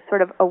in is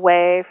sort of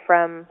away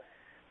from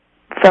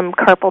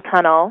carpal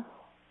tunnel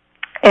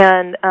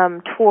and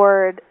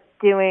toward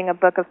doing a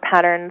book of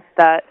patterns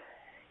that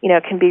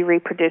can be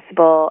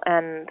reproducible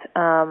and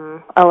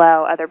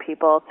allow other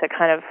people to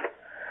kind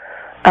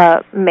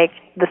of make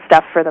the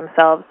stuff for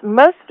themselves.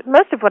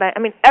 Most of what I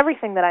mean,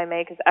 everything that I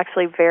make is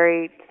actually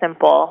very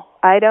simple.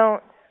 I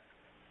don't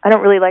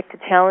really like to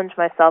challenge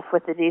myself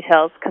with the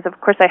details because, of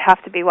course, I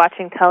have to be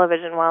watching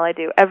television while I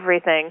do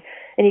everything,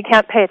 and you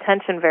can't pay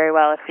attention very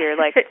well if you're,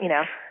 like,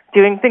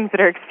 doing things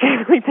that are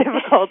extremely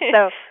difficult.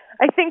 So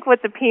I think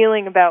what's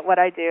appealing about what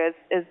I do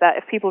is that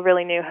if people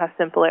really knew how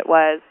simple it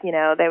was,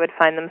 they would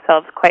find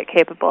themselves quite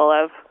capable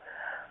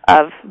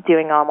of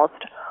doing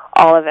almost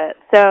all of it.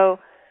 So,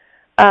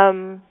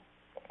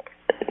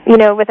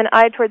 with an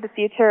eye toward the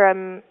future,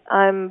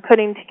 I'm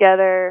putting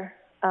together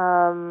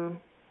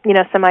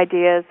some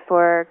ideas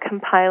for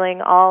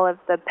compiling all of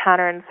the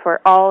patterns for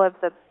all of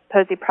the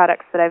Posy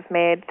products that I've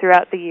made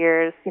throughout the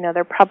years.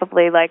 They're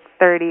probably like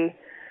 30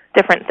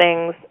 different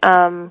things.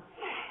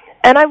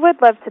 And I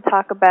would love to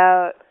talk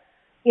about,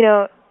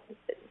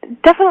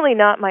 definitely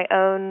not my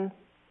own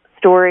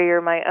story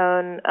or my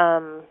own,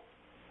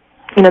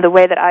 the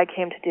way that I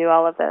came to do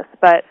all of this,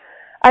 but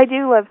I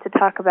do love to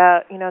talk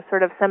about,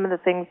 sort of some of the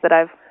things that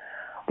I've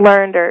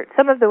learned or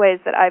some of the ways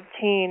that I've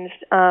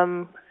changed.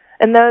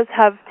 And those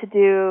have to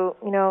do,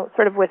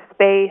 sort of with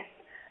space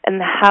and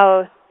the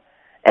house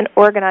and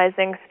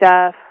organizing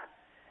stuff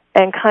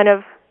and kind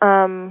of,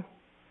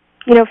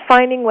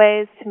 finding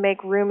ways to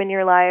make room in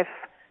your life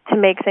to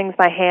make things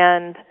by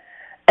hand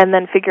and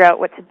then figure out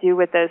what to do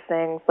with those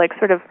things. Like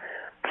sort of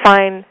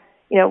find,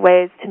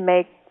 ways to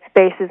make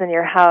spaces in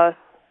your house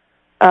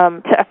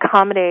to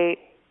accommodate,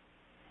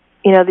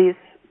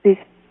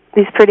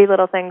 these pretty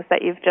little things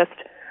that you've just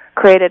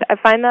created. I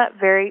find that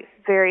very,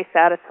 very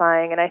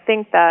satisfying, and I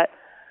think that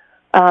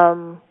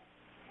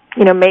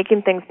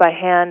making things by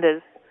hand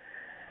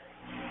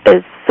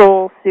is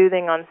soul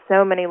soothing on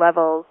so many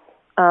levels.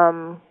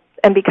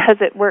 And because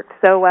it worked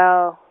so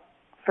well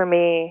for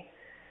me,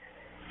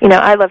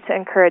 I love to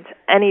encourage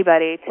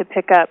anybody to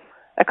pick up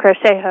a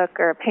crochet hook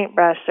or a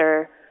paintbrush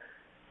or,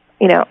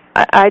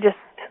 I just,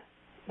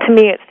 to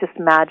me, it's just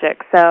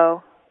magic.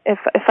 So if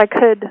I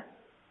could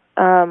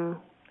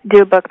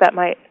do a book that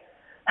might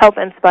help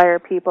inspire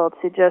people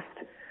to just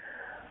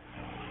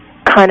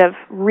kind of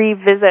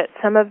revisit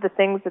some of the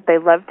things that they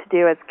loved to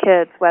do as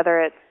kids, whether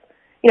it's,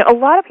 a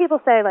lot of people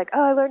say, like,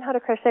 oh, I learned how to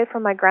crochet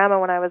from my grandma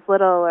when I was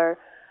little, or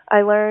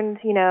I learned,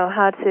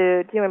 how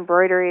to do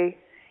embroidery.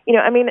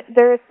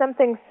 There is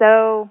something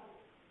so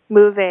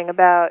moving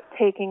about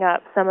taking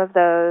up some of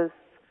those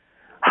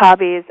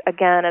hobbies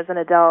again as an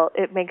adult.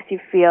 It makes you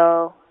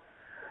feel,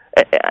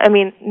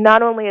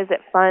 not only is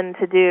it fun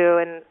to do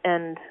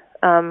and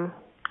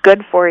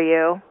good for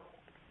you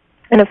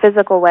in a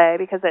physical way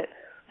because it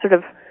sort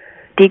of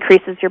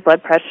decreases your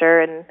blood pressure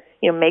and,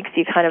 makes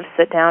you kind of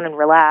sit down and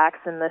relax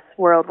in this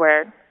world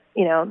where,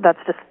 that's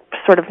just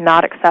sort of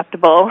not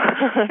acceptable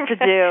to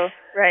do.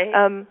 Right.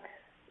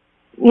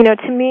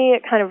 To me,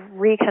 it kind of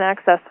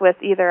reconnects us with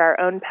either our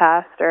own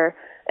past or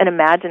an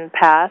imagined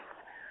past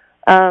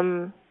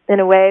in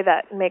a way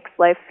that makes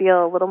life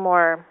feel a little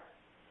more,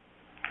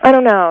 I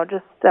don't know,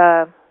 just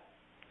a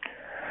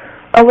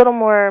little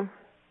more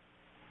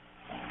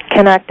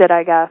connected,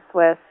 I guess,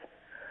 with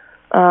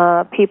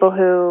people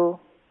who,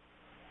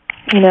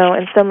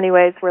 in so many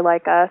ways were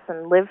like us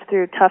and lived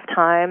through tough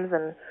times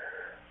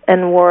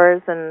and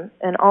wars and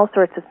all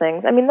sorts of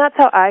things. That's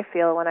how I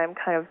feel when I'm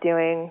kind of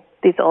doing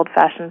these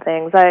old-fashioned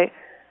things.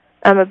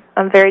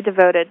 I'm very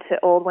devoted to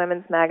old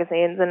women's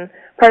magazines, and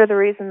part of the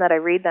reason that I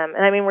read them,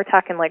 and we're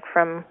talking like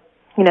from,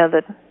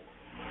 the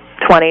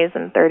 20s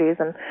and 30s,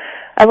 and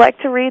I like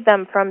to read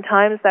them from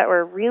times that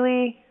were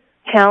really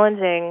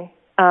challenging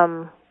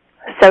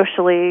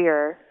socially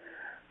or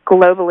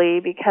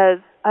globally, because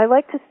I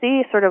like to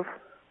see sort of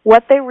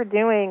what they were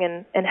doing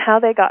and how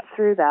they got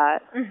through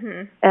that.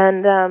 Mm-hmm.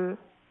 And,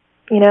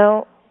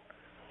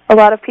 a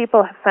lot of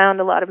people have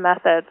found a lot of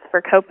methods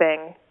for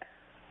coping,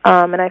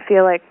 and I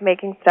feel like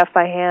making stuff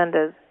by hand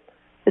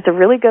is a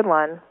really good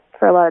one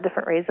for a lot of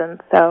different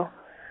reasons. So,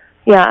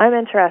 yeah, I'm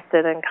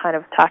interested in kind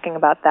of talking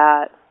about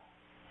that.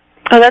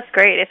 Oh, that's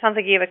great. It sounds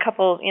like you have a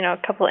couple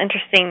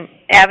interesting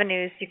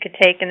avenues you could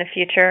take in the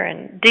future.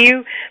 And do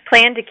you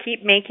plan to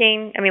keep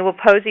making, will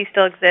Posy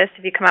still exist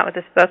if you come out with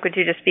this book? Would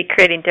you just be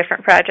creating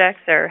different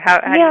projects, or how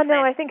do you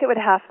plan? I think it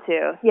would have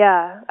to.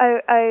 Yeah.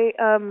 I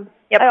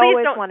please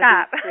always don't want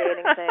stop. to be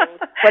creating things.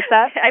 What's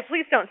that?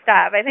 Please don't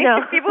stop. I think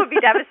people would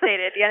be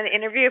devastated at the end of the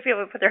interview if people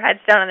would put their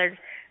heads down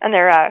on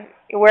their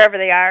wherever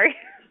they are.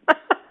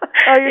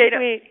 Oh, you're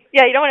sweet.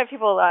 Yeah, you don't want to have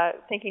people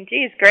thinking,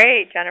 geez,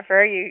 great,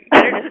 Jennifer, you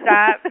better to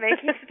stop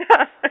making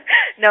stuff.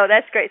 No,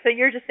 that's great. So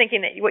you're just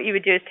thinking that what you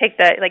would do is take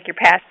your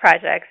past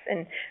projects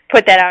and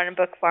put that out in a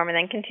book form and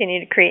then continue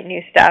to create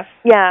new stuff.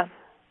 Yeah.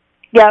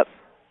 Yep.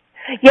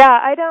 Yeah,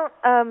 I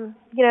don't,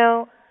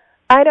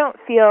 I don't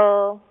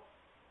feel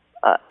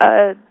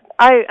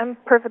I'm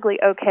perfectly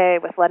okay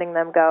with letting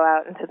them go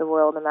out into the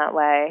world in that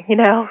way, you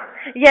know?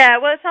 Yeah,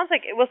 well, it sounds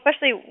like,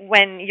 especially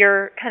when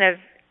your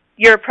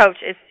approach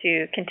is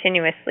to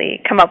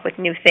continuously come up with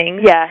new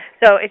things. Yeah.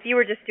 So if you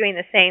were just doing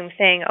the same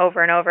thing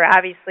over and over,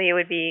 obviously it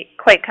would be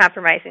quite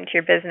compromising to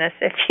your business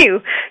if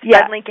you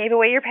suddenly gave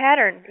away your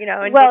pattern, you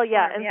know. And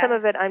some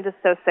of it I'm just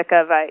so sick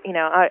of.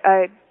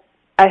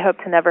 I hope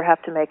to never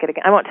have to make it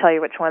again. I won't tell you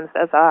which ones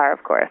those are,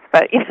 of course,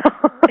 but, you know.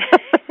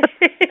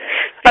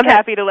 I'm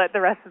happy to let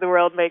the rest of the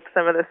world make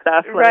some of the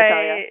stuff.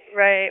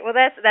 Right. Well,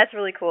 that's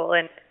really cool.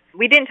 And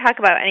we didn't talk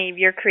about any of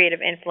your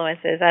creative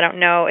influences. I don't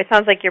know. It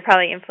sounds like you're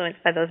probably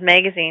influenced by those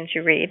magazines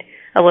you read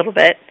a little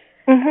bit.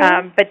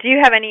 Mm-hmm. But do you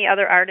have any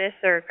other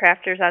artists or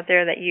crafters out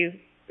there that you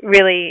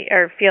really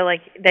or feel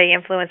like they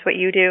influence what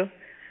you do?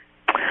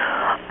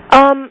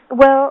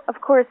 Well,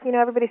 of course, you know,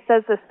 everybody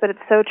says this, but it's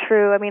so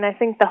true. I mean, I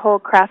think the whole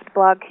craft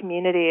blog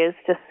community is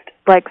just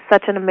like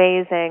such an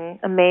amazing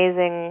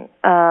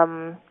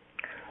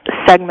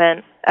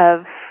segment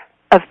of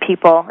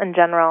people in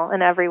general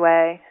in every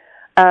way.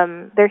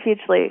 They're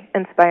hugely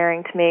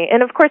inspiring to me.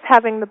 And of course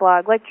having the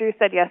blog, like Drew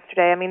said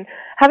yesterday, I mean,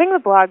 having the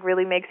blog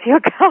really makes you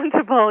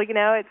accountable, you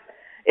know.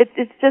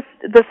 It's just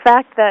the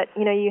fact that,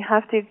 you know, you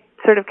have to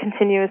sort of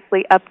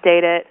continuously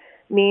update it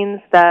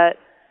means that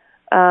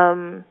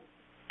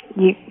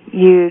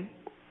you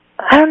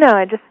I don't know,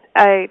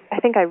 I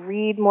think I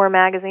read more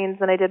magazines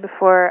than I did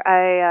before.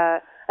 I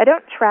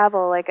don't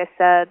travel, like I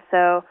said,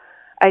 so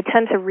I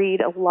tend to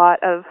read a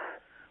lot of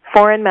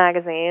foreign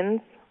magazines,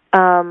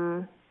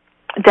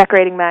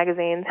 decorating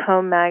magazines,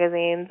 home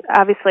magazines.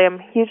 Obviously, I'm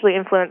hugely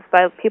influenced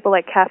by people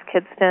like Cass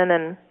Kidston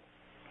and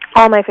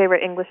all my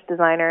favorite English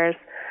designers.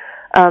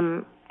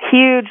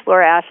 Huge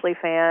Laura Ashley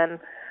fan.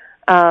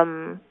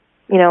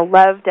 You know,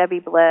 love Debbie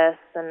Bliss.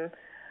 And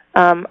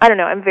I don't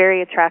know, I'm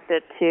very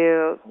attracted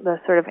to the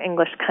sort of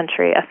English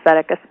country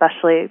aesthetic,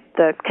 especially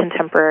the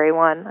contemporary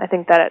one. I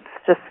think that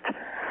it's just...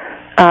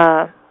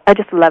 I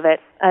just love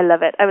it. I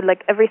love it. I would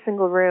like every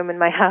single room in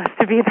my house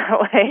to be that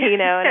way, you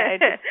know, and I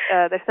just,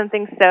 there's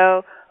something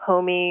so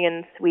homey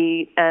and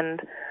sweet and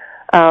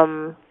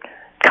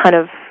kind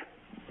of,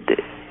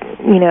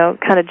 you know,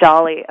 kind of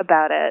jolly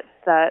about it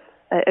that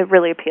it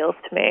really appeals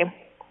to me.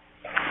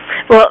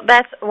 Well,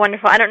 that's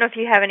wonderful. I don't know if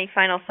you have any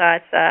final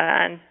thoughts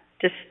on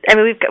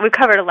we've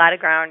covered a lot of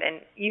ground,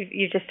 and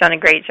you've just done a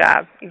great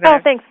job.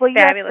 Thanks. Well, you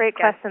asked great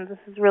questions. This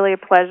is really a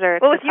pleasure.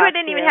 Well, with you, I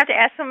didn't even have to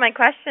ask some of my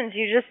questions.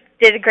 You just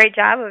did a great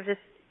job of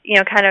just, you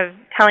know, kind of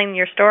telling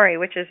your story,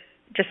 which is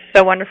just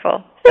so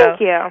wonderful.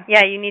 Thank you.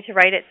 Yeah, you need to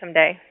write it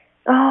someday.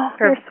 Oh,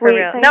 you're sweet.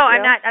 Thank you.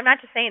 I'm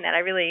not just saying that. I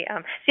really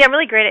I'm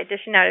really great at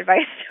dishing out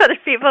advice to other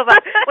people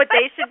about what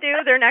they should do,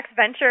 their next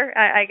venture.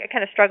 I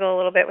kind of struggle a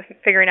little bit with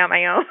figuring out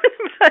my own.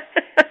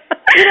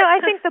 You know, I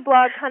think the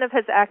blog kind of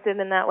has acted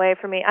in that way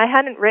for me. I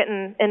hadn't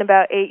written in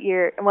about 8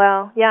 years.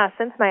 Well, yeah,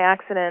 since my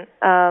accident,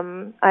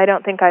 I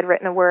don't think I'd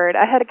written a word.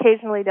 I had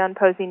occasionally done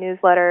posy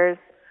newsletters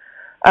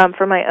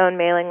for my own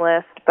mailing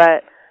list,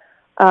 but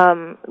I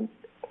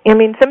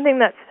mean, something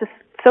that's just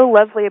so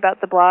lovely about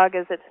the blog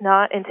is it's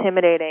not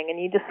intimidating, and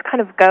you just kind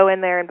of go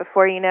in there, and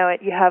before you know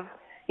it, you have,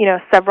 you know,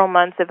 several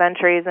months of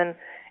entries, and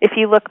if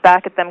you look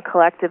back at them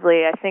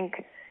collectively, I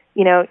think,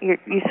 you know,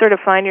 you sort of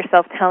find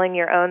yourself telling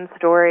your own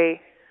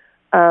story.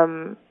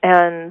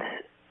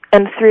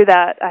 And through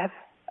that,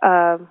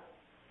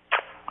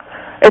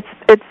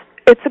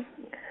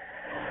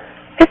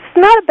 it's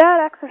not a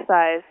bad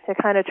exercise to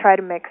kind of try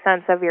to make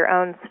sense of your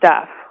own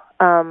stuff.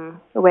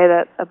 The way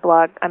that a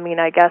blog, I mean,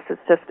 I guess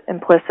it's just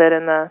implicit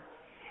in the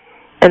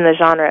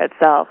genre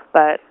itself,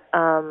 but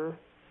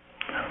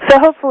so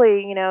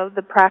hopefully, you know,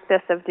 the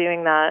practice of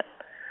doing that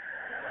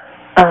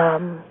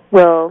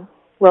will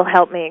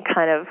help me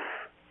kind of.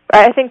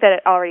 I think that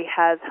it already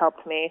has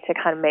helped me to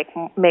kind of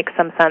make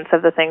some sense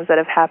of the things that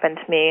have happened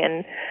to me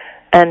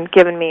and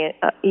given me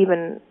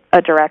even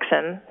a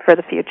direction for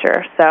the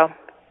future. So,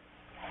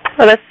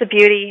 well, that's the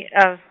beauty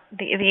of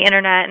the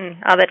internet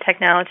and all the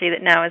technology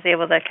that now is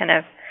able to kind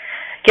of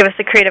give us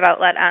a creative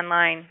outlet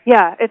online.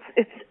 Yeah, it's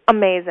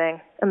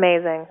amazing.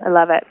 I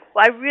love it.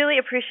 Well, I really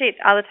appreciate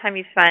all the time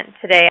you spent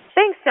today.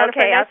 Thanks, Jennifer.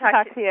 Okay, nice I'll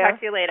talk to you. Talk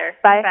to you later.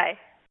 Bye. Bye.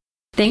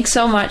 Thanks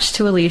so much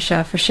to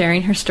Alicia for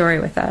sharing her story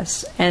with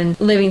us and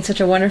living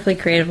such a wonderfully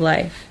creative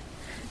life.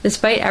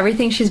 Despite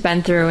everything she's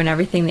been through and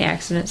everything the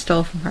accident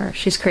stole from her,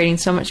 she's creating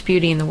so much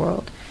beauty in the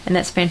world, and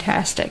that's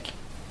fantastic.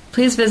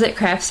 Please visit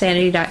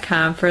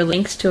CraftSanity.com for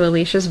links to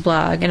Alicia's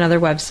blog and other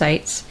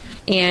websites.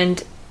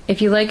 And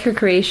if you like her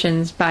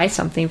creations, buy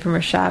something from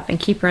her shop and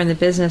keep her in the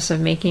business of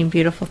making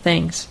beautiful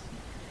things.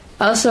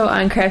 Also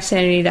on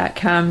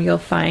CraftSanity.com, you'll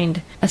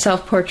find a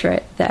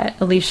self-portrait that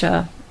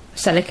Alicia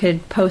said I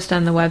could post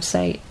on the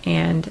website,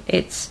 and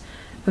it's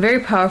a very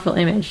powerful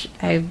image.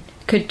 I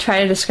could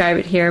try to describe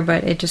it here,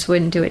 but it just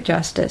wouldn't do it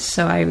justice,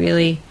 so I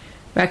really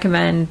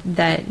recommend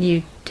that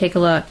you take a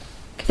look.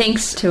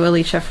 Thanks to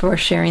Alicia for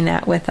sharing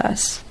that with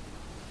us.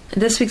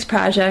 This week's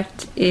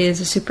project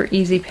is a super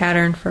easy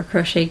pattern for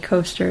crochet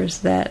coasters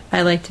that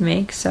I like to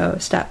make, so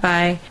stop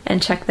by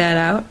and check that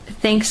out.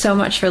 Thanks so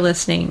much for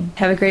listening.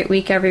 Have a great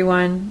week,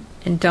 everyone,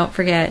 and don't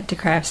forget to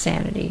craft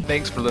sanity.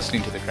 Thanks for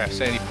listening to the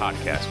CraftSanity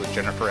podcast with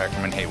Jennifer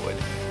Ackerman Haywood.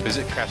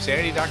 Visit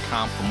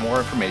CraftSanity.com for more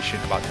information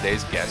about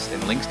today's guest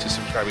and links to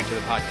subscribing to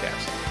the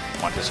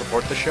podcast. Want to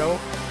support the show?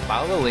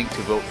 Follow the link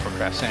to vote for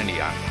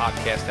CraftSanity on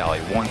Podcast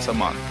Alley once a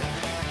month.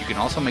 You can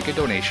also make a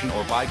donation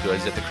or buy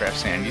goods at the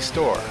CraftSanity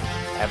store.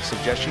 Have a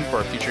suggestion for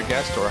a future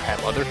guest or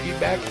have other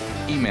feedback?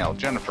 Email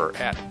Jennifer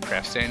at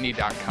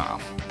CraftSanity.com.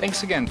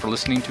 Thanks again for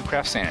listening to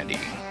CraftSanity.